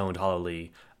she intoned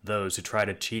hollowly, those who try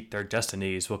to cheat their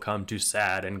destinies will come to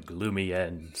sad and gloomy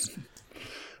ends.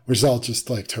 Which is all just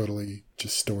totally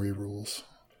just story rules.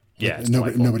 Yeah,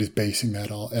 nobody's basing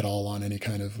that at all on any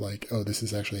kind of this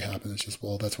has actually happened. It's just,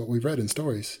 well, that's what we've read in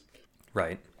stories.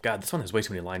 Right. God, this one has way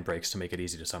too many line breaks to make it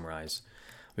easy to summarize.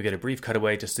 We get a brief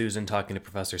cutaway to Susan talking to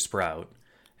Professor Sprout,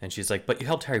 and she's like, but you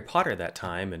helped Harry Potter that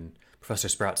time, and Professor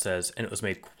Sprout says, and it was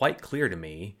made quite clear to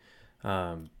me,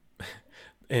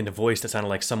 in a voice that sounded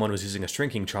like someone was using a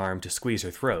shrinking charm to squeeze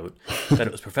her throat, that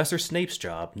it was Professor Snape's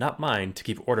job, not mine, to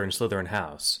keep order in Slytherin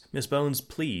House. Miss Bones,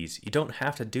 please, you don't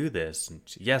have to do this. And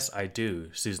yes, I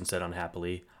do, Susan said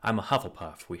unhappily. I'm a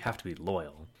Hufflepuff. We have to be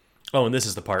loyal. Oh, and this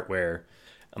is the part where,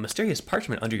 a mysterious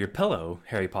parchment under your pillow,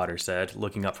 Harry Potter said,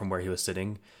 looking up from where he was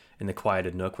sitting, in the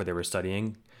quieted nook where they were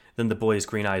studying. Then the boy's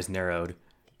green eyes narrowed.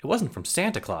 It wasn't from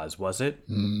Santa Claus, was it?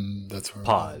 That's where.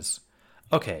 Pause.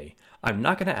 Okay, I'm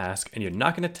not going to ask, and you're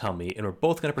not going to tell me, and we're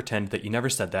both going to pretend that you never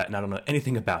said that, and I don't know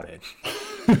anything about it.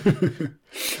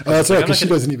 That's right, because she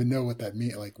doesn't even know what that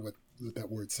means, what that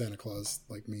word Santa Claus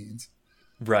means.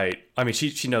 Right. I mean,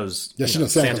 she knows. Yeah, she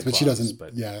knows Santa Claus, but she doesn't.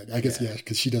 But, I guess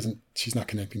because she's not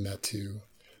connecting that to,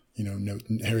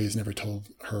 Harry has never told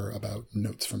her about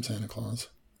notes from Santa Claus.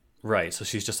 Right, so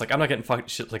she's just like, I'm not getting fucking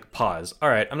shit. Pause. All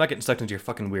right, I'm not getting sucked into your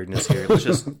fucking weirdness here. Let's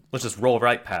just roll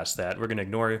right past that. We're gonna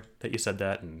ignore that you said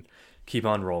that and keep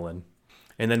on rolling.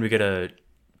 And then we get a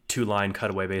 2-line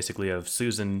cutaway, basically, of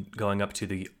Susan going up to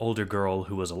the older girl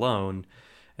who was alone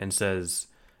and says,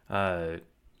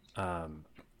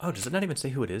 Oh, does it not even say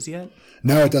who it is yet?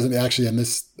 No, it doesn't actually. And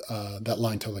this that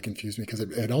line totally confused me because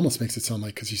it almost makes it sound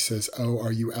like because she says, "Oh,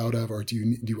 are you out of, or do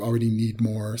you already need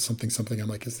more something something?" I'm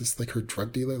like, is this like her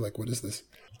drug dealer? Like, what is this?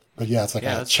 But yeah, it's like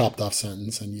a chopped off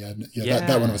sentence, and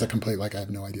that one was a complete like I have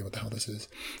no idea what the hell this is.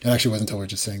 It actually wasn't until we are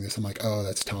just saying this I'm like, oh,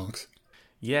 that's Tonks.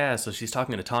 Yeah, so she's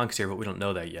talking to Tonks here, but we don't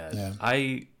know that yet. Yeah.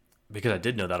 Because I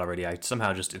did know that already, I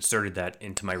somehow just inserted that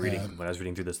into my reading when I was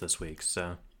reading through this week.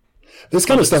 So this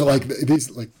kind of stuff, like these,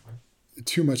 like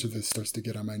too much of this starts to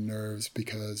get on my nerves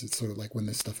because it's sort of like when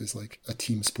this stuff is like a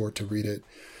team sport to read it,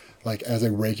 like as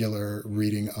a regular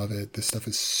reading of it, this stuff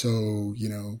is so,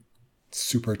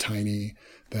 super tiny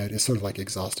that it's sort of like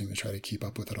exhausting to try to keep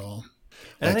up with it all.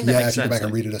 And like, if you go back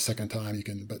and read it a second time, you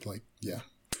can, but like,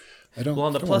 I don't, well,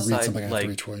 on the I don't plus want to read side, something I have to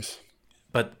read twice.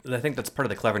 But I think that's part of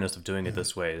the cleverness of doing it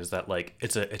this way is that like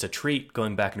it's a treat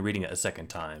going back and reading it a second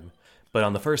time. But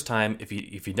on the first time, if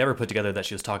you never put together that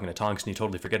she was talking to Tonks and you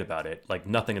totally forget about it, like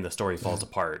nothing in the story falls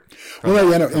apart.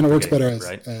 Well, and it works better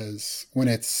as when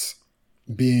it's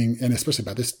being, and especially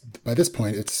by this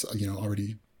point, it's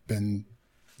already been,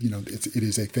 it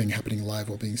is a thing happening live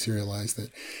while being serialized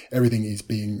that everything is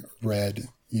being read.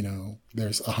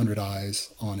 There's 100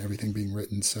 eyes on everything being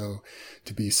written. So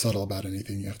to be subtle about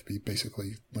anything, you have to be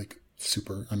basically like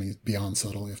beyond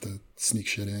subtle. You have to sneak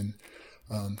shit in.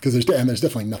 Because there's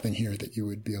definitely nothing here that you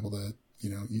would be able to,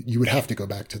 you would have to go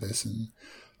back to this and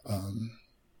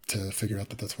to figure out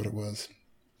that that's what it was.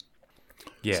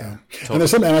 Yeah. So, totally. And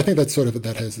there's something, and I think that sort of,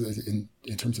 that has,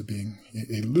 in terms of being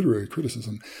a literary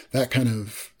criticism, that kind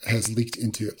of has leaked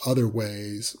into other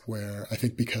ways where I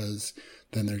think because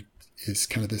then there is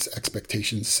kind of this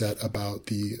expectation set about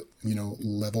the,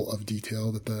 level of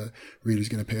detail that the reader's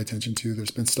going to pay attention to.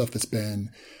 There's been stuff that's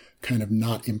been kind of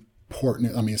not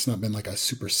important. I mean, it's not been like a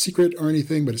super secret or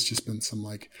anything, but it's just been some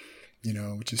like,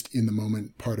 just in the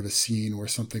moment part of a scene where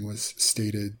something was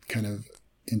stated kind of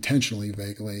intentionally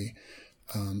vaguely,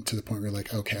 to the point where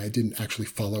like, okay, I didn't actually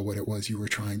follow what it was you were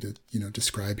trying to,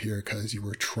 describe here because you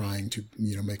were trying to,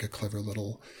 make a clever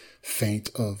little feint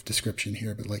of description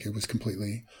here, but like it was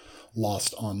completely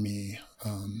lost on me.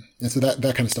 And so that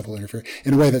kind of stuff will interfere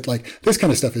in a way that like this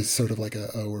kind of stuff is sort of like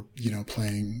we're,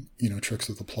 playing, tricks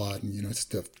with the plot and, it's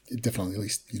definitely at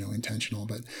least, intentional,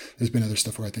 but there's been other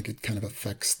stuff where I think it kind of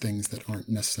affects things that aren't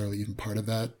necessarily even part of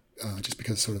that. Just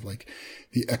because sort of like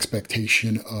the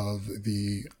expectation of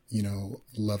the,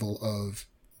 level of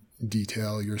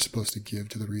detail you're supposed to give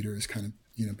to the reader is kind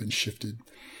of, been shifted.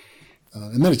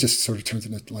 And then it just sort of turns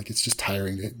into like, it's just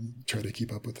tiring to try to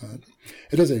keep up with that.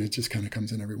 It just kind of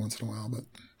comes in every once in a while, but.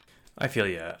 I feel,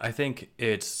 I think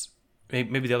it's,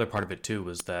 maybe the other part of it too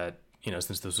was that,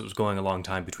 since this was going a long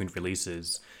time between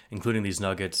releases, including these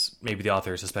nuggets, maybe the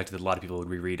author suspected that a lot of people would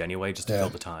reread anyway, just to fill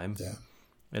the time. Yeah.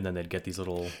 And then they'd get these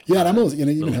little and I'm always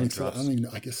even having said,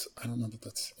 I guess I don't know that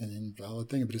that's an invalid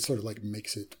thing, but it sort of like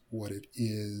makes it what it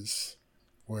is.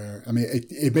 Where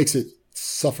it makes it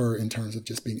suffer in terms of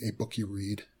just being a book you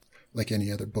read, like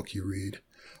any other book you read,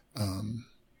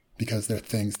 because there are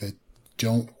things that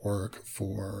don't work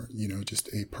for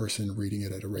just a person reading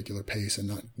it at a regular pace and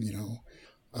not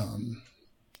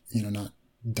not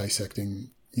dissecting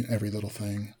every little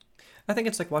thing. I think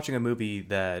it's like watching a movie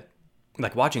that.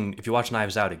 Like if you watch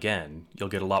Knives Out again, you'll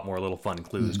get a lot more little fun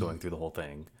clues going through the whole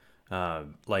thing.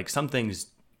 Like some things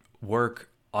work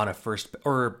on a first,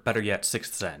 or better yet,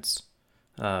 sixth sense.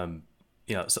 Some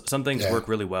things work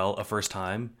really well a first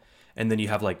time, and then you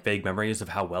have like vague memories of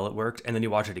how well it worked, and then you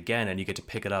watch it again and you get to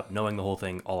pick it up knowing the whole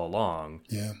thing all along.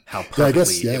 Yeah. How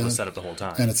perfectly it was set up the whole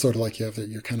time. And it's sort of like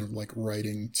you're kind of like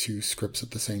writing two scripts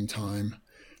at the same time,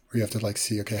 where you have to like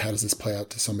see, okay, how does this play out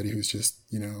to somebody who's just,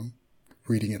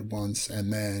 reading it once,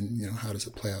 and then how does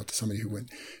it play out to somebody who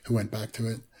went back to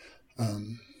it.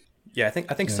 I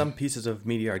think some pieces of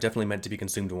media are definitely meant to be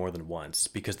consumed more than once,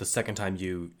 because the second time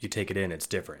you take it in, it's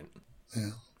different. Yeah.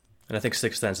 And I think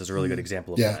Sixth Sense is a really good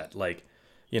example of that. Like,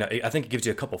 I think it gives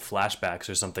you a couple flashbacks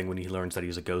or something when he learns that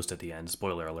he's a ghost at the end.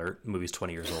 Spoiler alert, the movie's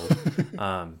 20 years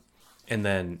old. And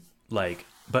then like,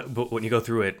 but when you go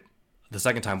through it the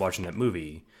second time watching that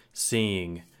movie,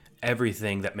 seeing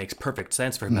everything that makes perfect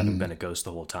sense for him having been a ghost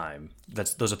the whole time.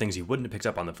 Those are things you wouldn't have picked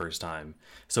up on the first time.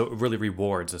 So it really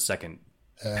rewards a second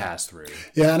pass through.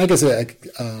 Yeah, and I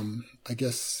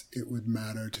guess it would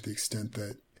matter to the extent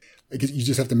that I guess you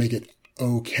just have to make it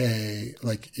okay.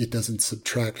 Like it doesn't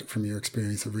subtract from your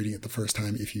experience of reading it the first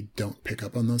time if you don't pick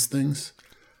up on those things.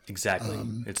 Exactly.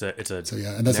 It's a so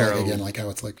yeah, and that's narrow... like, again like how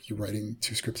it's like you're writing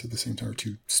two scripts at the same time or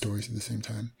two stories at the same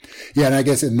time. Yeah, and I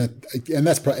guess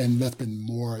that's been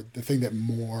more the thing that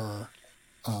more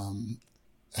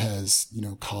has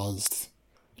caused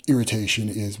irritation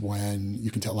is when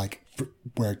you can tell, like,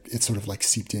 where it's sort of like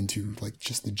seeped into like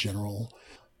just the general,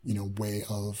 way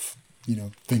of,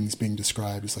 things being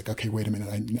described. It's like, okay, wait a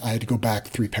minute. I had to go back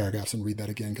 3 paragraphs and read that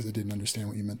again because I didn't understand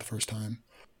what you meant the first time.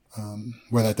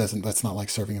 Where that's not like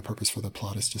serving a purpose for the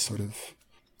plot. It's just sort of,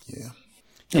 yeah.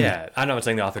 Yeah, I'm not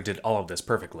saying the author did all of this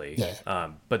perfectly, Yeah.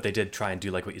 but they did try and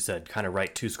do, like what you said, kind of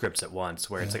write 2 scripts at once,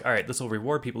 where it's like, all right, this will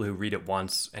reward people who read it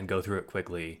once and go through it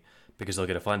quickly because they'll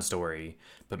get a fun story.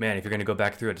 But man, if you're going to go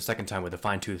back through it a second time with a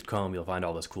fine-toothed comb, you'll find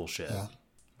all this cool shit. Yeah.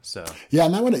 So yeah,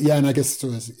 and that one, and I guess so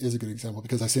is a good example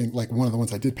because I think like one of the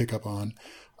ones I did pick up on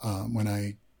when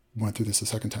I went through this a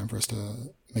second time for us to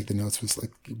make the notes was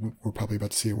like we're probably about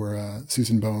to see where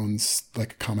Susan Bones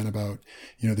like comment about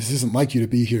this isn't like you to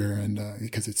be here and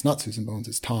because it's not Susan Bones,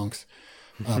 it's Tonks,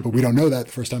 but we don't know that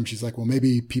the first time. She's like, well,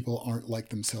 maybe people aren't like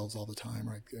themselves all the time,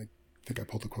 right? I think I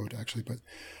pulled the quote actually, but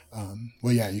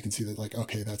well, yeah, you can see that like,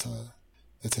 okay, that's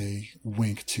a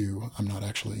wink to I'm not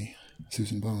actually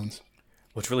Susan Bones.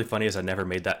 what's really funny is I never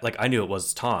made that, like I knew it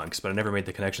was Tonks, but I never made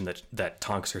the connection that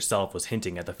Tonks herself was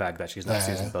hinting at the fact that she's not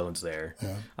Susan Bones there.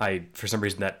 Yeah. For some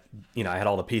reason that, I had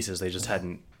all the pieces, they just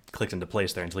hadn't clicked into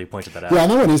place there until you pointed that out. Yeah,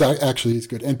 and that one is actually is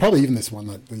good. And probably even this one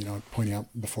that, pointing out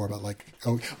before about like,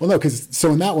 oh, well, no, because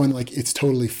so in that one, like it's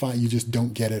totally fine. You just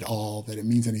don't get it all, that it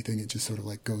means anything. It just sort of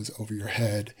like goes over your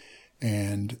head.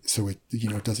 And so it,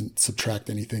 it doesn't subtract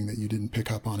anything that you didn't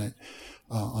pick up on it.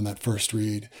 On that first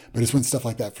read, but it's when stuff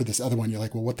like that for this other one, you're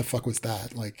like, well, what the fuck was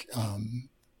that? Like,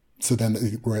 so then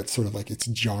where it's sort of like, it's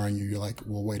jarring you, you're like,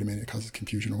 well, wait a minute, it causes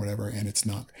confusion or whatever. And it's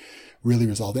not really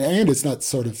resolved. And it's not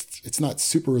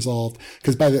super resolved.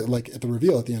 Cause by at the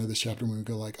reveal at the end of this chapter, when we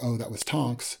go like, oh, that was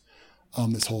Tonks,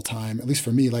 this whole time, at least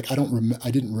for me, like, I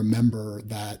didn't remember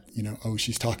that, oh,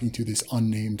 she's talking to this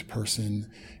unnamed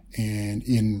person and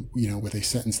in, with a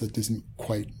sentence that doesn't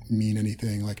quite mean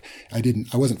anything. Like I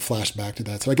wasn't flashed back to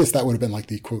that. So I guess that would have been like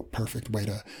the quote perfect way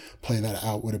to play that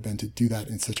out would have been to do that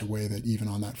in such a way that even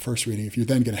on that first reading, if you're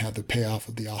then going to have the payoff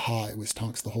of the aha, it was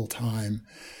Tonks the whole time,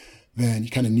 then you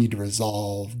kind of need to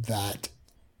resolve that,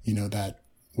 that,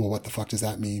 well, what the fuck does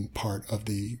that mean part of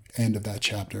the end of that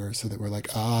chapter so that we're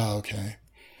like, okay.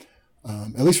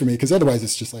 At least for me, because otherwise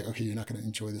it's just like, okay, you're not going to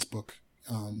enjoy this book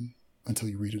until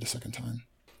you read it a second time.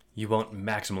 You won't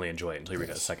maximally enjoy it until you read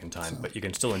it a second time, but you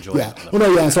can still enjoy it. Well,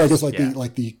 no, yeah. So I guess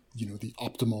the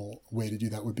optimal way to do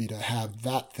that would be to have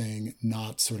that thing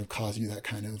not sort of cause you that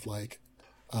kind of like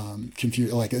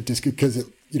confusion, like it just because it,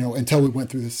 until we went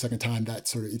through this second time, that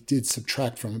sort of it did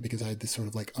subtract from it because I had this sort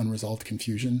of like unresolved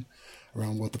confusion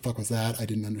around what the fuck was that. I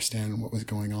didn't understand what was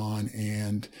going on,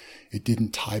 and it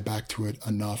didn't tie back to it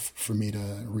enough for me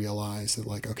to realize that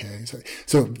like, okay,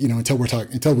 so until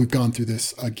we've gone through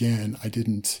this again, I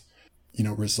didn't,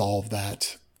 resolve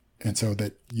that. And so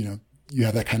that, you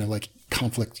have that kind of like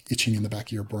conflict itching in the back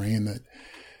of your brain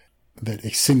that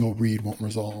a single read won't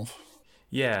resolve.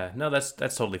 Yeah, no, that's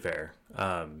totally fair.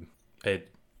 I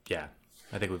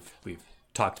think we've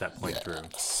talked that point through.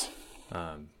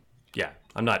 Yeah,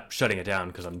 I'm not shutting it down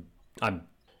because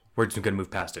we're just going to move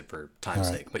past it for time's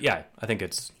sake. But yeah, I think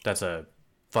that's a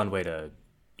fun way to,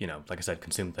 like I said,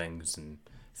 consume things and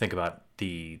think about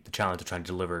the challenge of trying to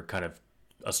deliver kind of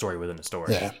a story within a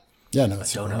story. Yeah. Yeah, no, a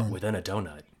donut within a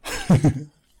donut.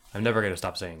 I'm never going to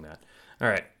stop saying that. All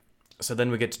right. So then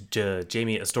we get to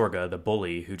Jamie Astorga, the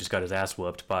bully who just got his ass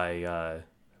whooped by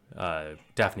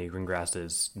Daphne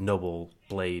Greengrass's noble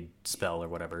blade spell or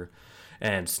whatever.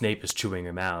 And Snape is chewing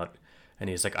him out. And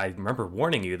he's like, I remember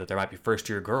warning you that there might be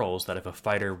first-year girls that if a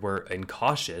fighter were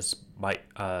incautious might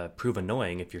prove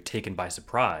annoying if you're taken by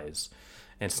surprise.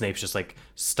 And Snape's just like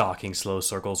stalking slow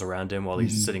circles around him while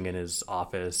he's sitting in his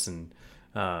office. And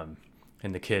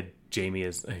the kid, Jamie,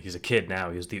 he's a kid now.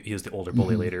 He was the older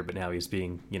bully later, but now he's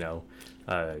being, now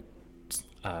he's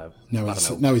a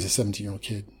 17-year-old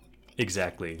kid.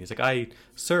 Exactly. He's like,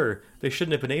 sir, they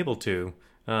shouldn't have been able to.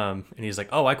 And he's like,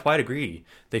 oh, I quite agree.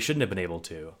 They shouldn't have been able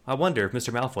to. I wonder if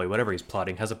Mr. Malfoy, whatever he's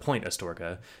plotting, has a point,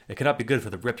 Astorga. It cannot be good for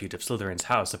the repute of Slytherin's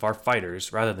house if our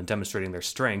fighters, rather than demonstrating their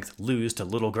strength, lose to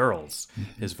little girls.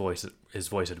 His voice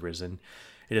had risen.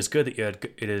 It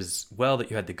is well that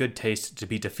you had the good taste to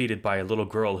be defeated by a little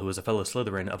girl who is a fellow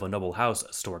Slytherin of a noble house,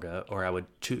 Astorga, or I would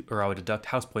deduct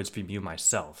house points from you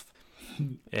myself.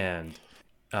 And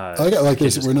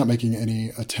we're not making any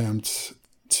attempt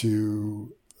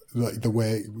to the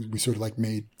way we sort of like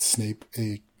made Snape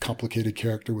a complicated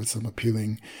character with some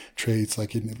appealing traits,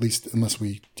 like at least unless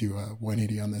we do a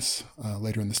 180 on this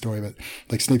later in the story, but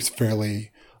like Snape's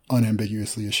fairly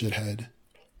unambiguously a shithead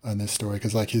in this story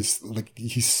because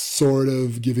he's sort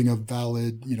of giving a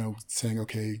valid, saying,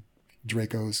 okay,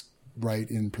 Draco's right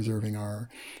in preserving our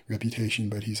reputation,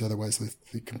 but he's otherwise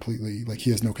completely, like,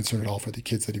 he has no concern at all for the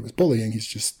kids that he was bullying. He's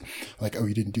just like, oh,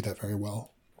 you didn't do that very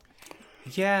well.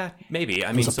 Yeah, maybe. I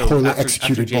It mean, was a so poorly after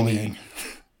executed Jamie, bullying.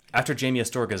 after Jamie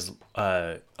Astorga is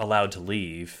allowed to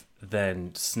leave,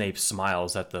 then Snape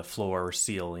smiles at the floor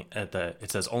ceiling.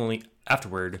 It says only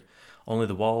afterward, only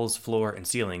the walls, floor, and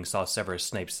ceiling saw Severus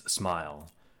Snape's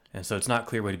smile, and so it's not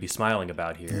clear what he'd be smiling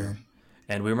about here.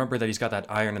 Yeah. And we remember that he's got that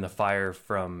iron in the fire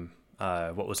from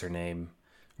what was her name,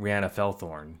 Rhianna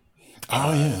Felthorn.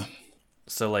 Oh, yeah.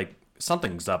 So like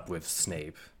something's up with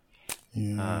Snape.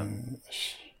 Yeah.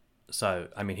 So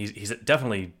I mean, he's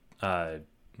definitely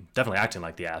acting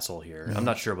like the asshole here. Yeah. I'm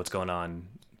not sure what's going on,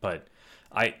 but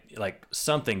I like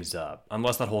something's up.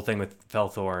 Unless that whole thing with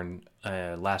Felthorn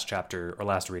last chapter or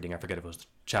last reading, I forget if it was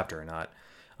chapter or not.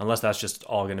 Unless that's just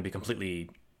all going to be completely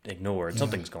ignored.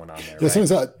 Something's going on there. Yeah, right?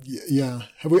 something's up. Yeah.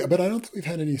 But I don't think we've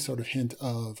had any sort of hint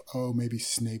of, oh, maybe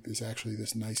Snape is actually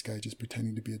this nice guy just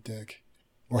pretending to be a dick.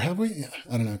 Or have we?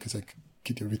 I don't know, because I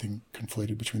get everything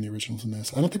conflated between the originals and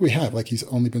this. I don't think we have. Like, he's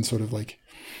only been sort of like,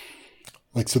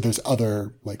 so there's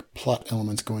other, like, plot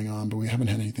elements going on, but we haven't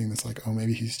had anything that's like, oh,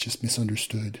 maybe he's just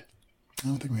misunderstood. I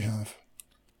don't think we have.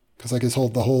 Because, like,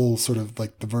 the whole sort of,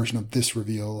 like, the version of this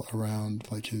reveal around,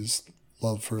 like, his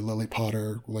love for Lily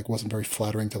Potter, like, wasn't very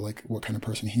flattering to, like, what kind of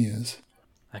person he is.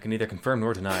 I can neither confirm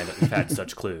nor deny that we've had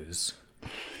such clues.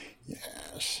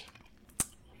 Yes.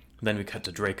 Then we cut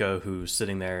to Draco, who's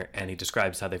sitting there, and he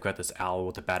describes how they've got this owl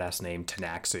with a badass name,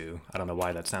 Tanaxu. I don't know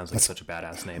why that sounds like such a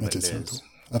badass name, but it is.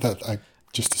 Cool. I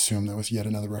just assumed that was yet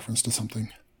another reference to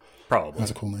something. Probably.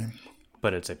 That's a cool name.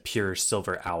 But it's a pure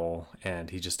silver owl, and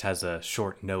he just has a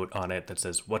short note on it that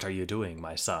says, "What are you doing,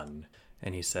 my son?"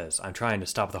 And he says, "I'm trying to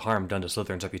stop the harm done to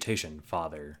Slytherin's reputation,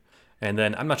 father." And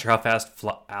then, I'm not sure how fast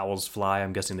owls fly.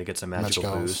 I'm guessing they get some magical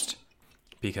boost.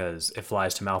 Because it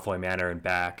flies to Malfoy Manor and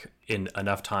back in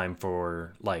enough time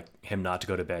for, like, him not to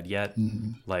go to bed yet.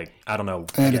 Mm-hmm. Like, I don't know.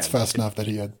 And it's fast enough that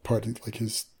he had part of, like,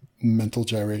 his mental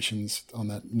gyrations on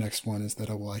that next one is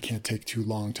that, oh, well, I can't take too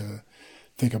long to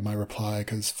think of my reply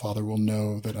because father will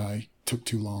know that I took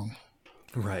too long.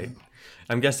 Right.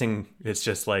 I'm guessing it's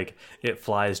just like it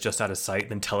flies just out of sight,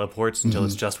 then teleports until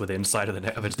it's just within sight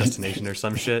of its destination or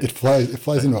some shit. It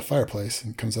flies into a fireplace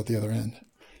and comes out the other end.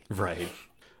 Right.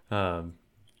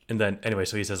 And then, anyway,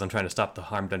 so he says, "I'm trying to stop the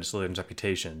harm done to Slytherin's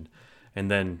reputation."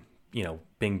 And then,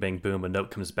 bing, bang, boom, a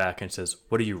note comes back and says,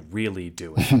 "What are you really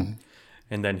doing?"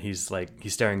 And then he's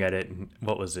staring at it. And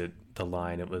what was it? The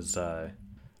line, it was,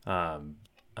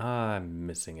 I'm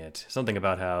missing it. Something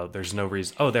about how there's no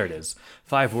reason. Oh, there it is.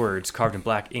 5 words carved in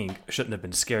black ink shouldn't have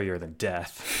been scarier than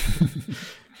death.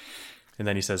 And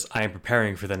then he says, "I am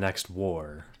preparing for the next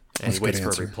war." And he waits for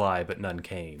a reply, but none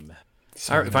came.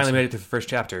 All right, we finally made it through the first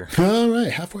chapter. All right,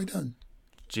 halfway done.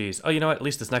 Jeez. Oh, you know what? At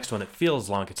least this next one, it feels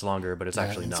it's longer, but it's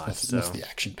actually not. That's the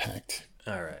action-packed.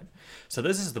 All right. So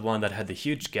this is the one that had the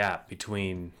huge gap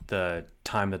between the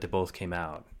time that they both came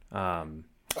out.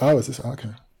 Is this? Okay.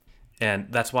 And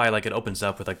that's why, like, it opens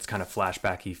up with, like, this kind of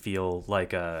flashbacky feel,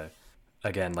 like,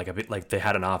 again, like a bit like they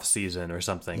had an off season or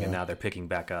something, and now they're picking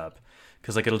back up.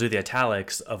 Because, like, it'll do the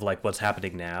italics of, like, what's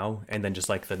happening now, and then just,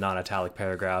 like, the non-italic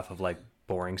paragraph of, like,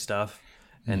 boring stuff.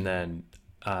 And then,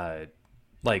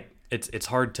 like, it's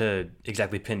hard to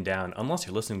exactly pin down unless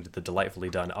you're listening to the delightfully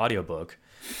done audiobook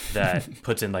that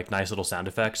puts in, like, nice little sound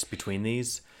effects between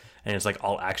these. And it's, like,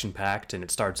 all action-packed, and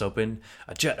it starts open.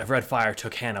 A jet of red fire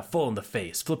took Hannah full in the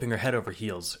face, flipping her head over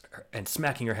heels and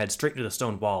smacking her head straight into the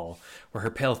stone wall, where her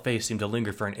pale face seemed to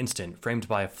linger for an instant, framed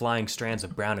by flying strands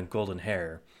of brown and golden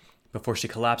hair, before she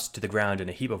collapsed to the ground in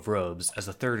a heap of robes as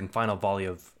the third and final volley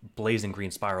of blazing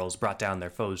green spirals brought down their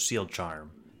foe's shield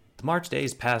charm. The March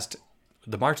days passed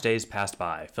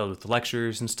by, filled with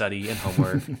lectures and study and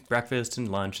homework, breakfast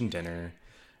and lunch and dinner,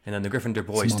 and then the Gryffindor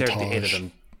boys stared at the 8 of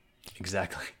them.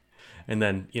 Exactly. And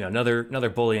then, another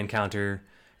bully encounter.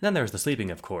 And then there was the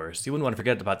sleeping, of course. You wouldn't want to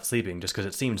forget about the sleeping just because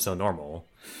it seemed so normal.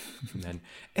 And then,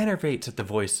 enervates at the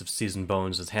voice of Susan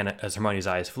Bones as Hermione's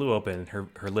eyes flew open,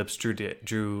 her lips drew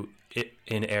it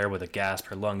in air with a gasp,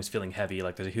 her lungs feeling heavy,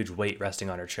 like there's a huge weight resting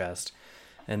on her chest.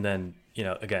 And then,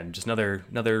 again, just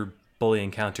another bully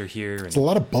encounter here. There's a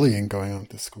lot of bullying going on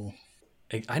at this school.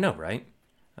 I know, right?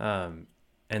 And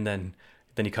then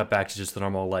you cut back to just the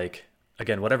normal, like,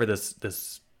 again, whatever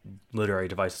this literary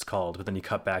device is called, but then you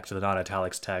cut back to the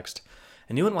non-italics text.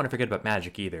 And you wouldn't want to forget about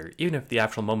magic either, even if the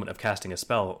actual moment of casting a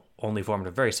spell only formed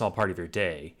a very small part of your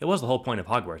day. It was the whole point of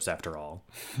Hogwarts, after all.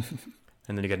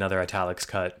 And then you get another italics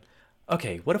cut.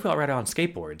 okay, what if we all ride on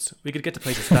skateboards? We could get to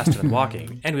places faster than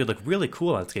walking, and we'd look really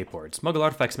cool on skateboards. Muggle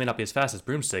artifacts may not be as fast as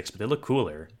broomsticks, but they look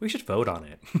cooler. We should vote on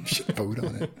it. We should vote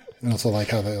on it. And also like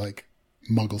how they like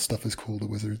Muggle stuff is cool to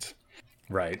wizards.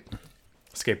 Right.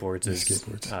 Skateboards is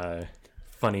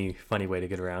funny way to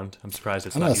get around. I'm surprised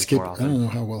it's not used more often. I don't know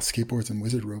how well skateboards and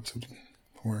wizard ropes would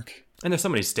work. And there's so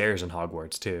many stairs in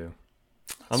Hogwarts too.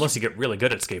 Unless you get really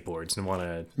good at skateboards and want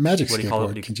to magic. What do you call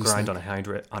it? You grind on a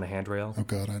handrail. Oh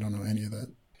god, I don't know any of that.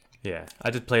 Yeah, I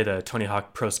did play the Tony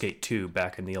Hawk Pro Skate 2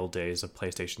 back in the old days of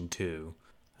PlayStation 2.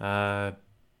 Might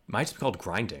just be called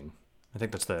grinding. I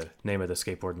think that's the name of the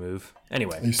skateboard move.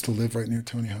 Anyway, I used to live right near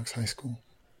Tony Hawk's high school,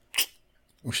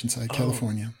 Oceanside,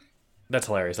 California. That's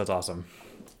hilarious. That's awesome.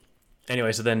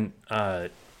 Anyway, so then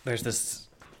there's this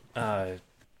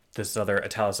other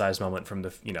italicized moment from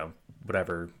the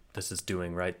whatever this is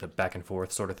doing, right? The back and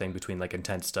forth sort of thing between like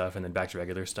intense stuff and then back to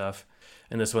regular stuff.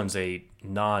 And this one's a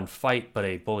non-fight but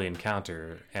a bully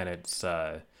encounter, and it's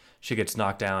she gets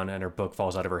knocked down and her book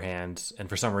falls out of her hand, and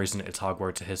for some reason it's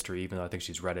Hogwarts history, even though I think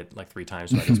she's read it like 3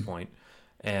 times by this point.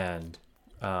 And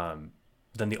then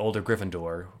the older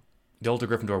Gryffindor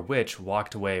witch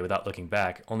walked away without looking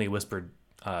back, only whispered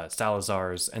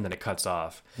Salazar's, and then it cuts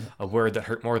off. A word that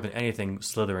hurt more than anything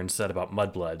Slytherin said about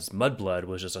mudbloods. Mudblood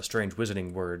was just a strange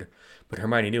wizarding word, but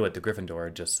Hermione knew what the Gryffindor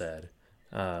had just said.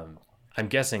 I'm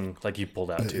guessing, like you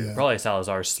pulled out too, probably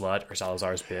Salazar's slut or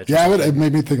Salazar's bitch. Yeah, it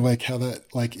made me think like how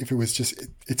that, like if it was just,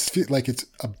 it's like it's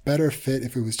a better fit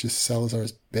if it was just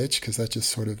Salazar's bitch, because that just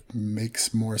sort of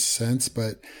makes more sense.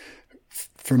 But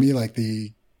for me,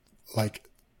 and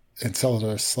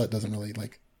Salazar's slut doesn't really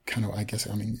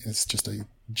it's just a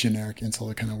generic insult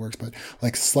that kind of works, but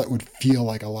like slut would feel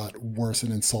like a lot worse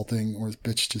and insulting, or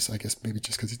bitch just, I guess maybe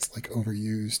just because it's like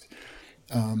overused.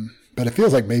 But it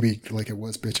feels like maybe like it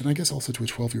was bitch, and I guess also to a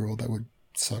 12-year-old that would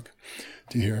suck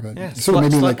to hear about. Yeah, so slut,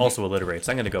 maybe slut like also alliterates.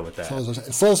 I'm going to go with that.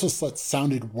 Salazar's slut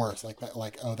sounded worse, like that,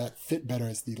 like oh that fit better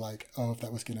as the like if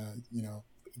that was gonna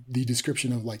the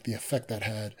description of like the effect that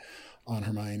had on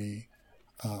Hermione.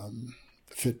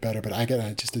 Fit better, but I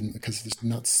just didn't, because there's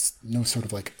no sort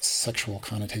of like sexual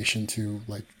connotation to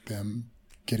like them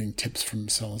getting tips from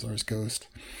Salazar's ghost.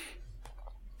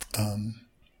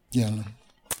 Yeah,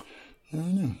 I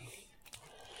don't know.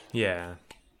 Yeah,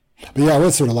 but yeah, it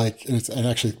was sort of like it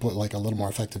actually like a little more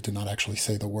effective to not actually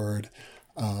say the word.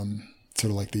 Sort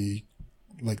of like the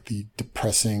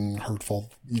depressing,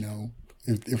 hurtful.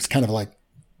 It was kind of like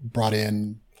brought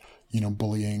in,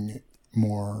 bullying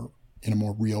more in a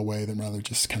more real way than rather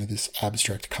just kind of this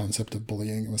abstract concept of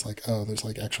bullying. It was like, oh, there's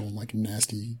like actual like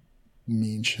nasty,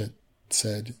 mean shit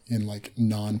said in like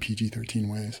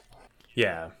non-PG-13 ways.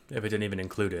 Yeah, if it didn't even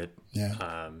include it.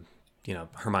 Yeah.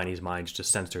 Hermione's mind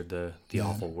just censored the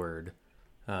awful word.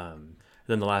 Then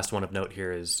the last one of note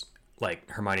here is like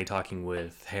Hermione talking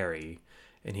with Harry,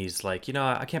 and he's like,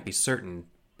 I can't be certain,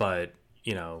 but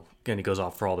and he goes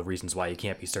off for all the reasons why he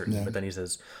can't be certain. Yeah. But then he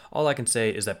says, all I can say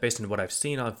is that based on what I've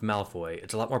seen of Malfoy,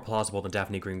 it's a lot more plausible than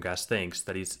Daphne Greengrass thinks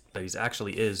that he's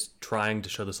actually is trying to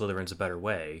show the Slytherins a better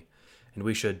way. And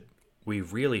we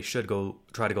really should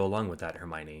try to go along with that,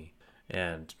 Hermione.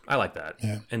 And I like that.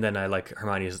 Yeah. And then I like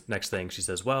Hermione's next thing. She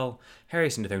says, well, Harry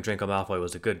seemed to think Draco Malfoy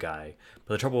was a good guy.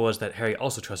 But the trouble was that Harry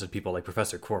also trusted people like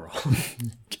Professor Quirrell.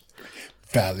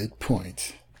 Valid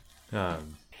point.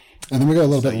 And then we got a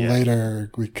little bit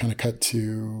later, we kind of cut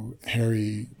to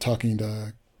Harry talking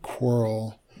to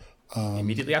Quirrell.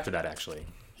 Immediately after that, actually.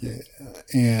 Yeah.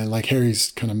 And like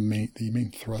Harry's kind of the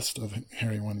main thrust of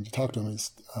Harry wanting to talk to him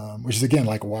is, which is again,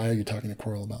 like, why are you talking to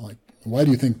Quirrell about, like, why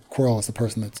do you think Quirrell is the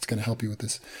person that's going to help you with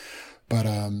this? But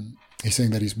he's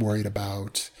saying that he's worried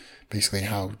about basically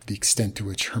how the extent to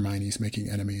which Hermione's making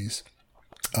enemies,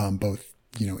 both,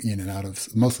 in and out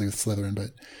of, mostly with Slytherin,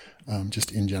 but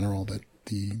just in general, that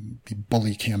the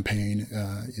bully campaign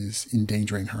is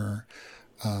endangering her.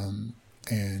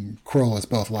 And Quirrell is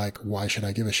both like, why should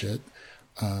I give a shit?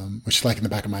 Which is like in the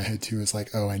back of my head too, is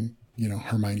like, oh, and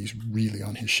Hermione's really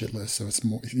on his shit list. So it's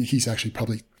more, he's actually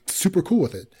probably super cool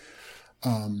with it.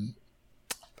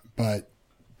 But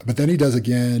then he does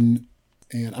again,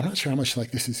 and I'm not sure how much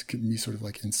like this is me sort of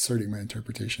like inserting my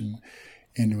interpretation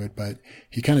into it, but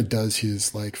he kind of does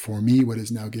his like, for me, what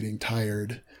is now getting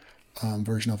tired,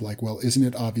 version of like, well, isn't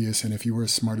it obvious? And if you were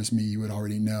as smart as me, you would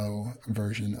already know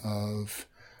version of,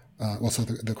 so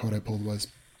the quote I pulled was,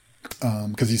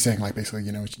 because he's saying like, basically,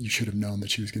 you should have known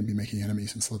that she was going to be making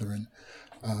enemies in Slytherin.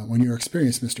 When you are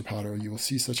experienced, Mr. Potter, you will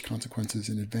see such consequences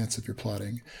in advance of your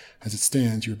plotting. As it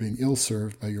stands, you are being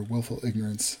ill-served by your willful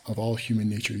ignorance of all human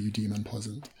nature you deem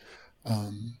unpleasant.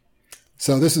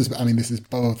 So this is, I mean, this is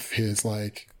both his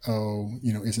like, oh,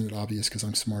 isn't it obvious because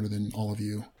I'm smarter than all of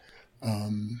you,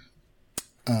 and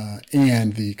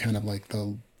the kind of like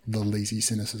the lazy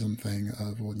cynicism thing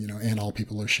of, well, and all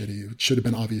people are shitty. It should have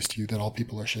been obvious to you that all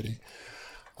people are shitty.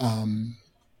 And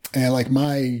like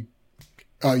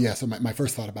so my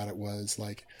first thought about it was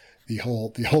like the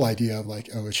whole idea of like,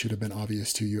 oh, it should have been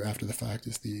obvious to you after the fact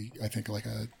is I think like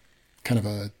a kind of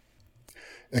a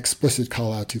explicit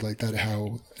call out to like that,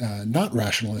 how not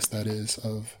rationalist that is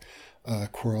of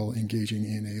Quirrell engaging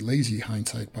in a lazy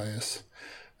hindsight bias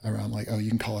around like, oh, you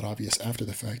can call it obvious after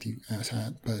the fact, you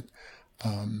asshat, but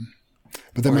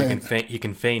then he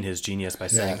can feign his genius by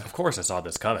saying, "Of course, I saw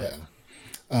this coming."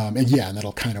 Yeah. And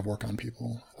that'll kind of work on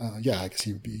people. I guess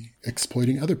he would be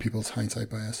exploiting other people's hindsight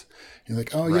bias. You're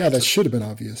like, oh yeah, that should have been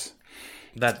obvious.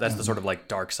 That's the sort of like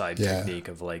dark side technique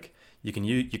of like you can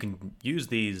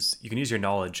use your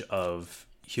knowledge of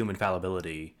human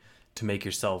fallibility to make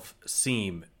yourself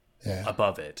seem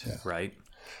above it, right?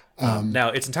 Now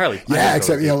it's entirely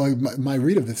except like my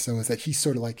read of this though is that he's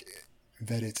sort of like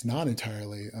that it's not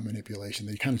entirely a manipulation,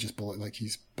 that he kind of just like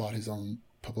he's bought his own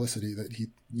publicity, that he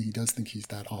does think he's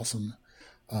that awesome,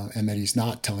 and that he's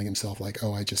not telling himself like,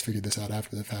 oh, I just figured this out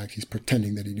after the fact. He's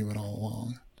pretending that he knew it all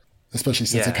along, especially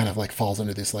since it kind of like falls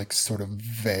under this like sort of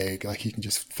vague, like he can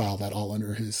just file that all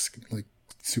under his like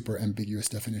super ambiguous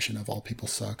definition of all people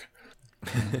suck.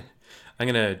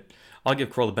 I'll give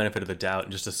Quirrell the benefit of the doubt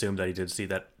and just assume that he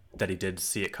did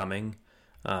see it coming,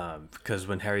 because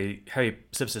when Harry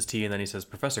sips his tea and then he says,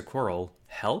 "Professor Quirrell,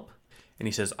 help?" And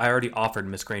he says, "I already offered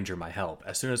Miss Granger my help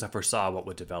as soon as I foresaw what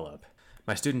would develop.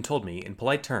 My student told me, in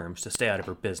polite terms, to stay out of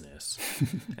her business."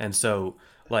 And so,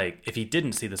 like, if he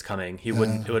didn't see this coming, it would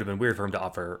have been weird for him to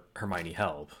offer Hermione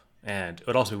help. And it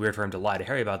would also be weird for him to lie to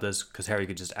Harry about this, because Harry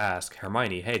could just ask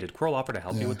Hermione, "Hey, did Quirrell offer to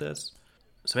help you with this?"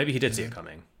 So maybe he did see it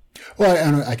coming.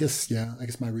 Well, I guess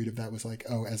my read of that was like,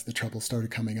 oh, as the trouble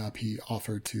started coming up, he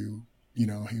offered to, he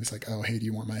was like, oh, hey, do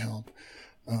you want my help?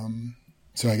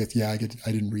 So I guess, I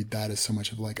didn't read that as so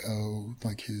much of like, oh,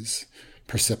 like his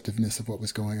perceptiveness of what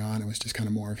was going on. It was just kind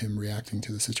of more of him reacting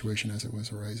to the situation as it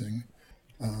was arising.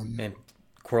 And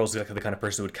Quirrell's the kind of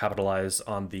person who would capitalize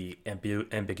on the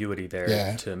ambiguity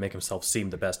there to make himself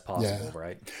seem the best possible,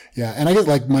 right? Yeah, and I guess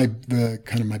like my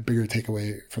bigger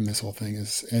takeaway from this whole thing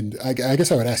is, and I guess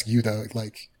I would ask you though,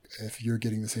 like if you're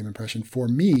getting the same impression. For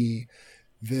me,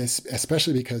 this,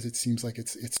 especially because it seems like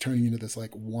it's turning into this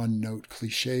like one note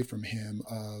cliche from him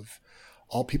of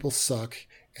all people suck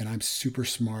and I'm super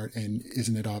smart and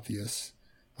isn't it obvious?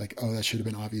 Like, oh, that should have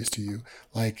been obvious to you.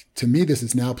 Like, to me, this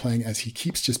is now playing as he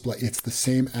keeps just like, it's the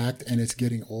same act and it's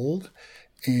getting old,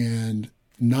 and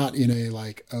not in a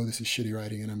like, oh, this is shitty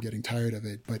writing and I'm getting tired of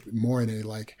it, but more in a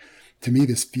like, to me,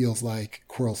 this feels like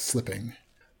Quirrell slipping.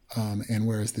 And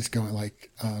where is this going?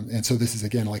 Like, and so this is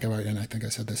again, like, and I think I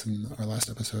said this in our last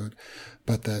episode,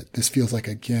 but that this feels like,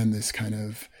 again, this kind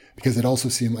of, because it also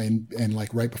seemed like, and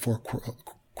like right before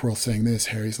Quirrell saying this,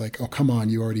 Harry's like, oh, come on,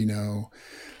 you already know.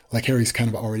 Like Harry's kind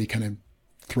of already kind of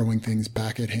throwing things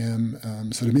back at him.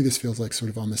 So to me, this feels like sort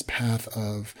of on this path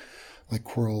of like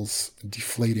Quirrell's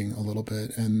deflating a little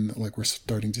bit. And like we're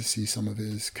starting to see some of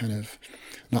his kind of,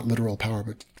 not literal power,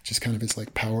 but just kind of his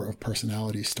like power of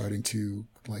personality starting to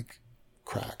like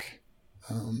crack.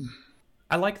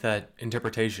 I like that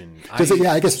interpretation. Does it,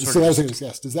 I guess, so that was going to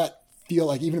yes. Does that feel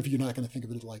like, even if you're not going to think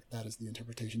of it like that as the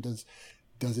interpretation, does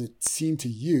it seem to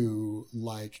you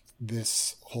like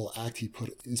this whole act he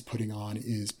is putting on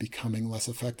is becoming less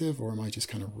effective, or am I just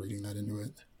kind of reading that into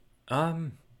it?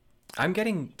 I'm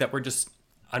getting that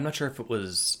I'm not sure if it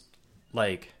was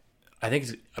like, I think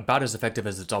it's about as effective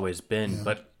as it's always been,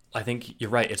 but I think you're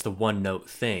right. It's the one note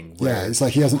thing. Where it's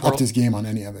like he hasn't upped his game on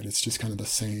any of it. It's just kind of the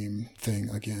same thing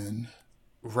again.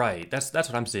 Right. That's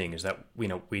what I'm seeing, is that,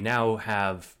 we now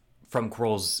have from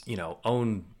Quirrell's,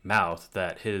 own mouth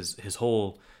that his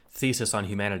whole thesis on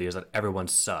humanity is that everyone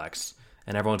sucks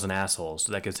and everyone's an asshole.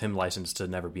 So that gives him license to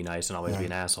never be nice and always be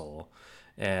an asshole.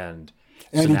 And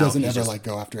so he doesn't ever like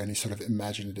go after any sort of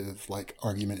imaginative like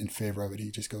argument in favor of it. He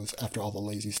just goes after all the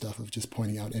lazy stuff of just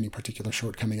pointing out any particular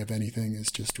shortcoming of anything is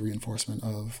just reinforcement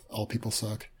of all people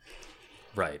suck.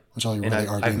 Right. Which all you're really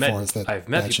arguing for is that I've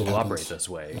met people who operate this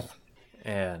way. Yeah.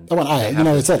 And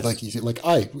it's not like easy. Like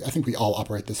I think we all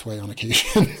operate this way on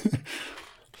occasion.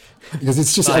 Because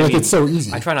it's just it's so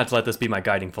easy. I try not to let this be my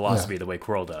guiding philosophy the way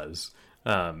Quirrell does.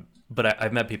 But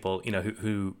I've met people,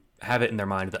 who have it in their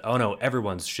mind that, oh no,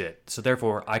 everyone's shit, so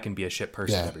therefore I can be a shit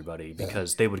person to everybody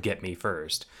because they would get me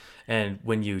first. And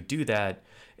when you do that,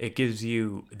 it gives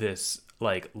you this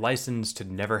like license to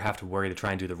never have to worry to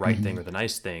try and do the right thing or the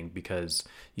nice thing, because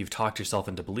you've talked yourself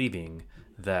into believing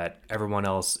that everyone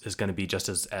else is going to be just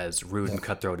as rude and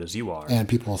cutthroat as you are. And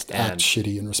people act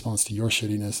shitty in response to your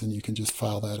shittiness, and you can just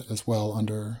file that as well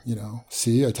under,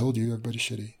 see, I told you, everybody's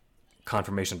shitty.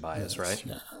 Confirmation bias, right?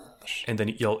 Yeah. And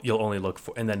then you'll only look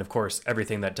for, and then of course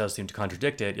everything that does seem to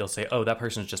contradict it, you'll say, oh, that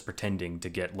person's just pretending to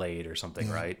get laid or something,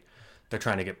 right? They're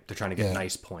trying to get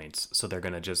nice points, so they're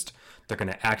gonna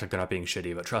act like they're not being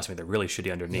shitty, but trust me, they're really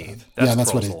shitty underneath. And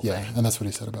that's what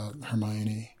he said about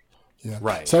Hermione. Yeah,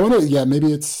 right. So I wonder,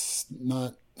 maybe it's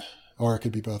not, or it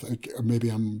could be both. Or maybe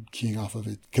I'm keying off of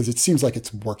it because it seems like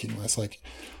it's working less.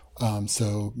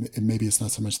 So maybe it's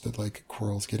not so much that like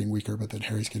Quirrell's getting weaker, but that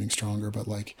Harry's getting stronger. But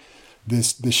like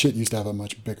this shit used to have a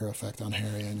much bigger effect on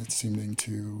Harry, and it's seeming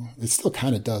to. It still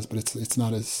kind of does, but it's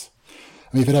not as.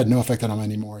 I mean, if it had no effect on him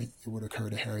anymore, it would occur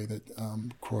to Harry that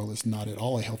Quirrell is not at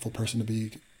all a helpful person to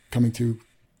be coming to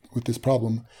with this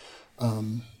problem.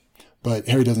 But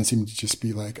Harry doesn't seem to just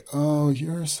be like, "Oh,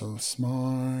 you're so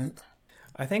smart."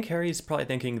 I think Harry's probably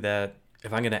thinking that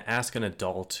if I'm going to ask an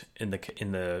adult in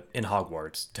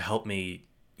Hogwarts to help me,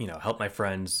 help my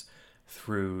friends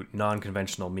through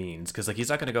non-conventional means, because like he's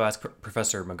not going to go ask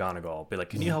Professor McGonagall, be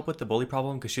like, "Can you help with the bully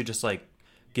problem?" Because she'd just like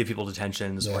give people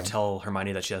detentions or tell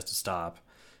Hermione that she has to stop.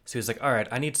 So he's like, all right,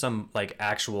 I need some like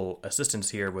actual assistance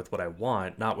here with what I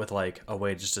want, not with like a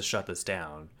way just to shut this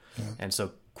down. Yeah. And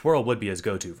so Quirrell would be his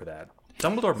go-to for that.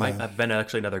 Dumbledore might have been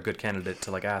actually another good candidate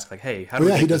to like ask, like, hey, how do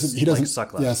we make this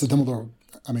suck less? Yeah, so Dumbledore,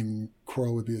 I mean,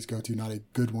 Quirrell would be his go-to, not a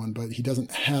good one, but he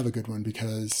doesn't have a good one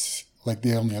because like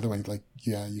the only other way, like,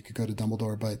 yeah, you could go to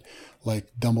Dumbledore, but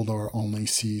like Dumbledore only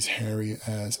sees Harry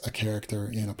as a character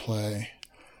in a play.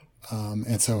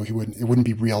 And so it wouldn't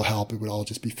be real help. It would all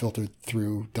just be filtered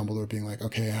through Dumbledore being like,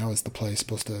 okay, how is the play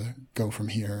supposed to go from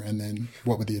here? And then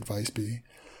what would the advice be?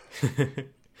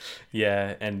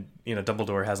 Yeah. And,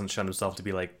 Dumbledore hasn't shown himself to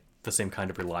be like the same kind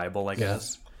of reliable, I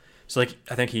guess. So like,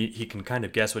 I think he can kind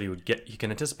of guess what he would get. He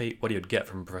can anticipate what he would get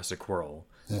from Professor Quirrell.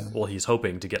 Yeah. Well, he's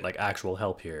hoping to get like actual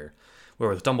help here. Where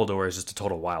with Dumbledore is just a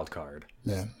total wild card.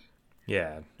 Yeah.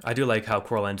 Yeah. I do like how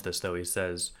Quirrell ends this though. He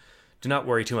says, "Do not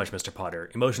worry too much, Mr. Potter.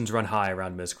 Emotions run high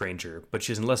around Miss Granger, but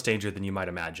she is in less danger than you might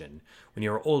imagine. When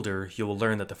you are older, you will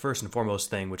learn that the first and foremost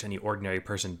thing which any ordinary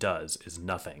person does is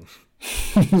nothing."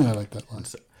 I like that one.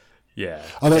 So, yeah.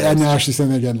 And actually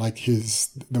saying that again, like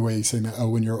the way he's saying that,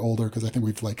 when you're older, because I think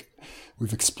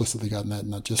we've explicitly gotten that,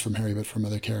 not just from Harry, but from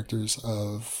other characters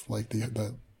of like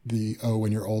the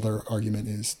when you're older argument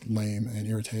is lame and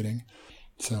irritating.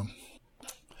 So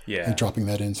yeah. And dropping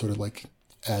that in sort of like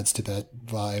adds to that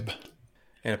vibe.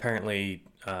 And apparently,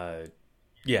 I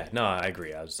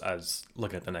agree. I was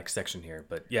looking at the next section here,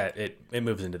 but yeah, it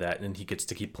moves into that, and he gets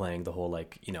to keep playing the whole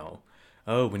like,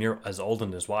 when you're as old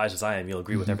and as wise as I am, you'll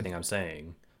agree with everything I'm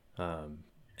saying.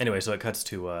 Anyway, so it cuts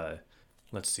to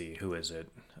let's see, who is it?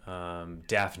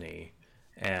 Daphne,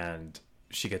 and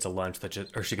she gets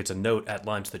she gets a note at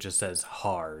lunch that just says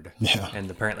hard. Yeah. And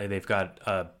apparently they've got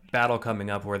a battle coming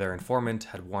up where their informant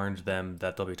had warned them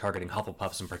that they'll be targeting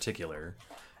Hufflepuffs in particular.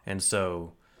 And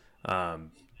so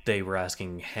they were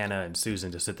asking Hannah and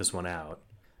Susan to sit this one out.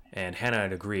 And Hannah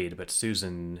had agreed, but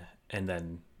Susan, and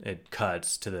then it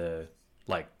cuts to the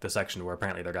section where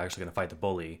apparently they're actually going to fight the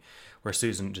bully, where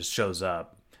Susan just shows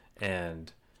up.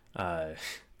 And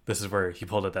this is where he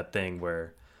pulled out that thing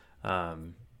where...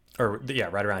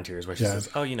 right around here is where she says,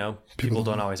 "Oh, people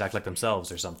don't always act like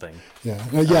themselves," or something. Yeah,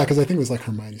 because I think it was like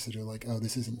Hermione said, like, "Oh,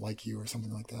 this isn't like you," or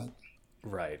something like that.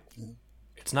 Right. Yeah.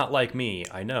 It's not like me,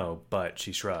 I know, but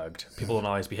she shrugged. People don't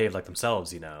always behave like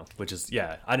themselves, which is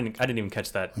I didn't even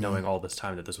catch that, knowing all this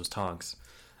time that this was Tonks.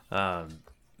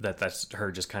 That's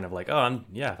her just kind of like, if I'm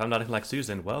not acting like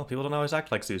Susan, well, people don't always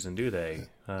act like Susan, do they?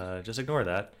 Just ignore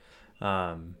that.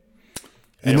 And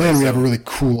then we have a really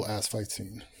cool ass fight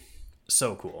scene.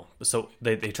 So cool. So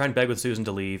they try and beg with Susan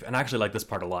to leave, and I actually like this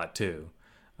part a lot too.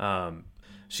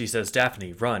 She says,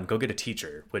 "Daphne, run, go get a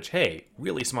teacher," which, hey,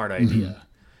 really smart idea. Mm-hmm.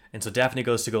 And so Daphne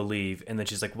goes to go leave, and then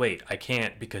she's like, wait, I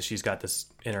can't, because she's got this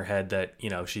in her head that,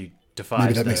 she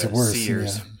defies the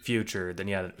seer's future. Then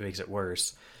that makes it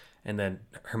worse. And then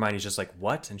Hermione's just like,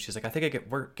 what? And she's like, I think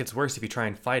it gets worse if you try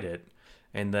and fight it.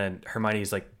 And then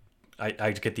Hermione's like,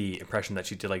 I get the impression that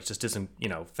she just did some,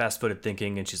 fast-footed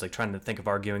thinking, and she's like trying to think of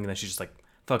arguing, and then she's just like,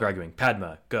 fuck arguing,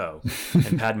 Padma, go.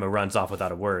 And Padma runs off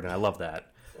without a word, and I love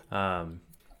that. And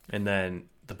then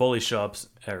the bullies show up,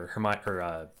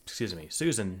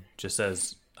 Susan just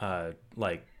says,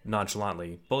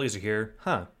 nonchalantly, "Bullies are here,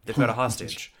 huh? They've got a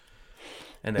hostage."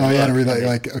 And then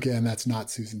and that's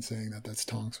not Susan saying that. That's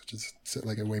Tonks, which is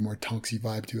like a way more Tonksy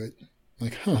vibe to it.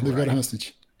 Like, they've got a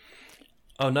hostage.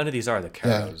 Oh, none of these are the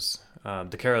Caros.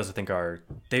 The Caros, I think,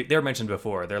 they're mentioned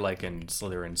before. They're like in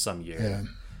Slytherin some year. Yeah.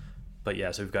 But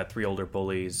yeah, so we've got 3 older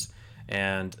bullies,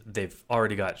 and they've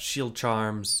already got shield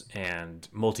charms and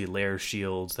multi-layer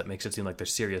shields that makes it seem like they're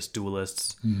serious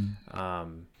duelists.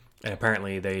 And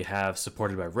apparently they have,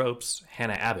 supported by ropes,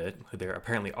 Hannah Abbott, who they're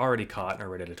apparently already caught and are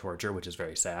ready to torture, which is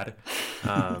very sad.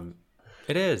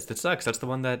 It is. That sucks. That's the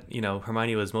one that,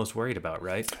 Hermione was most worried about,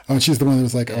 right? Oh, and she's the one that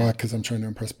was like, oh, because I'm trying to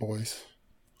impress boys.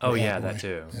 Oh, yeah, that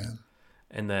too. Yeah.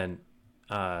 And then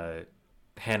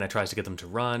Hannah tries to get them to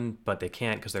run, but they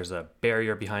can't because there's a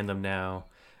barrier behind them now.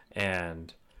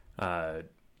 And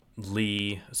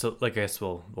Lee, so I guess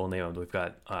we'll name them. We've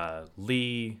got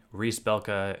Lee, Reese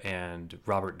Belka, and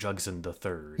Robert Jugson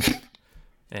III.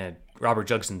 And Robert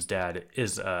Jugson's dad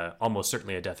is almost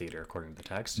certainly a Death Eater, according to the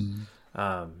text.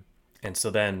 And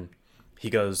so then he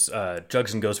goes,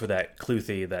 Jugson goes for that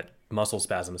Cluthy, that muscle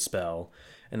spasm spell,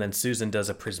 and then Susan does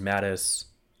a Prismatis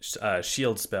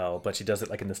shield spell, but she does it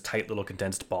like in this tight little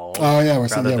condensed ball. Oh yeah, we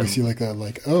see like that.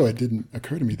 Like, oh, it didn't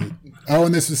occur to me that. Oh,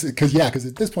 and this was because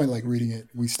at this point, like reading it,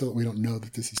 we don't know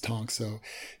that this is Tonks. So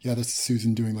yeah, this is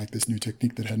Susan doing like this new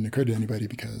technique that hadn't occurred to anybody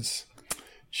because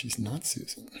she's not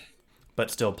Susan,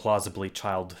 but still plausibly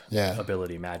child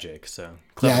ability magic. So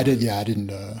clever. I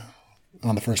didn't.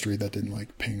 On the first read, that didn't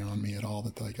like ping on me at all.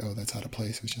 That like, oh, that's out of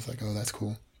place. It was just like, oh, that's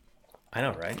cool. I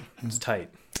know, right? It's tight.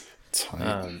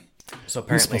 Tight. So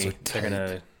apparently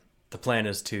the plan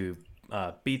is to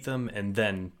beat them and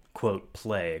then, quote,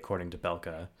 play, according to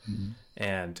Belka.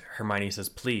 And Hermione says,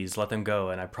 please let them go.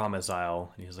 And I promise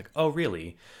I'll, and he's like, oh,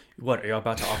 really? What, are you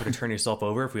about to offer to turn yourself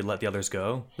over if we let the others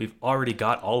go? We've already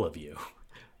got all of you.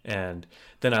 And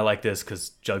then I like this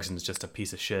because Jugson's just a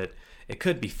piece of shit. It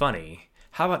could be funny.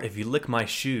 How about if you lick my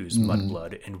shoes,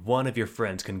 Mudblood, and one of your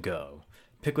friends can go?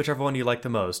 Pick whichever one you like the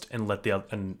most and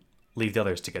leave the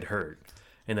others to get hurt.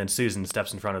 And then Susan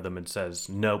steps in front of them and says,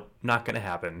 nope, not going to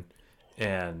happen.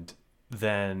 And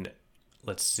then,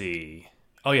 let's see.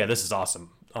 Oh, yeah, this is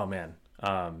awesome. Oh, man.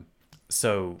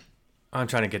 So I'm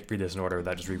trying to read this in order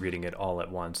without just rereading it all at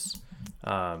once.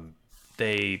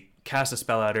 They cast a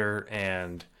spell at her,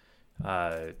 and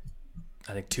I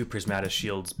think 2 Prismatis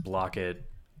shields block it.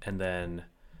 And then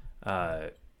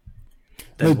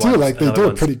they do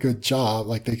a pretty good job.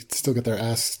 Like they still get their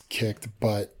ass kicked,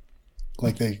 but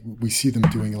like we see them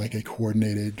doing like a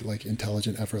coordinated, like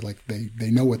intelligent effort. Like they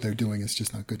know what they're doing. It's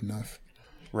just not good enough.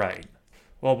 Right.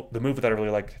 Well, the move that I really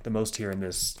like the most here in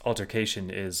this altercation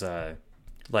is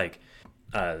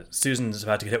Susan's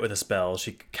about to get hit with a spell.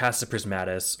 She casts a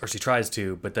Prismatis, or she tries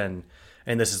to, but then,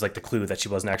 and this is like the clue that she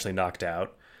wasn't actually knocked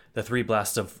out. The 3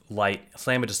 blasts of light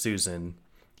slam into Susan,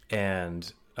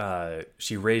 and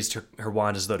she raised her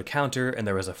wand as though to counter, and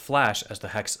there was a flash as the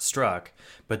hex struck,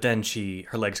 but then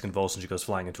her legs convulse and she goes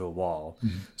flying into a wall.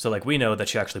 So like we know that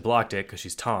she actually blocked it because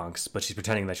she's Tonks, but she's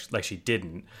pretending that she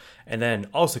didn't. And then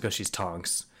also because she's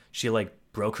Tonks, she like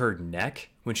broke her neck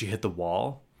when she hit the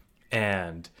wall,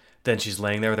 and then she's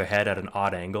laying there with her head at an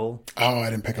odd angle. Oh, I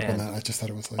didn't pick up on that. I just thought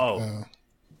it was like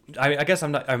I guess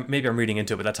maybe I'm reading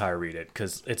into it, but that's how I read it,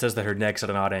 because it says that her neck's at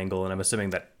an odd angle, and I'm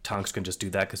assuming that Tonks can just do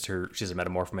that because she's a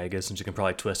metamorph magus, and she can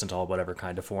probably twist into whatever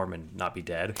kind of form and not be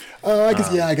dead. Oh, I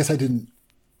guess I didn't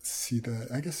see that.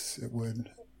 I guess it would.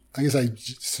 I guess I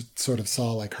just sort of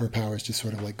saw like her powers just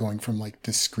sort of like going from like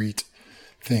discrete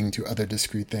thing to other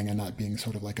discrete thing, and not being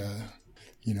sort of like a,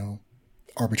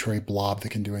 arbitrary blob that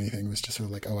can do anything. It was just sort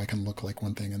of like, oh, I can look like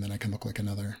one thing and then I can look like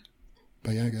another.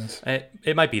 But yeah, I guess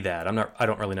it might be that. I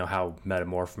don't really know how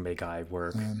metamorph make I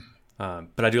work,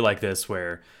 but I do like this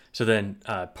where. So then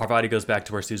Parvati goes back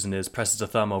to where Susan is, presses a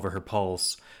thumb over her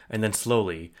pulse, and then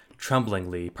slowly,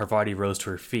 tremblingly, Parvati rose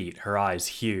to her feet, her eyes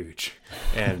huge,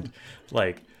 and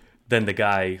like then the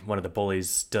guy, one of the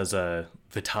bullies, does a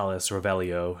Vitalis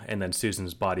Revelio, and then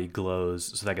Susan's body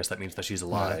glows. So I guess that means that she's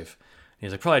alive. Yeah. He's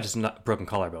like, probably just not broken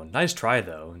collarbone. Nice try,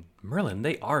 though. Merlin,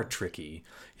 they are tricky.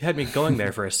 You had me going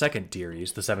there for a second,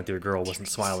 dearies. The 7th year girl wasn't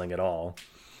smiling at all.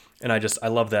 And I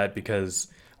love that because,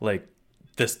 like,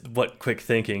 what quick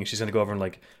thinking. She's going to go over and,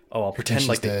 like, oh, I'll pretend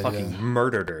like they fucking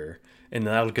murdered her. And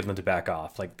that'll get them to back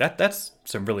off. Like, that's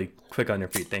some really quick on your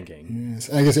feet thinking.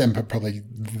 Yes. I guess probably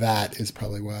that is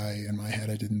probably why, in my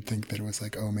head, I didn't think that it was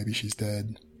like, oh, maybe she's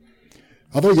dead.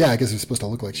 Although, yeah, I guess it was supposed to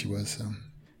look like she was, so...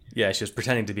 Yeah, she was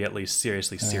pretending to be at least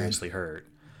seriously hurt.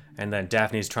 And then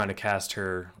Daphne's trying to cast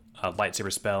her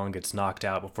lightsaber spell and gets knocked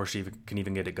out before she can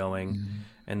even get it going. Mm-hmm.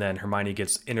 And then Hermione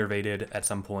gets innervated at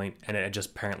some point, and it had just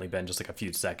apparently been just like a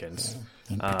few seconds.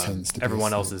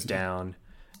 Everyone else is down,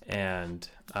 and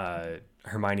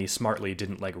Hermione smartly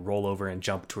didn't like roll over and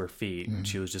jump to her feet. Mm-hmm.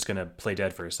 She was just going to play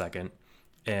dead for a second.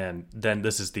 And then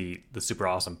this is the super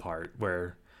awesome part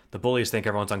where the bullies think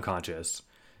everyone's unconscious,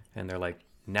 and they're like,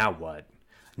 now what?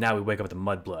 Now we wake up with the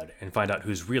mudblood and find out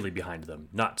who's really behind them,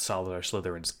 not Salazar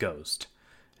Slytherin's ghost.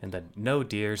 And then, no,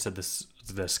 dear, said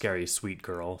the scary, sweet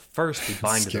girl. First, we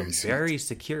bind them very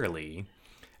securely.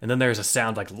 And then there's a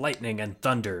sound like lightning and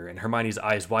thunder, and Hermione's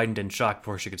eyes widened in shock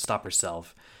before she could stop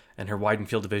herself. And her widened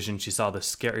field of vision, she saw the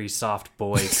scary, soft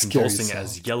boy convulsing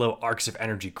as yellow arcs of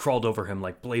energy crawled over him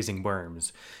like blazing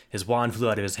worms. His wand flew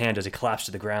out of his hand as he collapsed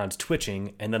to the ground,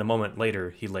 twitching, and then a moment later,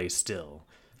 he lay still.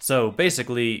 So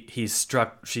basically,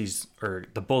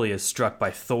 the bully is struck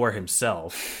by Thor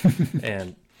himself,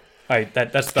 and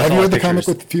that's Have all you the read the pictures. comic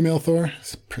with female Thor?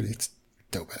 It's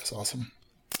dope ass, awesome.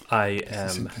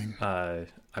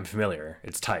 I'm familiar.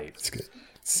 It's tight. It's good.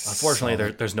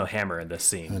 Unfortunately, there's no hammer in this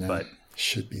scene, but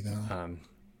should be though.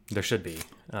 there should be.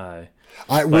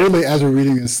 Weirdly, as we're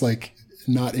reading this, like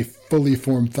not a fully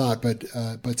formed thought, but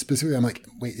specifically, I'm like,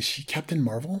 wait, is she Captain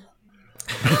Marvel?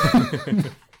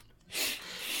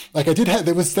 Like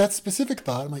there was that specific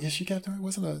thought. I'm like, is she Captain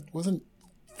Marvel? It wasn't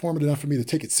formed enough for me to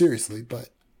take it seriously, but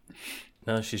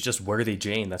no, she's just worthy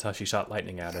Jane. That's how she shot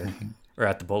lightning at her, or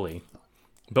at the bully.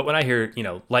 But when I hear,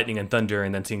 lightning and thunder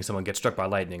and then seeing someone get struck by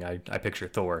lightning, I picture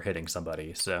Thor hitting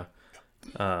somebody. So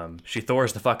she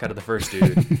Thors the fuck out of the first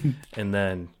dude. And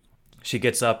then she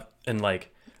gets up and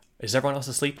like, is everyone else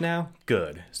asleep now?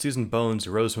 Good. Susan Bones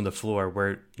rose from the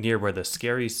floor near where the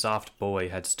scary soft boy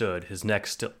had stood,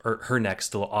 her neck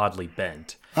still oddly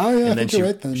bent. Oh yeah, and I think you're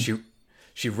right then.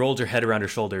 She rolled her head around her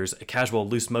shoulders, a casual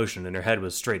loose motion, and her head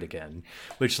was straight again.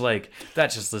 Which, like, that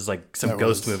just is like some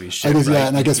ghost movie shit, right? Yeah,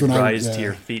 and I guess when you rise to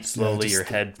your feet slowly, your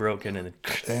head broken, and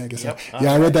I guess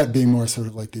I read that being more sort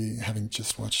of like having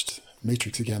just watched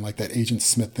Matrix again, like that Agent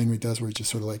Smith thing he does, where he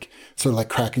just sort of like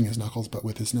cracking his knuckles, but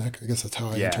with his neck. I guess that's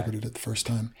how I interpreted it the first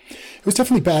time. It was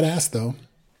definitely badass, though.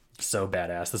 So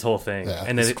badass, this whole thing. Yeah,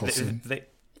 and then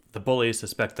the bullies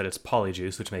suspect that it's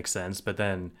polyjuice, which makes sense, but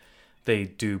then they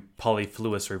do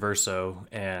polyfluous reverso,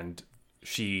 and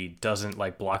she doesn't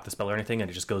like block the spell or anything, and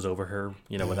it just goes over her,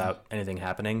 without anything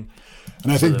happening.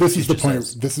 And I think this is the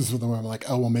point. This is the one I'm like,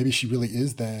 oh well, maybe she really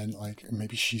is then. Like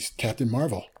maybe she's Captain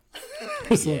Marvel.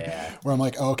 Where I'm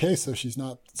like, oh, okay, so she's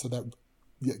not.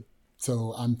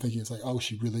 So I'm thinking it's like, oh,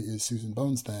 she really is Susan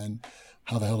Bones then.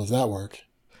 How the hell does that work?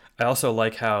 I also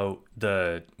like how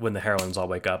when the heroines all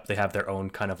wake up, they have their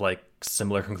own kind of like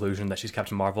similar conclusion that she's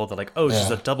Captain Marvel. They're like, oh, she's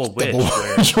a double witch.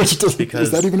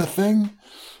 Is that even a thing?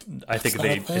 I think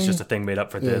it's just a thing made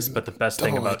up for this. But the best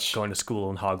thing about going to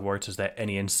school in Hogwarts is that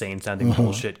any insane sounding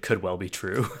bullshit could well be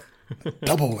true.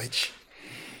 Double witch.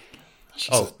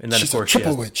 And then she's of course a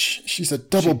triple witch. She's a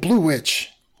double blue witch.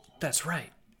 That's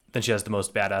right. Then she has the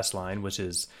most badass line, which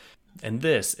is, and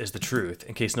this is the truth,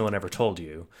 in case no one ever told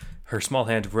you. Her small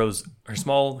hand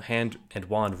and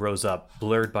wand rose up,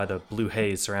 blurred by the blue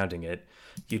haze surrounding it.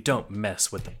 You don't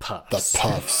mess with the puffs. The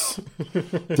puffs.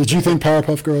 Did you think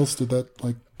Powerpuff Girls? Did that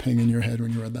like ping in your head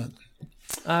when you read that?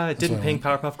 It didn't ping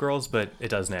Powerpuff Girls, but it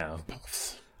does now.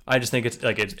 Puffs. I just think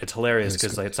it's hilarious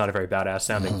because it's not a very badass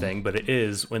sounding thing, but it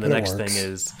is when the next thing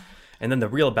is, and then the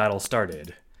real battle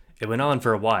started. It went on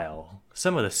for a while.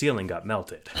 Some of the ceiling got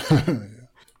melted. And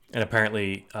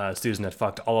apparently Susan had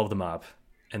fucked all of them up.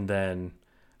 And then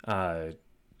how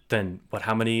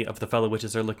many of the fellow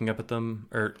witches are looking up at them?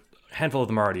 Or a handful of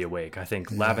them are already awake. I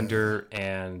think Lavender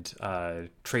and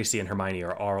Tracy and Hermione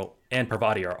and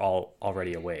Parvati are all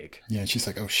already awake. Yeah, and she's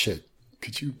like, oh shit,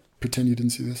 could you pretend you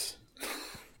didn't see this?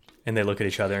 And they look at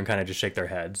each other and kind of just shake their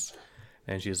heads.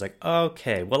 And she's like,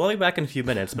 okay, well, I'll be back in a few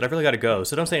minutes, but I've really got to go,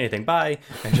 so don't say anything. Bye.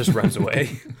 And just runs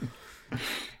away.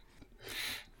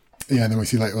 Yeah, and then we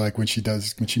see like when she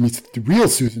meets the real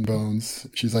Susan Bones,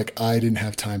 she's like, I didn't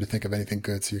have time to think of anything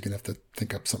good, so you're going to have to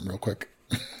think up something real quick.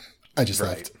 I just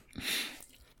left.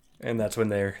 And that's when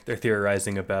they're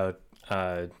theorizing about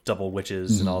double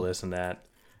witches and all this and that.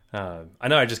 I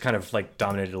know I just kind of like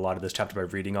dominated a lot of this chapter by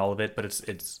reading all of it, but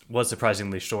it was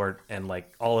surprisingly short, and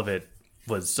like all of it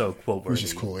was so quote worthy. Which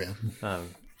is cool, yeah.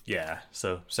 Yeah,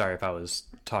 so sorry if I was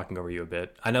talking over you a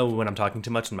bit. I know when I'm talking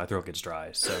too much and my throat gets dry,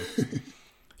 so...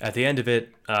 At the end of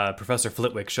it, Professor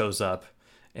Flitwick shows up,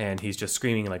 and he's just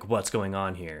screaming, like, what's going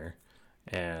on here?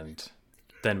 And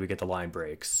then we get the line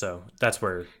breaks. So that's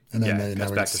where, it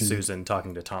cuts back to Susan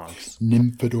talking to Tonks.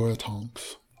 Nymphadora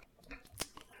Tonks.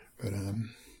 But,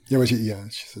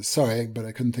 she says, sorry, but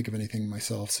I couldn't think of anything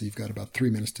myself, so you've got about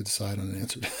 3 minutes to decide on an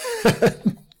answer.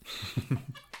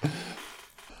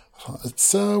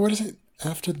 So, what is it?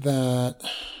 After that...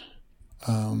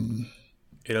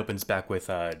 It opens back with...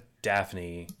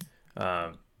 Daphne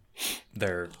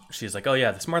she's like, oh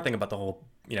yeah, the smart thing about the whole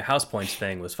house points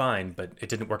thing was fine, but it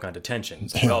didn't work on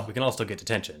detentions. Yeah. We can all still get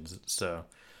detentions. So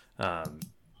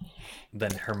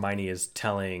then Hermione is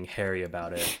telling Harry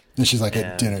about it, And she's like at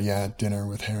and dinner. Yeah, at dinner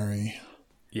with Harry.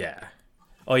 yeah.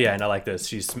 Oh yeah, and I like this.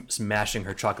 She's smashing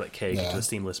her chocolate cake into Yeah. a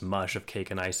seamless mush of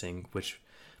cake and icing, which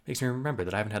makes me remember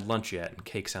that I haven't had lunch yet, and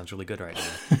cake sounds really good right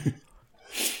now.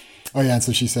 Oh yeah, and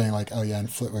so she's saying like, oh yeah, and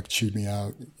Flitwick chewed me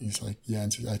out. He's like, yeah,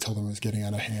 and I told him it was getting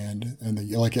out of hand, and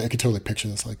like I could totally picture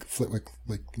this, like Flitwick,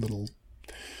 like little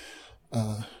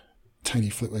tiny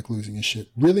Flitwick losing his shit.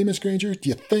 Really, Miss Granger? Do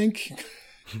you think?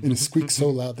 And it squeaked so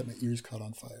loud that my ears caught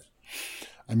on fire.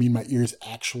 I mean, my ears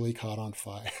actually caught on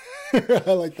fire.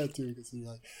 I like that too, because you're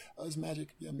like, oh, it's magic.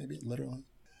 Yeah, maybe literally.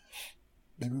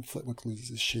 Maybe when Flitwick loses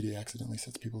his shit, he accidentally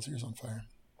sets people's ears on fire.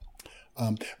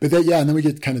 But then, yeah, and then we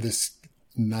get kind of this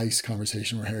nice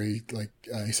conversation where Harry, like,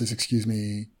 he says, excuse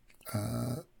me,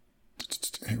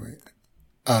 anyway.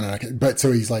 Oh, no, okay. But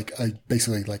so he's like, I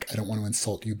basically, like, I don't want to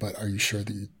insult you, but are you sure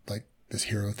that, like, this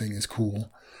hero thing is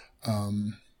cool?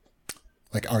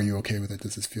 Like, are you okay with it?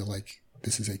 Does this feel like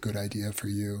this is a good idea for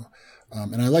you?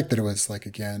 And I like that it was, like,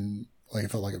 again, like,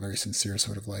 it felt like a very sincere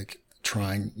sort of, like,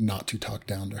 trying not to talk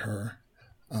down to her.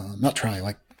 Not trying,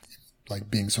 like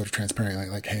being sort of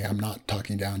transparent, like, hey, I'm not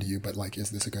talking down to you, but like,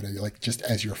 is this a good idea? Like, just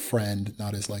as your friend,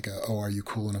 not as like oh, are you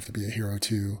cool enough to be a hero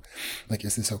too? Like,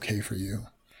 is this okay for you?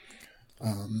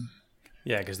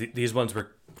 Yeah, because these ones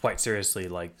were quite seriously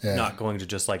like not going to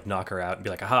just like knock her out and be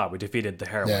like, aha, we defeated the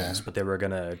heroines, but they were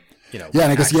gonna, yeah,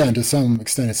 and I guess and to some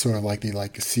extent, it's sort of like the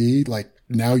like, see, like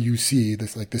now you see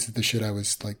this, like this is the shit I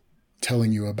was like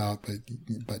telling you about,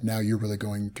 but now you're really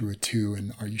going through it too,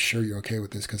 and are you sure you're okay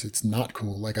with this? Because it's not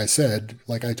cool. Like I said,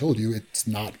 like I told you, it's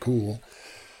not cool.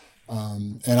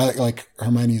 And I like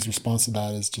Hermione's response to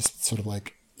that is just sort of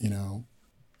like,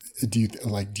 do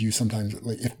you sometimes,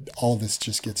 like, if all of this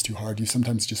just gets too hard, do you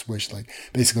sometimes just wish, like,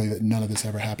 basically that none of this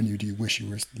ever happened to you? Do you wish you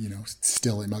were,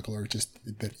 still a muggle, or just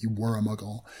that you were a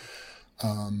muggle?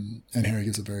 And Harry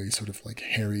gives a very sort of like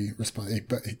Harry response,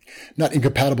 but not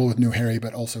incompatible with new Harry,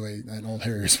 but also an old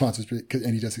Harry response.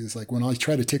 And he does this like, when I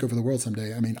try to take over the world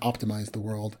someday, I mean, optimize the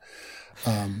world.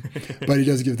 But he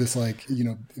does give this like,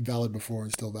 valid before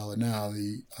and still valid now.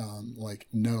 The like,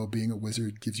 no, being a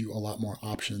wizard gives you a lot more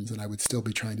options, and I would still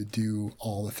be trying to do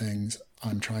all the things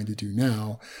I'm trying to do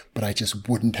now, but I just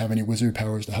wouldn't have any wizard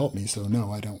powers to help me. So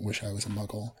no, I don't wish I was a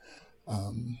muggle.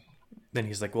 Then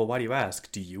he's like, well, why do you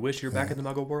ask? Do you wish you're back in the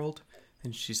muggle world?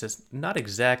 And she says, not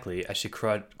exactly, as she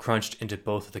crunched into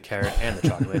both the carrot and the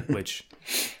chocolate, which,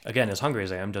 again, as hungry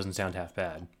as I am, doesn't sound half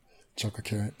bad. Chocolate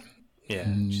carrot. Yeah.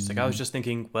 She's like, I was just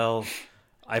thinking, well,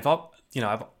 I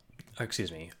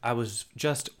was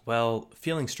just,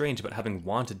 feeling strange about having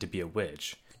wanted to be a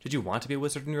witch. Did you want to be a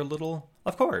wizard when you were little?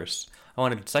 Of course. I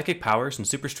wanted psychic powers and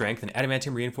super strength and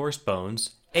adamantium reinforced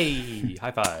bones. Hey,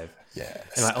 high five.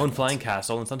 Yes. And my own flying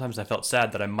castle, and sometimes I felt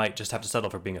sad that I might just have to settle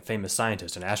for being a famous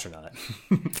scientist and astronaut.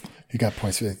 You got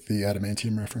points with the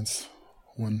adamantium reference.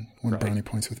 One right. Brownie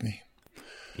points with me.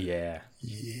 Yeah.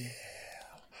 Yeah.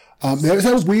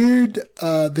 That was weird.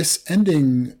 This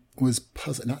ending was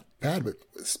puzzling. Not bad, but it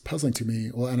was puzzling to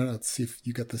me. Well, I don't know. Let's see if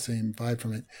you got the same vibe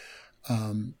from it.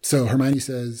 So Hermione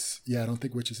says, yeah, I don't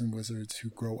think witches and wizards who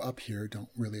grow up here don't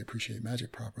really appreciate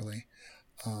magic properly.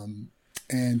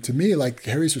 And to me, like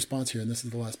Harry's response here, and this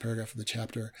is the last paragraph of the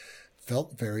chapter,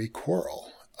 felt very Quirrell.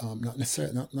 Not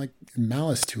necessarily, not like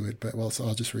malice to it, but so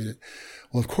I'll just read it.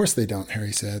 Well, of course they don't,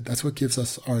 Harry said. That's what gives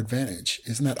us our advantage.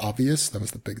 Isn't that obvious? That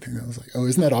was the big thing. That was like, oh,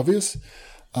 isn't that obvious?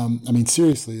 I mean,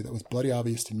 seriously, that was bloody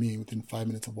obvious to me within 5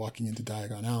 minutes of walking into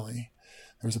Diagon Alley.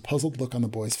 There was a puzzled look on the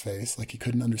boy's face, like he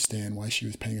couldn't understand why she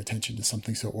was paying attention to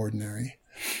something so ordinary.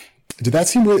 Did that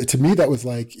seem weird? To me, that was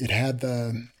like, it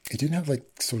didn't have like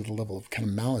sort of the level of kind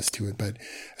of malice to it, but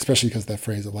especially because that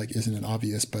phrase of like, isn't it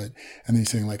obvious? And then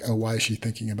he's saying like, oh, why is she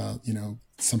thinking about,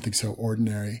 something so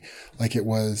ordinary? Like it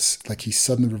was like he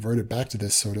suddenly reverted back to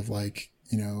this sort of like,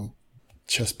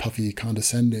 chest puffy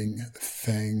condescending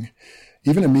thing.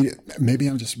 Even immediate, maybe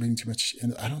I'm just reading too much.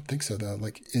 And I don't think so though.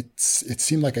 Like it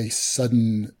seemed like a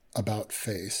sudden about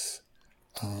face.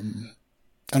 I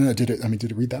don't know. Did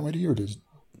it read that way to you, or did it?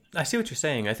 I see what you're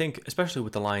saying. I think, especially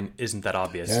with the line, isn't that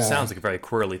obvious? Yeah. It sounds like a very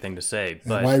quirly thing to say.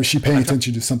 But and why was she paying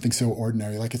attention to something so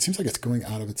ordinary? Like, it seems like it's going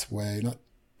out of its way, not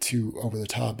too over the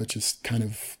top, but just kind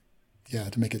of,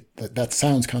 to make it, that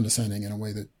sounds condescending in a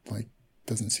way that, like,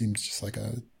 doesn't seem just like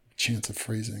a chance of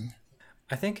phrasing.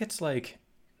 I think it's like,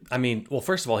 I mean, well,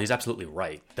 first of all, he's absolutely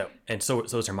right. That, and so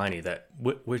is Hermione, that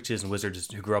witches and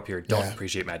wizards who grew up here don't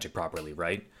appreciate magic properly,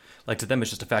 right? Like, to them, it's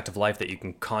just a fact of life that you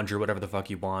can conjure whatever the fuck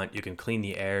you want. You can clean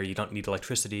the air. You don't need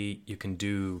electricity. You can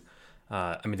do...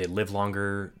 I mean, they live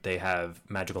longer. They have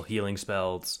magical healing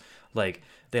spells. Like,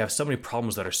 they have so many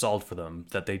problems that are solved for them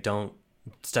that they don't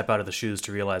step out of the shoes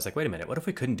to realize, like, wait a minute, what if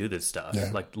we couldn't do this stuff?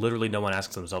 Yeah. Like, literally no one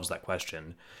asks themselves that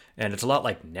question. And it's a lot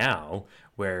like now,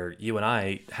 where you and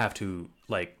I have to,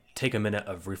 like, take a minute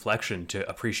of reflection to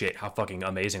appreciate how fucking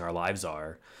amazing our lives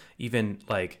are. Even,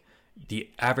 like, the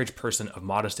average person of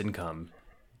modest income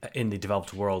in the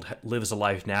developed world lives a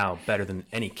life now better than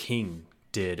any king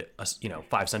did,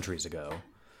 5 centuries ago.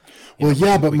 Well,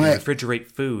 yeah, but we can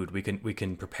refrigerate food. We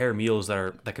can prepare meals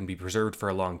that can be preserved for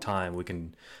a long time. We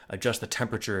can adjust the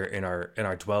temperature in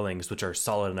our dwellings, which are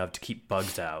solid enough to keep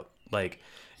bugs out. Like,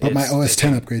 but my OS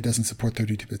 10 upgrade doesn't support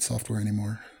 32-bit software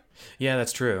anymore. Yeah,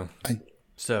 that's true.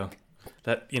 So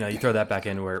that, you throw that back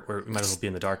in where we might as well be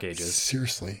in the dark ages.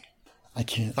 Seriously, I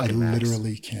can't. Fucking I Max.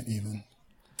 literally can't even.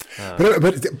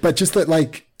 But just that,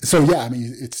 like, so yeah, I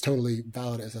mean, it's totally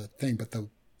valid as a thing, but the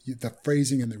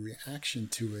phrasing and the reaction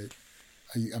to it,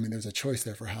 I mean, there's a choice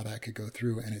there for how that could go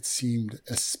through, and it seemed,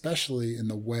 especially in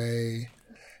the way,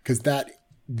 because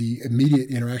the immediate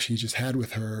interaction he just had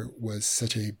with her was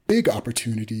such a big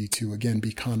opportunity to, again,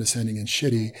 be condescending and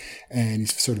shitty, and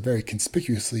he's sort of very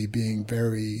conspicuously being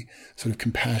very sort of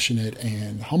compassionate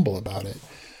and humble about it.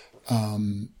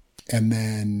 And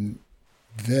then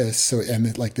this,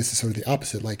 like, this is sort of the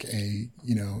opposite, like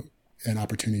an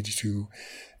opportunity to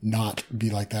not be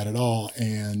like that at all,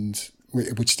 and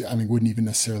which, I mean, wouldn't even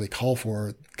necessarily call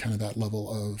for kind of that level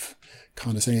of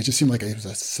condescending. It just seemed like it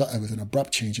was an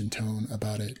abrupt change in tone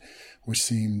about it, which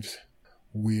seemed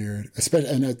weird. Especially,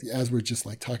 and as we're just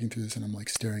like talking through this, and I'm like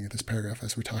staring at this paragraph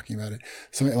as we're talking about it,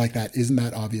 something like that isn't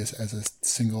that obvious as a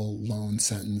single lone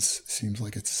sentence. Seems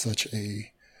like it's such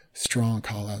a strong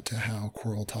call out to how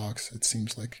Quirrell talks. It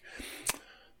seems like,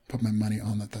 put my money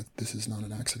on that this is not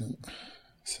an accident.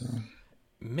 So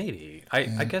maybe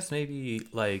I guess maybe,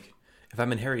 like, if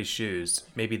I'm in Harry's shoes,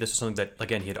 maybe this is something that,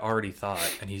 again, he had already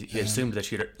thought, and he assumed that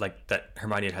that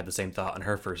Hermione had the same thought on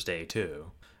her first day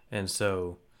too, and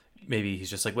so maybe he's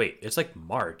just like, wait, it's like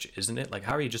March, isn't it? Like,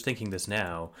 how are you just thinking this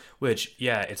now? Which,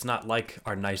 yeah, it's not like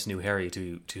our nice new Harry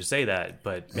to say that,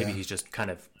 but maybe he's just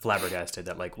kind of flabbergasted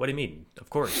that, like, what do you mean? Of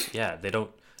course, yeah, they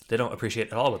don't appreciate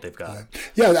at all what they've got.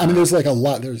 Yeah, I mean, there's like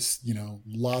there's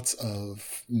lots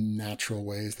of natural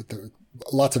ways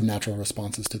lots of natural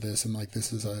responses to this, and like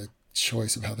this is a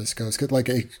choice of how this goes. Could like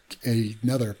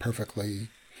another perfectly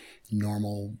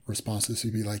normal response to this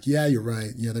would be like, yeah, you're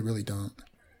right, yeah, they really don't,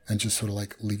 and just sort of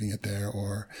like leaving it there,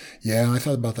 or yeah, I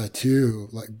thought about that too.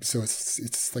 Like, so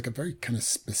it's like a very kind of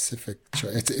specific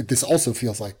choice. This also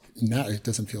feels like it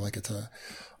doesn't feel like it's a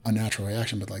natural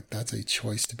reaction, but like that's a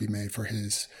choice to be made for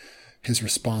his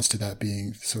response to that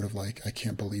being sort of like, I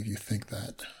can't believe you think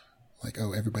that. Like,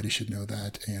 oh, everybody should know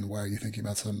that, and why are you thinking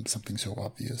about something so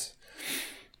obvious?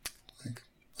 Like,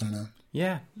 I don't know.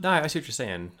 Yeah, no, I see what you're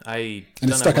saying. And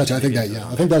it stuck out to, I think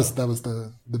that was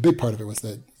the big part of it, was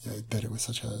that it was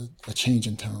such a change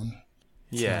in tone.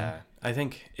 Yeah, so, I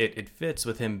think it fits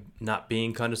with him not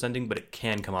being condescending, but it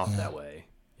can come off that way.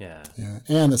 Yeah. Yeah,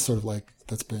 and it's sort of like,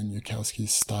 that's been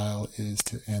Yudkowsky's style, is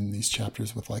to end these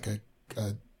chapters with like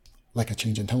a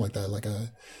change in tone like that,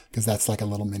 because that's like a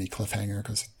little mini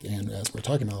cliffhanger. And as we're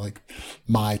talking about, like,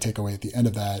 my takeaway at the end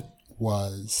of that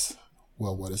was,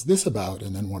 well, what is this about?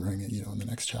 And then wondering, in the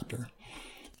next chapter.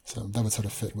 So that would sort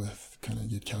of fit with kind of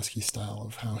Yudkowsky's style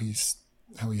of how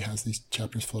he has these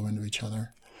chapters flow into each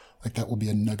other. Like, that will be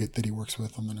a nugget that he works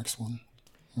with on the next one.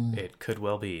 It could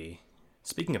well be.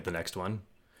 Speaking of the next one,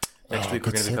 next week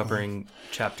we're going to be covering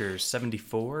chapter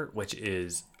 74, which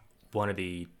is one of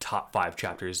the top 5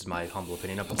 chapters, in my humble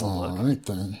opinion, of the whole book. Right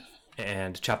then.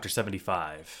 And chapter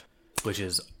 75, which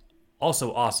is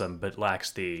also awesome, but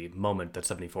lacks the moment that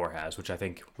 74 has, which I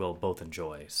think we'll both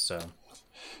enjoy. So,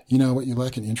 what you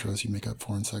lack in intros, you make up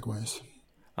for in segues.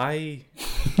 I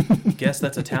guess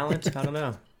that's a talent. I don't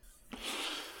know.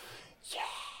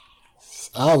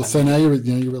 Yes. Oh, so now you're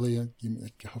really. I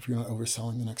hope you're not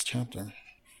overselling the next chapter.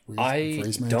 I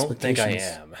don't think I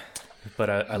am.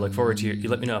 But I look forward to you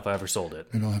let me know if I ever sold it.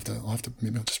 Maybe I'll have to.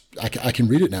 Maybe I'll just. I can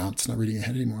read it now. It's not reading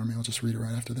ahead anymore. Maybe I'll just read it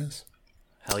right after this.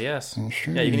 Hell yes. Oh,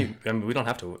 sure. Yeah, you can. I mean, we don't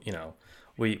have to.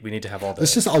 We need to have all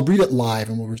the. I'll read it live,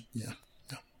 and we'll. Yeah.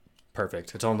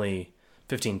 Perfect. It's only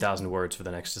 15,000 words for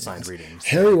the next assigned readings.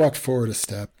 Harry walked forward a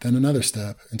step, then another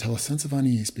step, until a sense of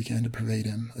unease began to pervade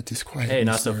him. A disquiet. Hey,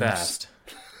 not so fast.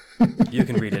 You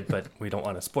can read it, but we don't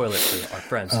want to spoil it for our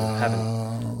friends who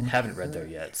haven't read there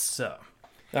yet. So.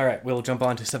 All right, we'll jump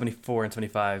on to 74 and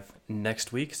 75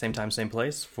 next week, same time, same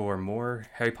place, for more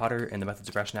Harry Potter and the Methods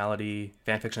of Rationality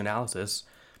fanfiction analysis,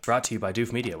 brought to you by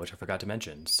Doof Media, which I forgot to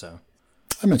mention. So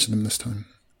I mentioned them this time.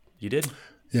 you did?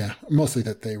 Yeah, mostly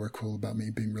that they were cool about me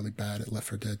being really bad at Left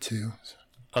 4 Dead 2. So.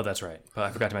 Oh, that's right. But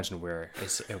I forgot to mention we're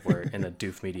in the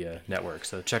Doof Media network.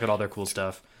 So check out all their cool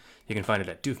stuff. You can find it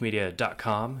at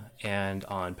doofmedia.com and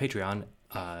on Patreon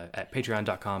at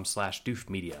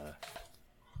patreon.com/doofmedia.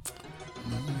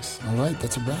 Nice. All right,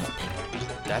 that's a wrap.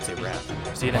 That's a wrap.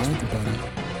 See you next week. Bye,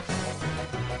 everybody.